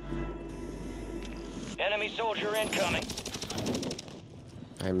 Enemy soldier incoming.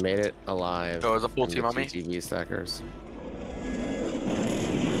 I made it alive. Oh, there's a full from team the on me? TV stackers.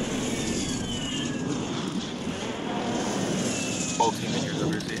 Full team in your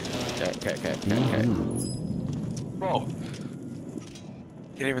liberty. Okay. Bro.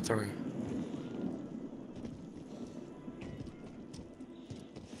 Can't even throw it.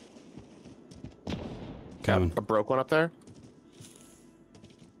 Coming. A broke one up there.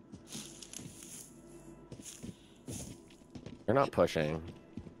 They're not pushing.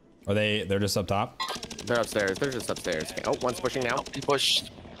 Are they? They're just up top. They're upstairs. They're just upstairs. Oh, one's pushing now. He pushed.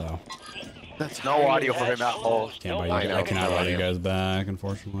 So That's No audio for him at all. can't buy I you. know, I cannot no buy you audio. guys back,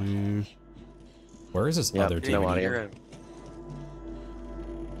 unfortunately. Where is this Yep, other team? no audio. You're in.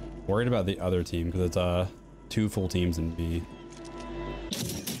 Worried about the other team because it's 2 full teams and me.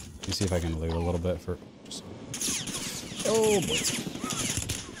 Let me see if I can loot a little bit for. Oh boy.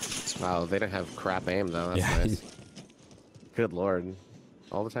 Wow, they don't have crap aim though. That's Yeah. nice. Good lord.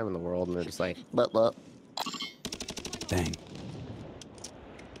 All the time in the world, and they're just like, but. Dang.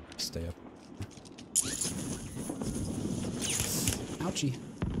 Stay up. Ouchie.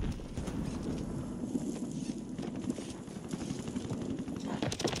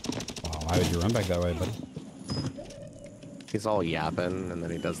 Wow, why would you run back that way, buddy? He's all yapping, and then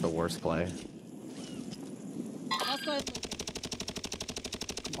he does the worst play. Hostile.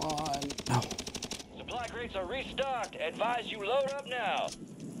 Come on. No. Supply crates are restocked. Advise you load up now.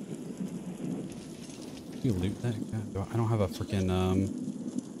 You loot that? I don't have a freaking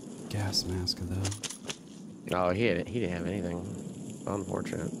gas mask though. Oh, he didn't have anything.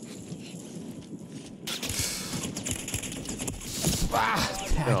 Unfortunate.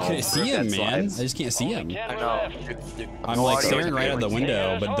 I couldn't see him, man. I just can't see him. 10 I were know. left. I'm No like audio. staring right at the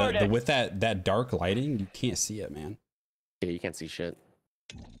window, but Hard the with that dark lighting, you can't see it, man. Yeah, you can't see shit.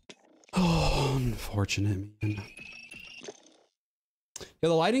 Oh, unfortunate, man. Yeah,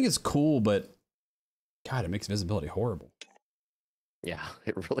 the lighting is cool, but God, it makes visibility horrible. Yeah,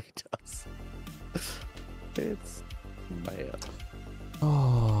 it really does. It's bad.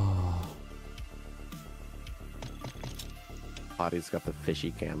 Oh. Body's got the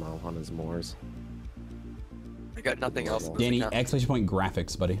fishy camo on his moors. I got nothing else. in this Danny, account. exclamation point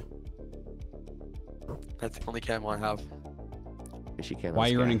graphics, buddy. That's the only camo I have. Fishy camo. Why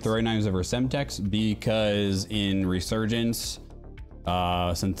are you running throwing knives over Semtex? Because in Resurgence,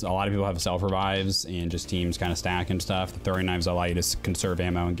 since a lot of people have self-revives and just teams kind of stack and stuff, the throwing knives allow you to conserve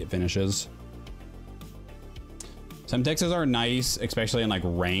ammo and get finishes. Semtexes are nice, especially in like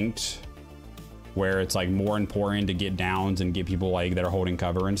ranked, where it's like more important to get downs and get people like that are holding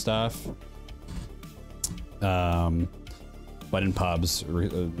cover and stuff. But in pubs,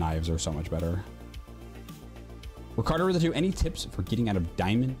 knives are so much better. Ricardo with the 2, any tips for getting out of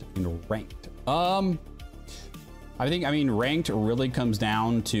diamond and ranked? I mean, ranked really comes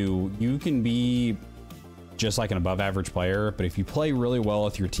down to, you can be just like an above average player, but if you play really well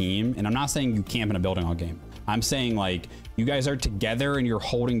with your team, and I'm not saying you camp in a building all game, I'm saying like you guys are together and you're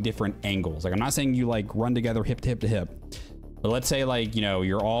holding different angles. Like I'm not saying you like run together hip to hip to hip, but let's say like, you know,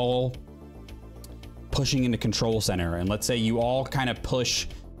 you're all pushing into control center, and let's say you all kind of push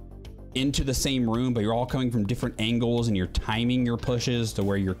into the same room, but you're all coming from different angles and you're timing your pushes to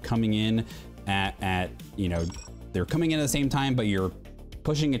where you're coming in at you know, they're coming in at the same time, but you're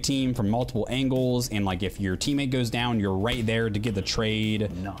pushing a team from multiple angles, and like if your teammate goes down, you're right there to get the trade.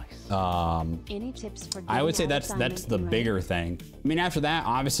 Nice. Any tips for I would say getting out of that's diamond the and bigger ranked? thing. I mean, after that,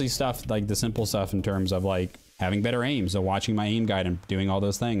 obviously stuff like the simple stuff in terms of like having better aim, so watching my aim guide and doing all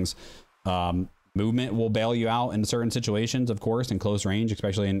those things. Movement will bail you out in certain situations, of course, in close range,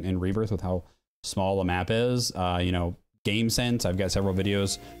 especially in Rebirth with how small the map is. You know, game sense. I've got several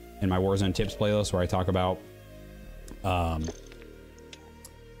videos in my Warzone tips playlist where I talk about,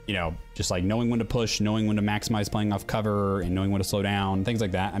 you know, just like knowing when to push, knowing when to maximize playing off cover, and knowing when to slow down, things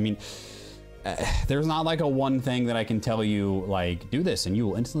like that. I mean, there's not like a one thing that I can tell you, like, do this and you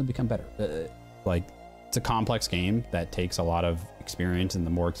will instantly become better. Like, it's a complex game that takes a lot of experience, and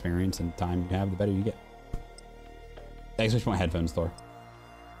the more experience and time you have, the better you get. Exclamation point headphones, Thor.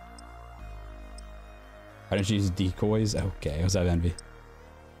 Why didn't you use decoys? Okay, I was out of envy.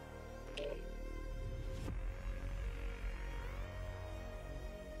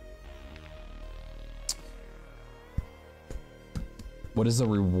 What is the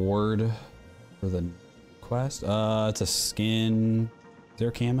reward for the quest? It's a skin. Is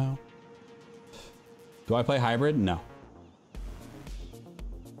there camo? Do I play hybrid? No.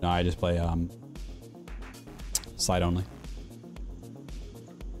 No, I just play slide only.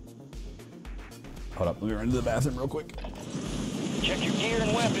 Hold up, let me run to the bathroom real quick. Check your gear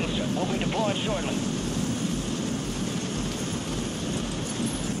and weapons. We'll be deployed shortly.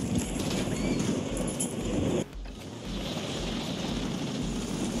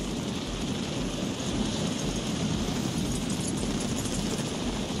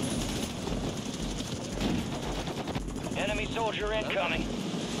 Enemy soldier incoming.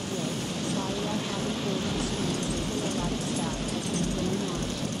 Sorry I haven't been on stream lately. A lot of stuff has been going on,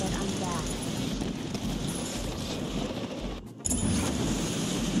 but I'm back.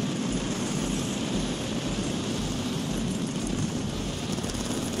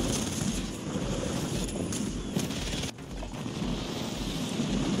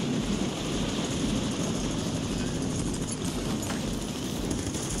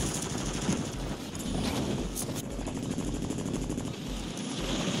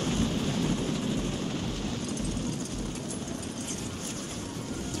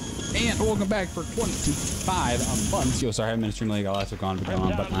 And welcome back for 25 months. Yo, sorry, I haven't been streaming like last week on,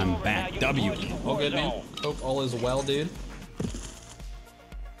 but I'm back. W. All good, man. Hope all is well, dude.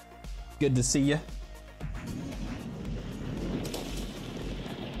 Good to see you.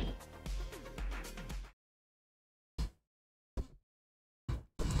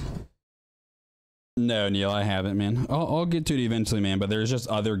 No, Neil, I haven't, man. I'll get to it eventually, man, but there's just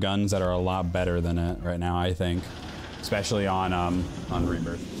other guns that are a lot better than it right now, I think. Especially on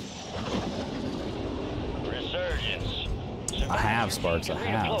Rebirth. Resurgence. I have Sparks, I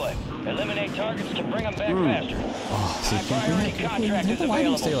have. Redeploy. Eliminate targets to bring them back faster. Oh, see, High-priority contract is why do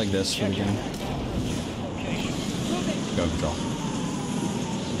you available. stay like this for the game? Go control.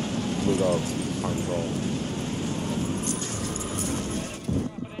 Move out. Control.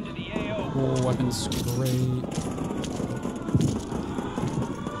 Into the AO. Oh, weapons, great.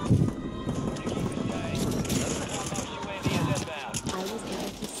 I was able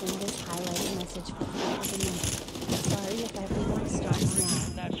to send this highlight message for 5 minutes. Sorry if everyone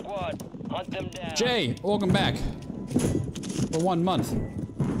starts now. That squad. Hunt them down. Jay, welcome back. For 1 month.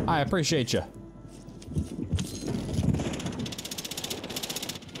 I appreciate you.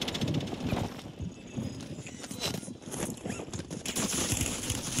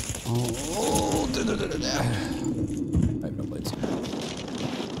 Oh, I have no blades.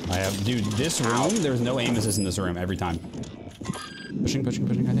 I have, dude, this room, there's no aim assist in this room every time. Pushing, pushing,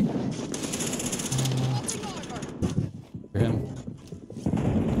 pushing, I think. For him.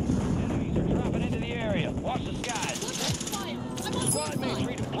 Enemies are dropping into the area. Watch the skies. Squad mates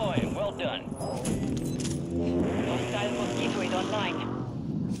redeploying. Well done. Hostile mosquito is online.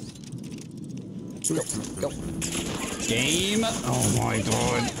 Go. Game. Oh my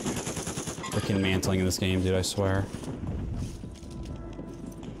god. Freaking mantling in this game, dude, I swear.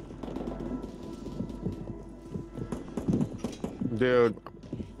 Dude,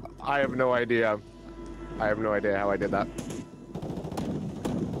 I have no idea. I have no idea how I did that.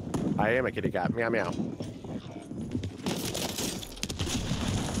 I am a kitty cat. Meow meow.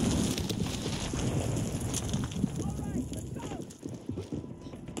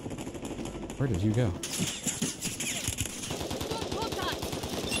 Where did you go?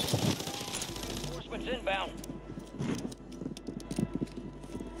 Reinforcements inbound.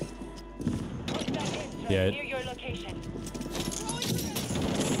 Yeah. Near your location.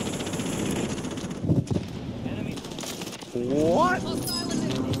 Enemy. What?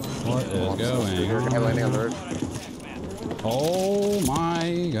 What is going Guy landing on the on? roof. Oh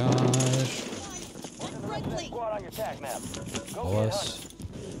my gosh. Squad on your attack map. Go Tell get us.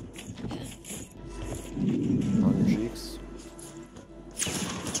 On your cheeks.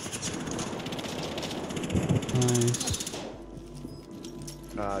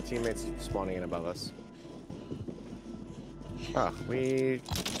 Nice. Teammates spawning in above us. Oh, we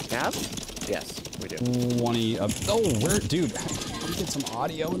have? Yes, we do. 20 up. Oh, where, dude? We get some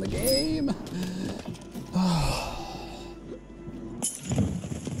audio in the game.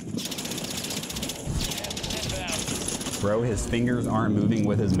 Bro, his fingers aren't moving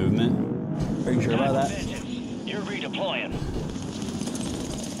with his movement. Are you sure about that? Vengeance. You're redeploying.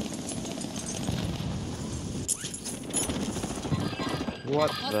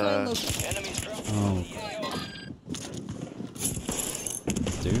 What the? Enemies dropping. Oh.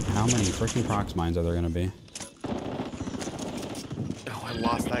 Dude, how many freaking prox mines are there gonna be? Oh, I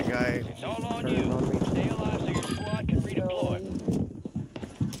lost that guy. It's all on you. Stay alive so your squad can redeploy.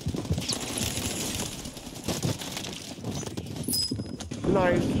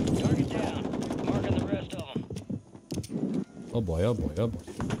 Nice. Target down. Marking the rest of them. Oh boy, oh boy, oh boy.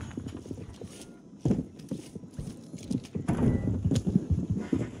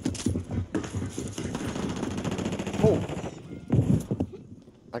 Oh!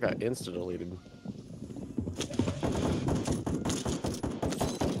 I got insta-deleted.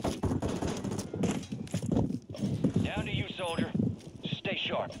 Down to you, soldier. Stay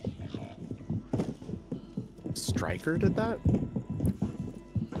sharp. Striker did that?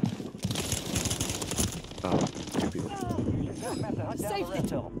 Oh, two people. Safety.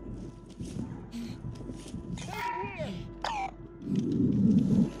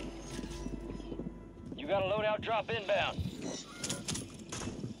 You got a loadout drop inbound.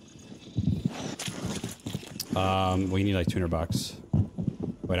 We need like $200.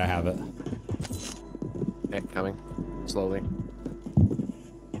 Wait, I have it. Okay, coming. Slowly.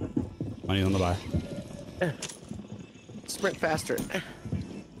 Money on the buy. Sprint faster.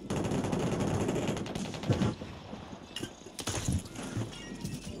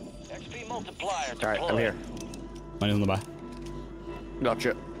 XP multiplier deployed. Alright, I'm here. Money on the buy.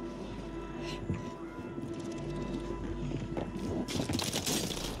 Gotcha.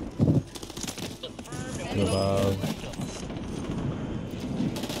 Go above.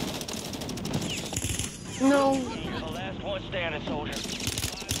 No. You're the last one standing, soldier.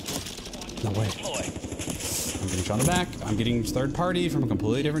 No way. Deploy. I'm getting shot in the back. I'm getting third party from a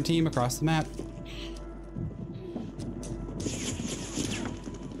completely different team across the map.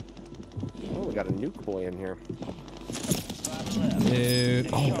 Oh, we got a nuke boy in here. Dude.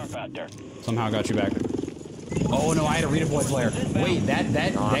 Oh, Sharp out there. somehow got you back. Oh no, I had a redeploy flare. Wait,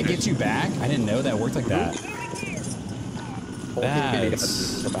 that gets you back? I didn't know that worked like that.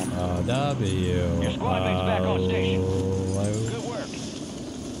 That's W. Your squad mate's back on station. Good work.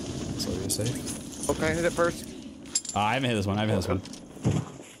 So you're safe. Okay, hit it first. I haven't hit this one. I haven't hit this one.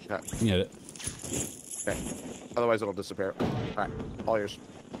 Okay. You can hit it. Okay. Otherwise, it'll disappear. All right, all yours.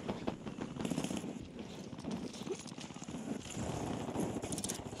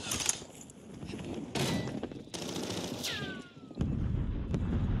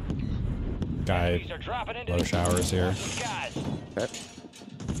 Guy, These are dropping into low the showers here. skies. Okay.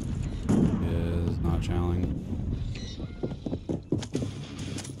 Is not channeling.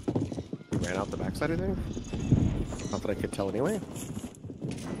 Ran out the backside, I think. Not that I could tell anyway.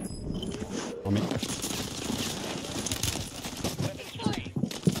 On me. Weapons free.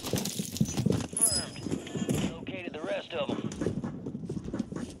 Confirmed. Located the rest of them.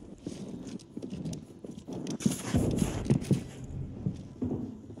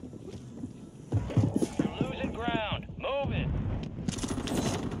 You're losing ground. Move it.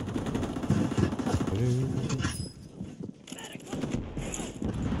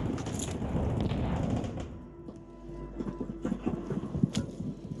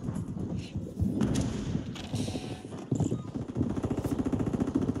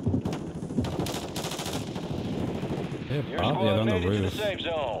 Yeah, Your Bob, squad yeah, they're on the made it to the roof. safe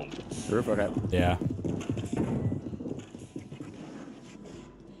zone. Roof, okay. Yeah.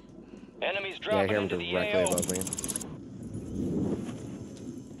 Enemies Yeah, I dropping hear him into the directly AO. above me.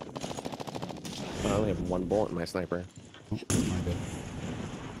 I only have one bullet in my sniper. Oh, my good.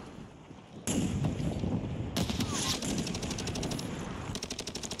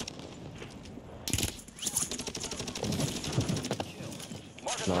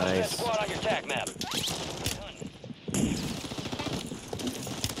 Mark the Nice. suspect squad on your tac map.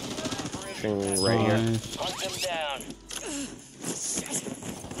 Shooting right here. Nice. Hunt them down.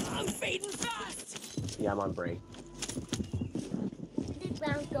 I'm fading fast. Yeah, I'm on break. Did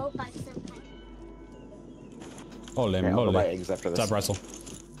round go by sometime? Ole Yeah, I'll go buy mole. eggs after What's this. up, Russell?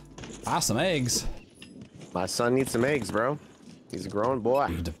 Ah, some eggs. My son needs some eggs, bro. He's a growing boy.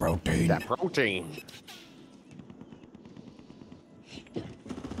 Need the protein. That protein.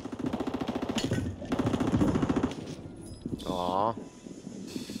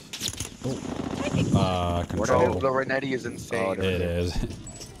 Aw. Control. The right 90 is insane. Oh, It is.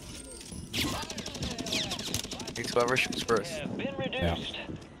 It's whoever shoots first. Have been Yeah. reduced.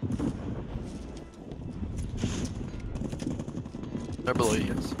 I believe he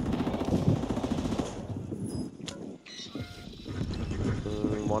is.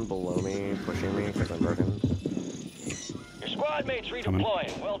 One below me, pushing me because I'm broken. Your squad mates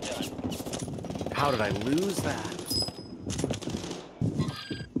redeploying. Well done. How did I lose that?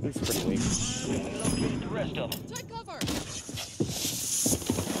 He's pretty weak. We located the rest of them. Take cover.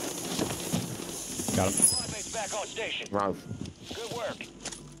 Got him. Squad mates back on station. Wrong. Good work.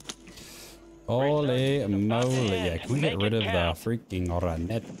 Holy moly. Yeah, can we get rid of the freaking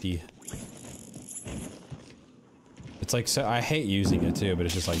Oranetti? It's like, so I hate using it too, but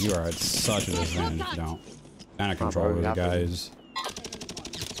it's just like you are at such a disadvantage if you don't. Kind of control over the guys.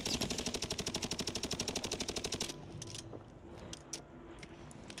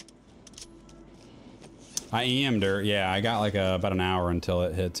 I EM'd her. Yeah, I got like about an hour until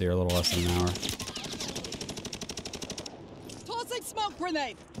it hits here, a little less than an hour. Tossing smoke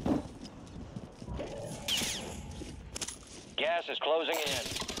grenade. Gas is closing in.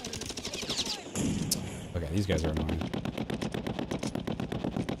 Okay, these guys are annoying.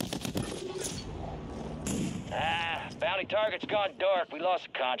 Bounty target's gone dark. We lost the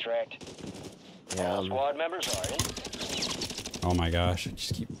contract. Yeah. All squad members are in. Oh my gosh.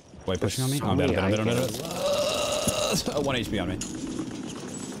 Just keep pushing on me. So I'm dead. many 1 HP on me.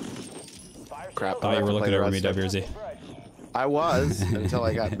 Crap. Oh, you were looking over me, WRZ. I was until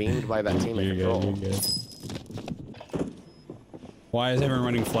I got beamed by that team in control. Why is everyone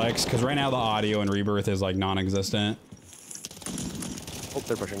running flex? Because right now the audio in Rebirth is like non-existent. Oh,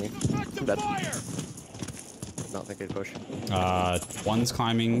 they're pushing me. I'm dead. Not think they'd push. One's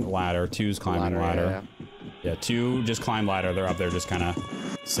climbing ladder, two's climbing ladder. Yeah, two just climb ladder. They're up there just kind of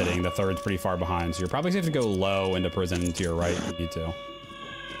sitting. The third's pretty far behind, so you're probably safe to go low into prison to your right if you need to.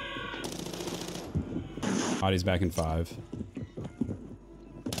 Body's back in 5.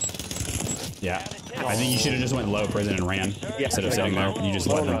 Yeah, I think you should have just went low prison and ran instead of sitting there. You just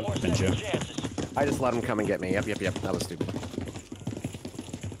let them pinch you. I just let them come and get me. Yep. That was stupid.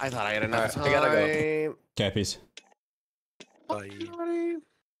 I thought I had enough time. I gotta go. Okay, peace. Bye.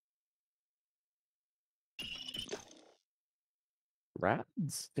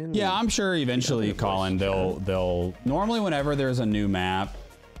 Rats? Yeah, I'm sure eventually, Colin, they'll normally whenever there's a new map,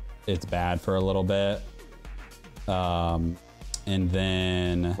 it's bad for a little bit. And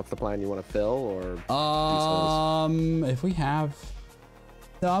then what's the plan? You want to fill or if we have,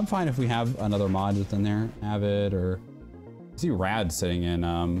 no, I'm fine if we have another mod that's in there, Avid or I see Rad sitting in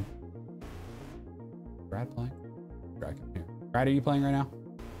Rad playing? Rad, come here. Rad, are you playing right now?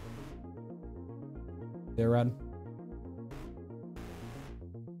 Yeah, Rad.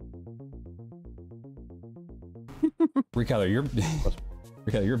 Rekeller,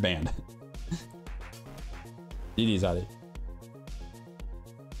 you're banned. DD's out of it.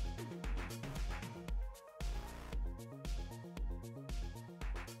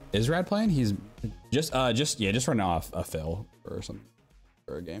 Is Rad playing? He's just running off a fill or something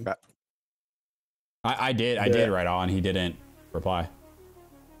for a game. I did right on. He didn't reply.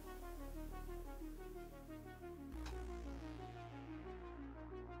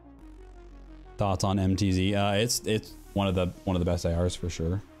 Thoughts on MTZ? It's one of the best ARs for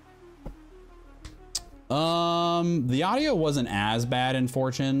sure. The audio wasn't as bad in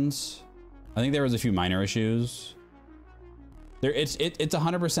Fortunes. I think there was a few minor issues. It's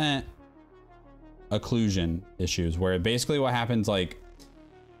 100% occlusion issues where basically what happens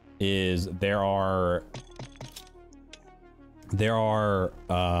is there are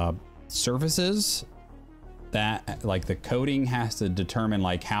surfaces that the coding has to determine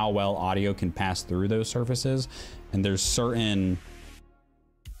how well audio can pass through those surfaces, and there's certain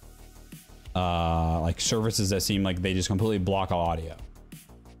surfaces that seem like they just completely block all audio.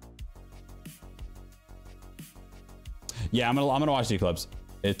 Yeah, I'm gonna watch the Eclipse.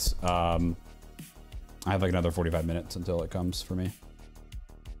 It's I have another 45 minutes until it comes for me.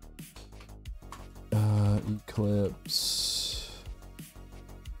 Eclipse.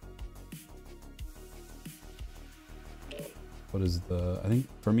 What is I think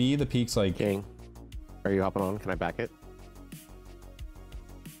for me the peak's King. Are you hopping on? Can I back it?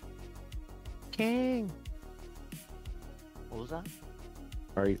 King. What was that?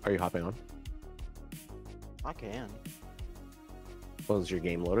 Are you hopping on? I can. Well, is your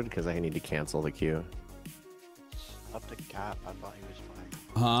game loaded? Because I need to cancel the queue. Up to Cap. I thought he was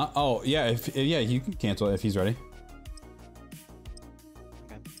fine. Oh yeah, if you can cancel it if he's ready.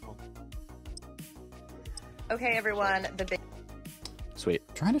 Okay, cool. Okay, everyone. The big. Sweet.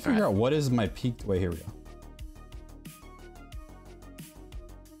 Trying to figure out what is my peak. Wait, here we go.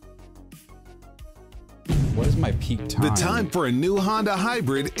 What is my peak time? The time for a new Honda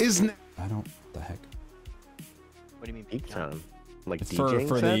Hybrid is now. I don't. What the heck? What do you mean Peak time? Like It's DJing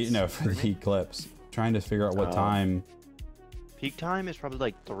for sets? the Eclipse. Trying to figure out what time. Peak time is probably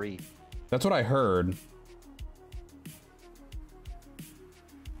like 3. That's what I heard.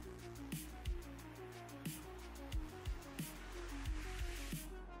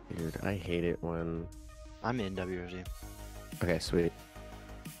 Dude, I hate it when. I'm in WRZ. Okay, sweet.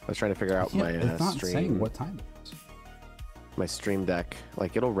 I was trying to figure out my it's not stream. saying what time it is. My stream deck,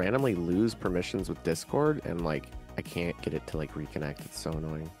 it'll randomly lose permissions with Discord, and I can't get it to reconnect. It's so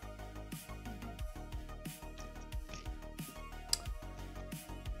annoying.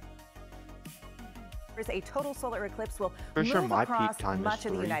 A total solar eclipse will For sure, move my peak across time is much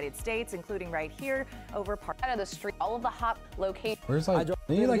of the 3. United States, including right here over part of the street. All of the hot locations. Where's like,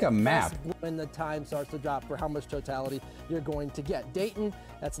 they need like a map. When the time starts to drop for how much totality you're going to get. Dayton,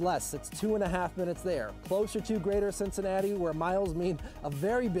 that's less. It's 2.5 minutes there. Closer to greater Cincinnati, where miles mean a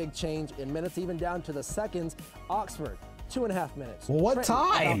very big change in minutes, even down to the seconds. Oxford, 2.5 minutes. Well, what Trenton,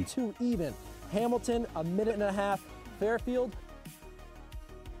 time? about 2 even. Hamilton, 1.5 minutes. Fairfield.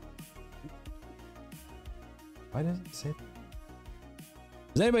 Why doesn't it say that?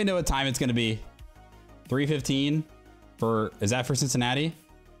 Does anybody know what time it's going to be? 3:15 for, is that for Cincinnati?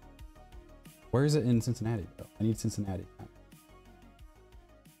 Where is it in Cincinnati, though? I need Cincinnati.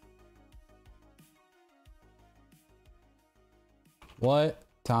 What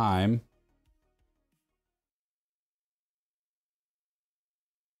time?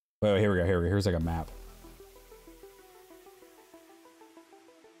 Wait, here we go. Here's like a map.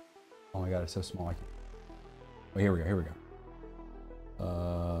 Oh my god, it's so small. I can't. Wait, here we go.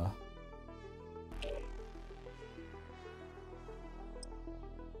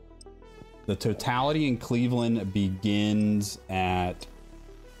 The totality in Cleveland begins at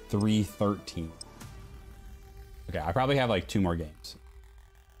 3:13. Okay, I probably have like 2 more games.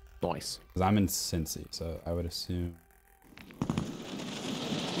 Nice. Because I'm in Cincy, so I would assume.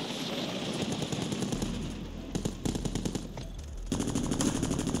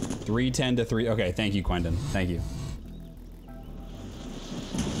 $3:10 to 3. Okay, thank you, Quentin. Thank you.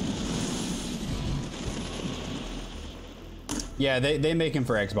 Yeah, they make him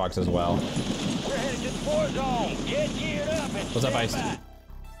for Xbox as well. We're headed to the war zone. Get geared up and What's up, stand Ice? by.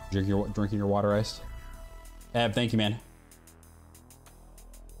 Drinking your water, Ice. Eb, thank you, man.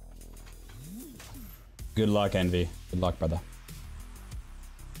 Good luck, Envy. Good luck, brother.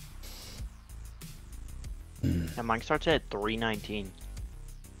 And mine starts at 3:19.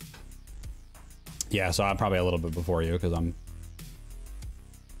 Yeah, so I'm probably a little bit before you because I'm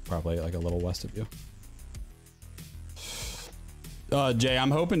probably like a little west of you. Jay,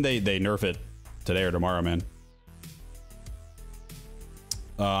 I'm hoping they nerf it today or tomorrow, man.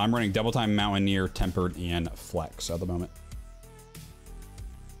 I'm running double time Mountaineer, Tempered, and Flex at the moment.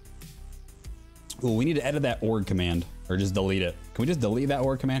 Ooh, we need to edit that org command or just delete it. Can we just delete that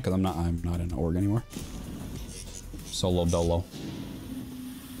org command? Because I'm not in org anymore. Solo dolo.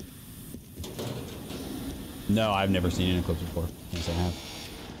 No, I've never seen an eclipse before. Yes, I have.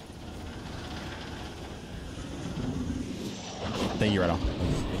 Thank you, Redo.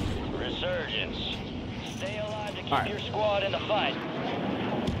 Resurgence. Stay alive to keep your squad in the fight.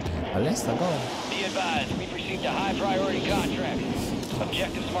 Let's go. Be advised, we've received a high priority contract.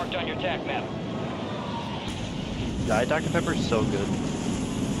 Objectives marked on your TAC map. Diet Dr. Pepper is so good.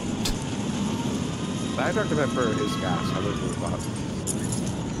 Diet Dr. Pepper is gas. I was really thought.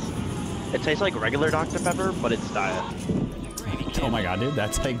 It tastes like regular Dr. Pepper, but it's diet. Oh my god, dude,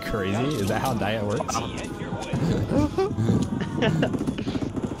 that's like crazy. Is that how diet works? Oh,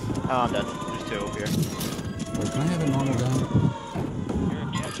 I'm done. There's 2 over here. Wait, can I have a normal gun? Your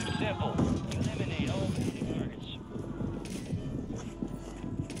objective's simple. Eliminate all enemy targets.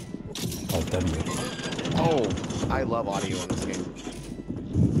 Oh, W. Oh, I love audio in this game.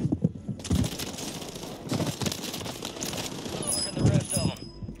 Marking the rest of them.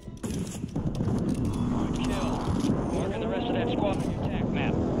 Good kill. Marking the rest of that squad on your TAC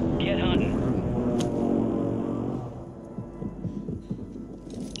map. Get hunting.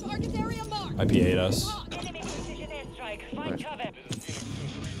 Target area marked. IP8 us. Enemy precision airstrike. Find cover.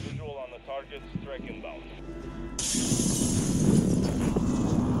 Visual on the target. Strike inbound.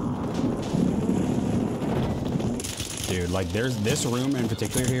 Dude, like there's this room in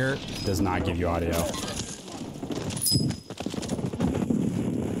particular here does not give you audio.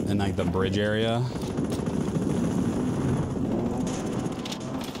 And like the bridge area.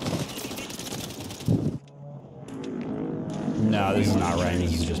 No, this is not right.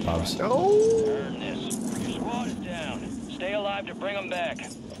 This is just pubs. Earn this. Your squad is down. Stay alive to bring them back.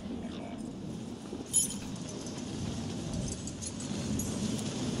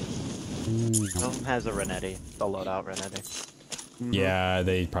 No one has a Renetti. The loadout Renetti. Yeah,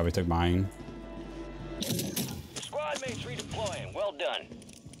 they probably took mine. Squad mates redeploying. Well done.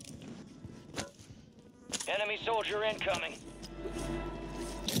 Enemy soldier incoming.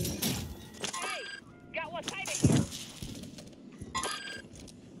 Hey, got what's hiding here.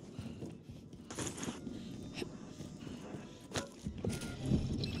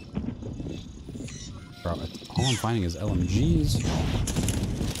 Bro, all I'm finding is LMGs.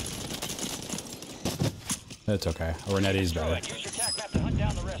 It's okay. Renetti's better. Use your TAC map to hunt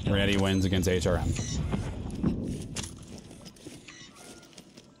down the rest of them. Renetti wins against HRM.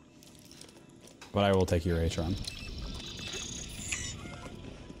 But I will take your H-Run.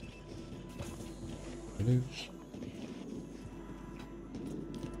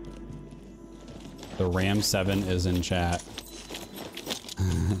 The Ram 7 is in chat.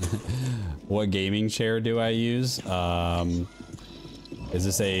 What gaming chair do I use? Is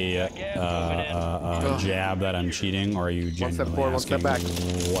this a jab that I'm cheating, or are you genuinely asking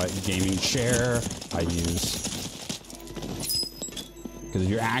what gaming chair I use? Because if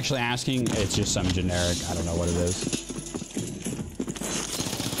you're actually asking, it's just some generic, I don't know what it is.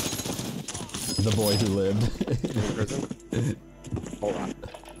 The boy who lived. Hold on.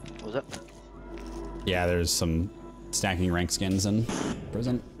 What was it? Yeah, there's some stacking rank skins in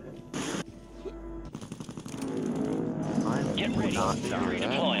prison. Get ready.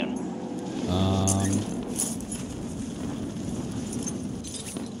 Redeploying.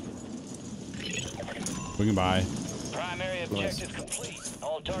 We can buy. Primary objective complete.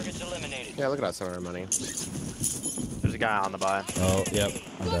 All targets eliminated. Yeah, look at us on our money. There's a guy on the buy. Oh, yep.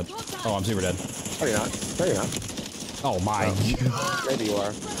 I'm dead. Oh, I'm super dead. No, you're not. No, you're not. Oh my. Oh. Maybe you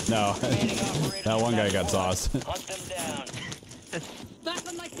are. No. That one guy got sauced. Hunt them down. Back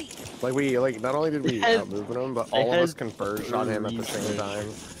on my feet. Like not only did we outmove him, but all of us converged on him at the same time.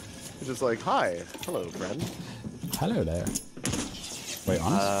 It's just like, hi, hello, friend. Hello there. Wait,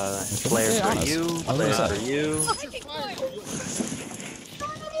 honest? Player yeah, for honest. you. Player for you.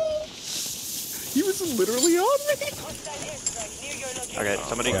 He was literally on me. Okay,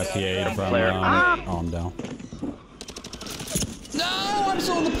 somebody got PA from. player. Oh, I'm down. No, I'm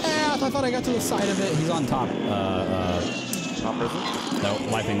still in the path. I thought I got to the side of it. He's on top. Top prison? No,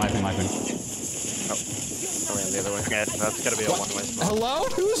 lifing. Oh, I ran the other way. Okay, that's gotta be a one-way spot. Hello?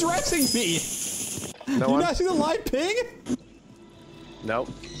 Who's resing me? No Do you one. not see the live ping? Nope.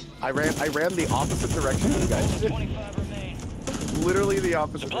 I ran the opposite direction you guys did. 25 remain. Literally the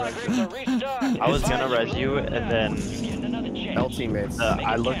opposite Supply direction. crates are restocked. I was gonna res you, and then Getting another chance. L teammates.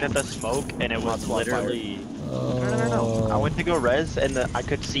 I looked at the smoke, and it was Hotspot literally. No. I went to go res, and I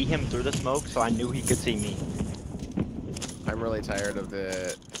could see him through the smoke, so I knew he could see me. I'm really tired of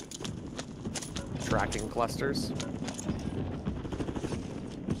the tracking clusters.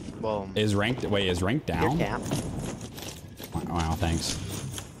 Well, Is ranked down? camp. Wow, thanks.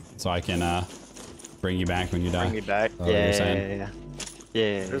 So I can bring you back when you die. Bring me back. Oh, you're saying?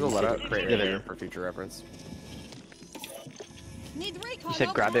 Yeah. There's a lot of crate right Yeah. there for future reference. Need recon. You said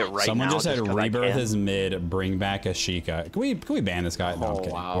grab it right Someone now. just said 'cause I Rebirth can. is mid, bring back a Sheikah. Can we ban this guy? No, I'm Oh,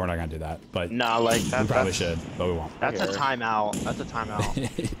 kidding. wow. We're not gonna do that. But Nah, like we that, probably that's, should, but we won't. That's a Here. timeout. That's a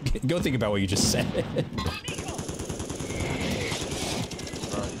timeout. Go think about what you just said.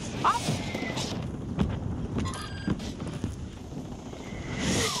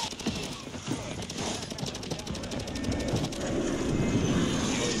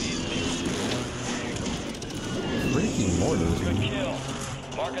 Freaking mortars. Good kill.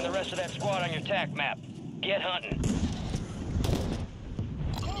 Marking the rest of that squad on your TAC map. Get hunting.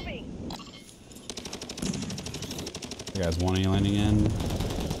 Moving. You guys want any landing in?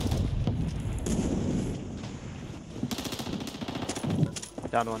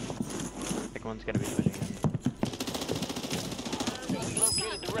 Down one. I think one's gonna be pushing in. We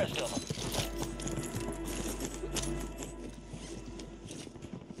located the rest of them.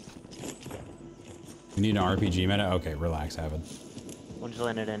 You need an RPG meta? Okay, relax, Avid. One's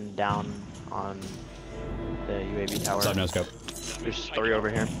landed in down on the UAV tower. What's up, no scope? There's 3 over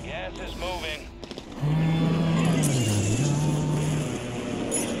here. Gas is moving.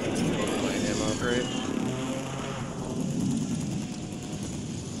 Ammo crate.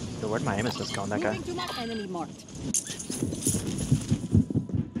 Yo, where'd my aim assist go on that guy? Moving to my enemy marked.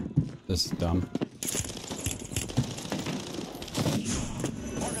 This is dumb.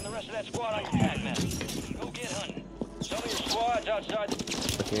 Marking the rest of that squad on your TAC map. Go get hunting. Some of your squads outside.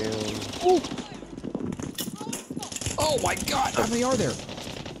 Oh my god, how many are there?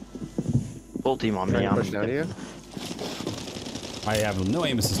 Full team on me. Trying to I'm push down to you. I have no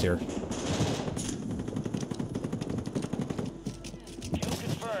aim assist here. Kill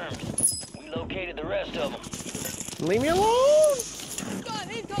confirmed. We located the rest of them. Leave me alone! Got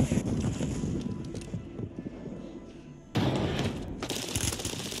incoming.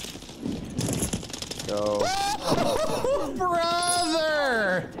 Go.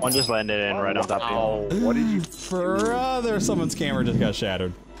 Brother! One just landed in right on top of you. What did you? Brother, someone's camera just got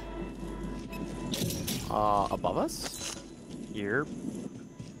shattered. Above us? Here.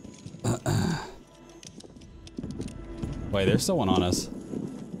 Wait, there's still one on us.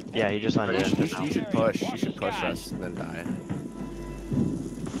 Yeah, he just landed in. You should push. You should push us and then die.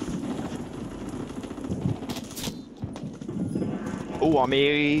 Oh, on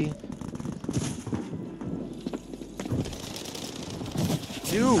me.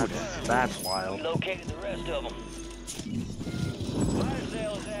 Dude, that's wild. Located the rest of them. Fire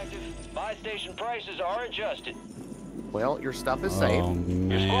sale is active. Buy station prices are adjusted. Well, your stuff is safe. Oh,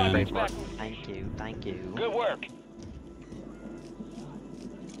 Your squad man. mates back. Thank you, thank you. Good work.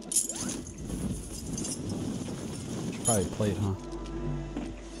 Probably plate, huh?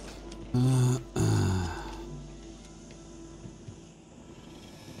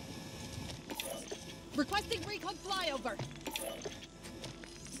 Requesting recon flyover.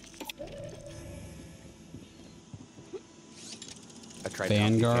 I tried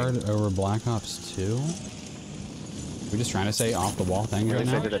Vanguard over Black Ops 2? We're just trying to say off the wall things right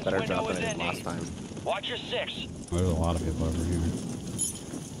I now? did a better job than I did last time. Watch your 6. There's a lot of people over here.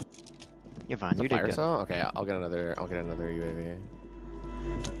 You're fine. The You did fire good. cell? Okay, I'll get another UAV.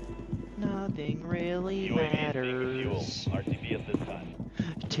 Nothing really matters. RCB at this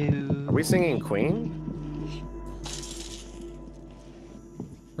time. Are we singing Queen?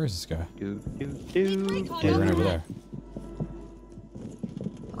 Where's this guy? Do. Hey, right over there.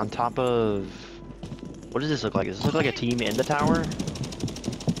 On top of... What does this look like? Does this look like a team in the tower?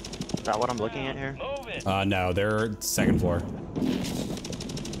 Is that what I'm looking at here? Move it. No, they're second floor.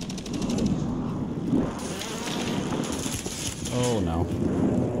 Oh no.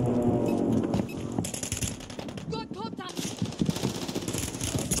 Got contact.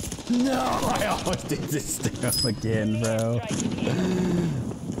 No, I almost did this stuff again, bro.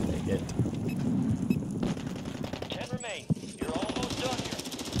 Take it. 10 remain. You're almost done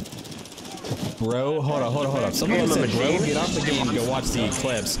here. Bro, hold up. Someone said, bro, get off the game and go watch the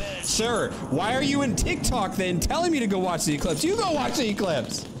eclipse. Sir, why are you in TikTok then telling me to go watch the eclipse? You go watch the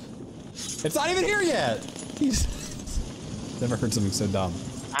eclipse. It's not even here yet. He's never heard something so dumb.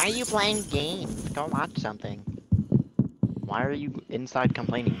 Why are you playing games? Go watch something. Why are you inside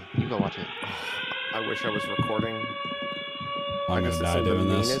complaining? You go watch it. I wish I was recording. I'm gonna die Some of doing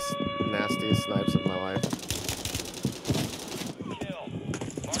the this. meanest, nastiest snipes of my life. Kill.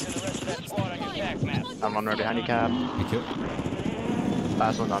 Marking the rest of that squad on your attack map. I'm on right behind you, Cap. Thank you.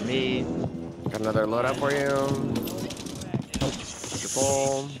 Last one's on me. Got another loadout for you. You're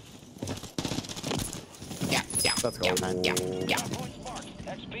full. Yeah. Let's go. Points marked.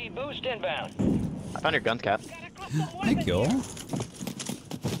 XP boost inbound. I found your guns, Cap. Thank you.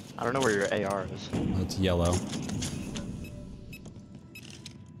 I don't know where your AR is. It's yellow.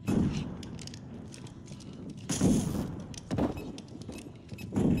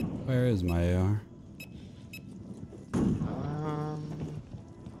 Where is my AR?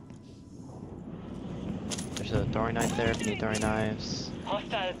 There's a throwing knife there if you need throwing knives.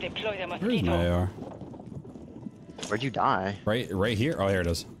 Hostiles deploy the Where's my AR? Where'd you die? Right here. Oh, here it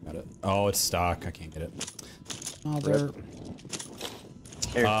is. Got it. Oh, it's stuck. I can't get it. Oh, there.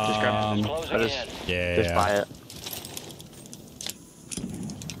 Here, just grab it. Just buy it.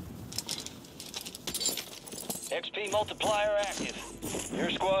 XP multiplier active. Your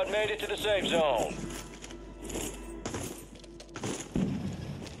squad made it to the safe zone.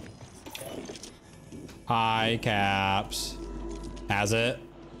 Hi, Caps. Has it?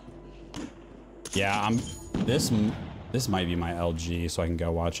 Yeah, This might be my LG, so I can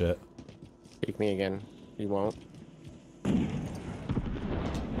go watch it. Peek me again. You won't. You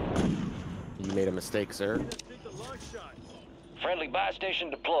made a mistake, sir. Friendly buy station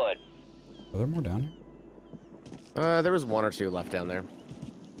deployed. Are there more down here? There was 1 or 2 left down there.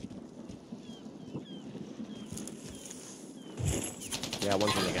 Yeah,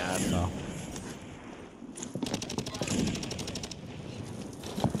 one's in the gas. Oh.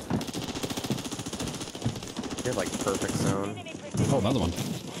 You have like perfect zone. Oh, another one.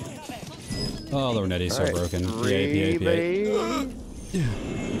 Oh, the Renetti's so Alright, broken.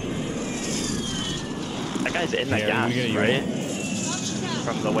 That guy's in the Here, gas, let me get a right?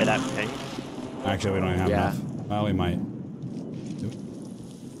 From the way that ping. Actually, we don't have enough. Well, we might.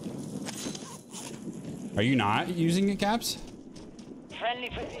 Are you not using it, Caps? Friendly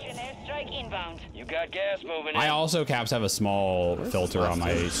precision airstrike inbound. You got gas moving in. I also, Caps, have a small filter on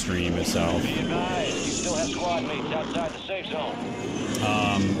my stream itself. Be advised, you still have squad mates outside the safe zone.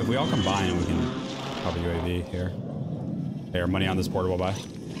 If we all combine, we can pop a UAV here. Here, money on this portable buy.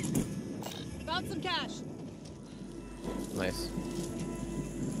 Found some cash. Nice.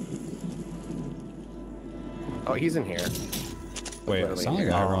 Oh, he's in here. Wait, it sounds like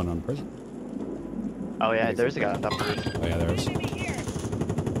I run on prison. Oh yeah, there's a guy on top of it. Oh yeah, there is.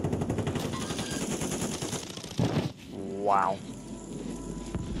 Wow.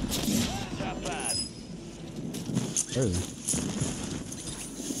 Top 5. Where is he?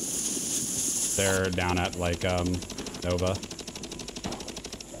 They're down at like Nova.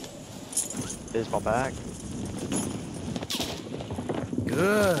 Baseball back.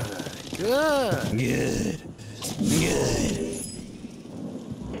 Good. Good. Good. Good.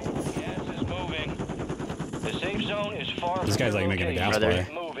 Gas is moving. The safe zone is far. This guy's like making a gas play.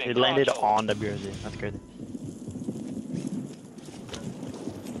 It landed on the BRZ. That's crazy.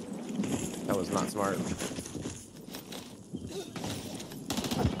 That was not smart.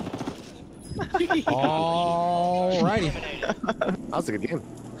 Alrighty. That was a good game.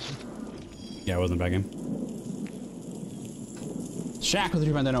 Yeah, it wasn't a bad game. Shaq with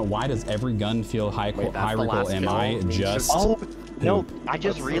the 3 know why does every gun feel high recoil MI? Just no, I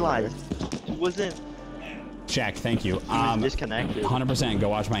just realized it wasn't. Shaq, thank you. Disconnected. 100% go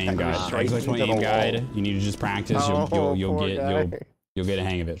watch my aim guide. Exit point aim guide. You need to just practice. You'll get a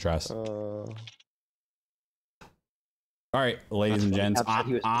hang of it. Trust. All right, ladies and gents,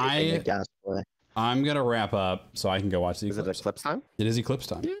 I'm gonna wrap up so I can go watch the eclipse. Is it eclipse time? It is eclipse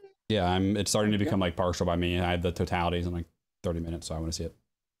time. Yeah, it's starting to become like partial by me. I have the totalities in like 30 minutes, so I want to see it.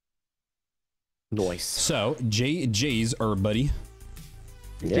 Nice. So, Jay's buddy.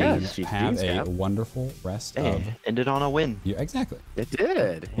 Yeah, have a wonderful rest of. Ended on a win. Yeah, exactly. It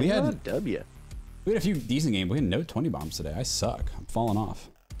did. We had a W. We had a few decent games. We had no 20 bombs today. I suck. I'm falling off.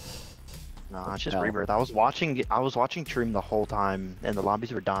 Nah, it's just Rebirth. I was watching Trim the whole time, and the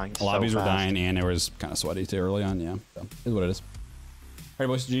lobbies were dying. Lobbies were dying, and it was kind of sweaty too early on. Yeah, so is what it is. All right,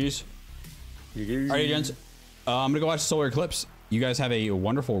 boys, GG's. All right, gents. I'm gonna go watch Solar Eclipse. You guys have a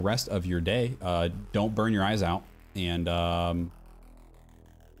wonderful rest of your day. Don't burn your eyes out, and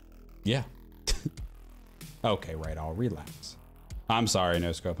yeah. Okay, right. I'll relax. I'm sorry,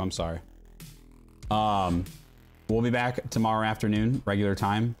 No Scope. I'm sorry. We'll be back tomorrow afternoon, regular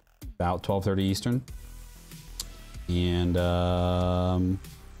time, about 12:30 Eastern. And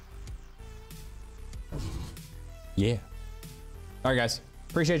yeah. All right, guys.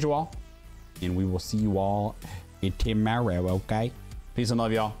 Appreciate you all, and we will see you all tomorrow. Okay. Peace and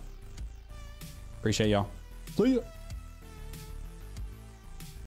love, y'all. Appreciate y'all. See ya.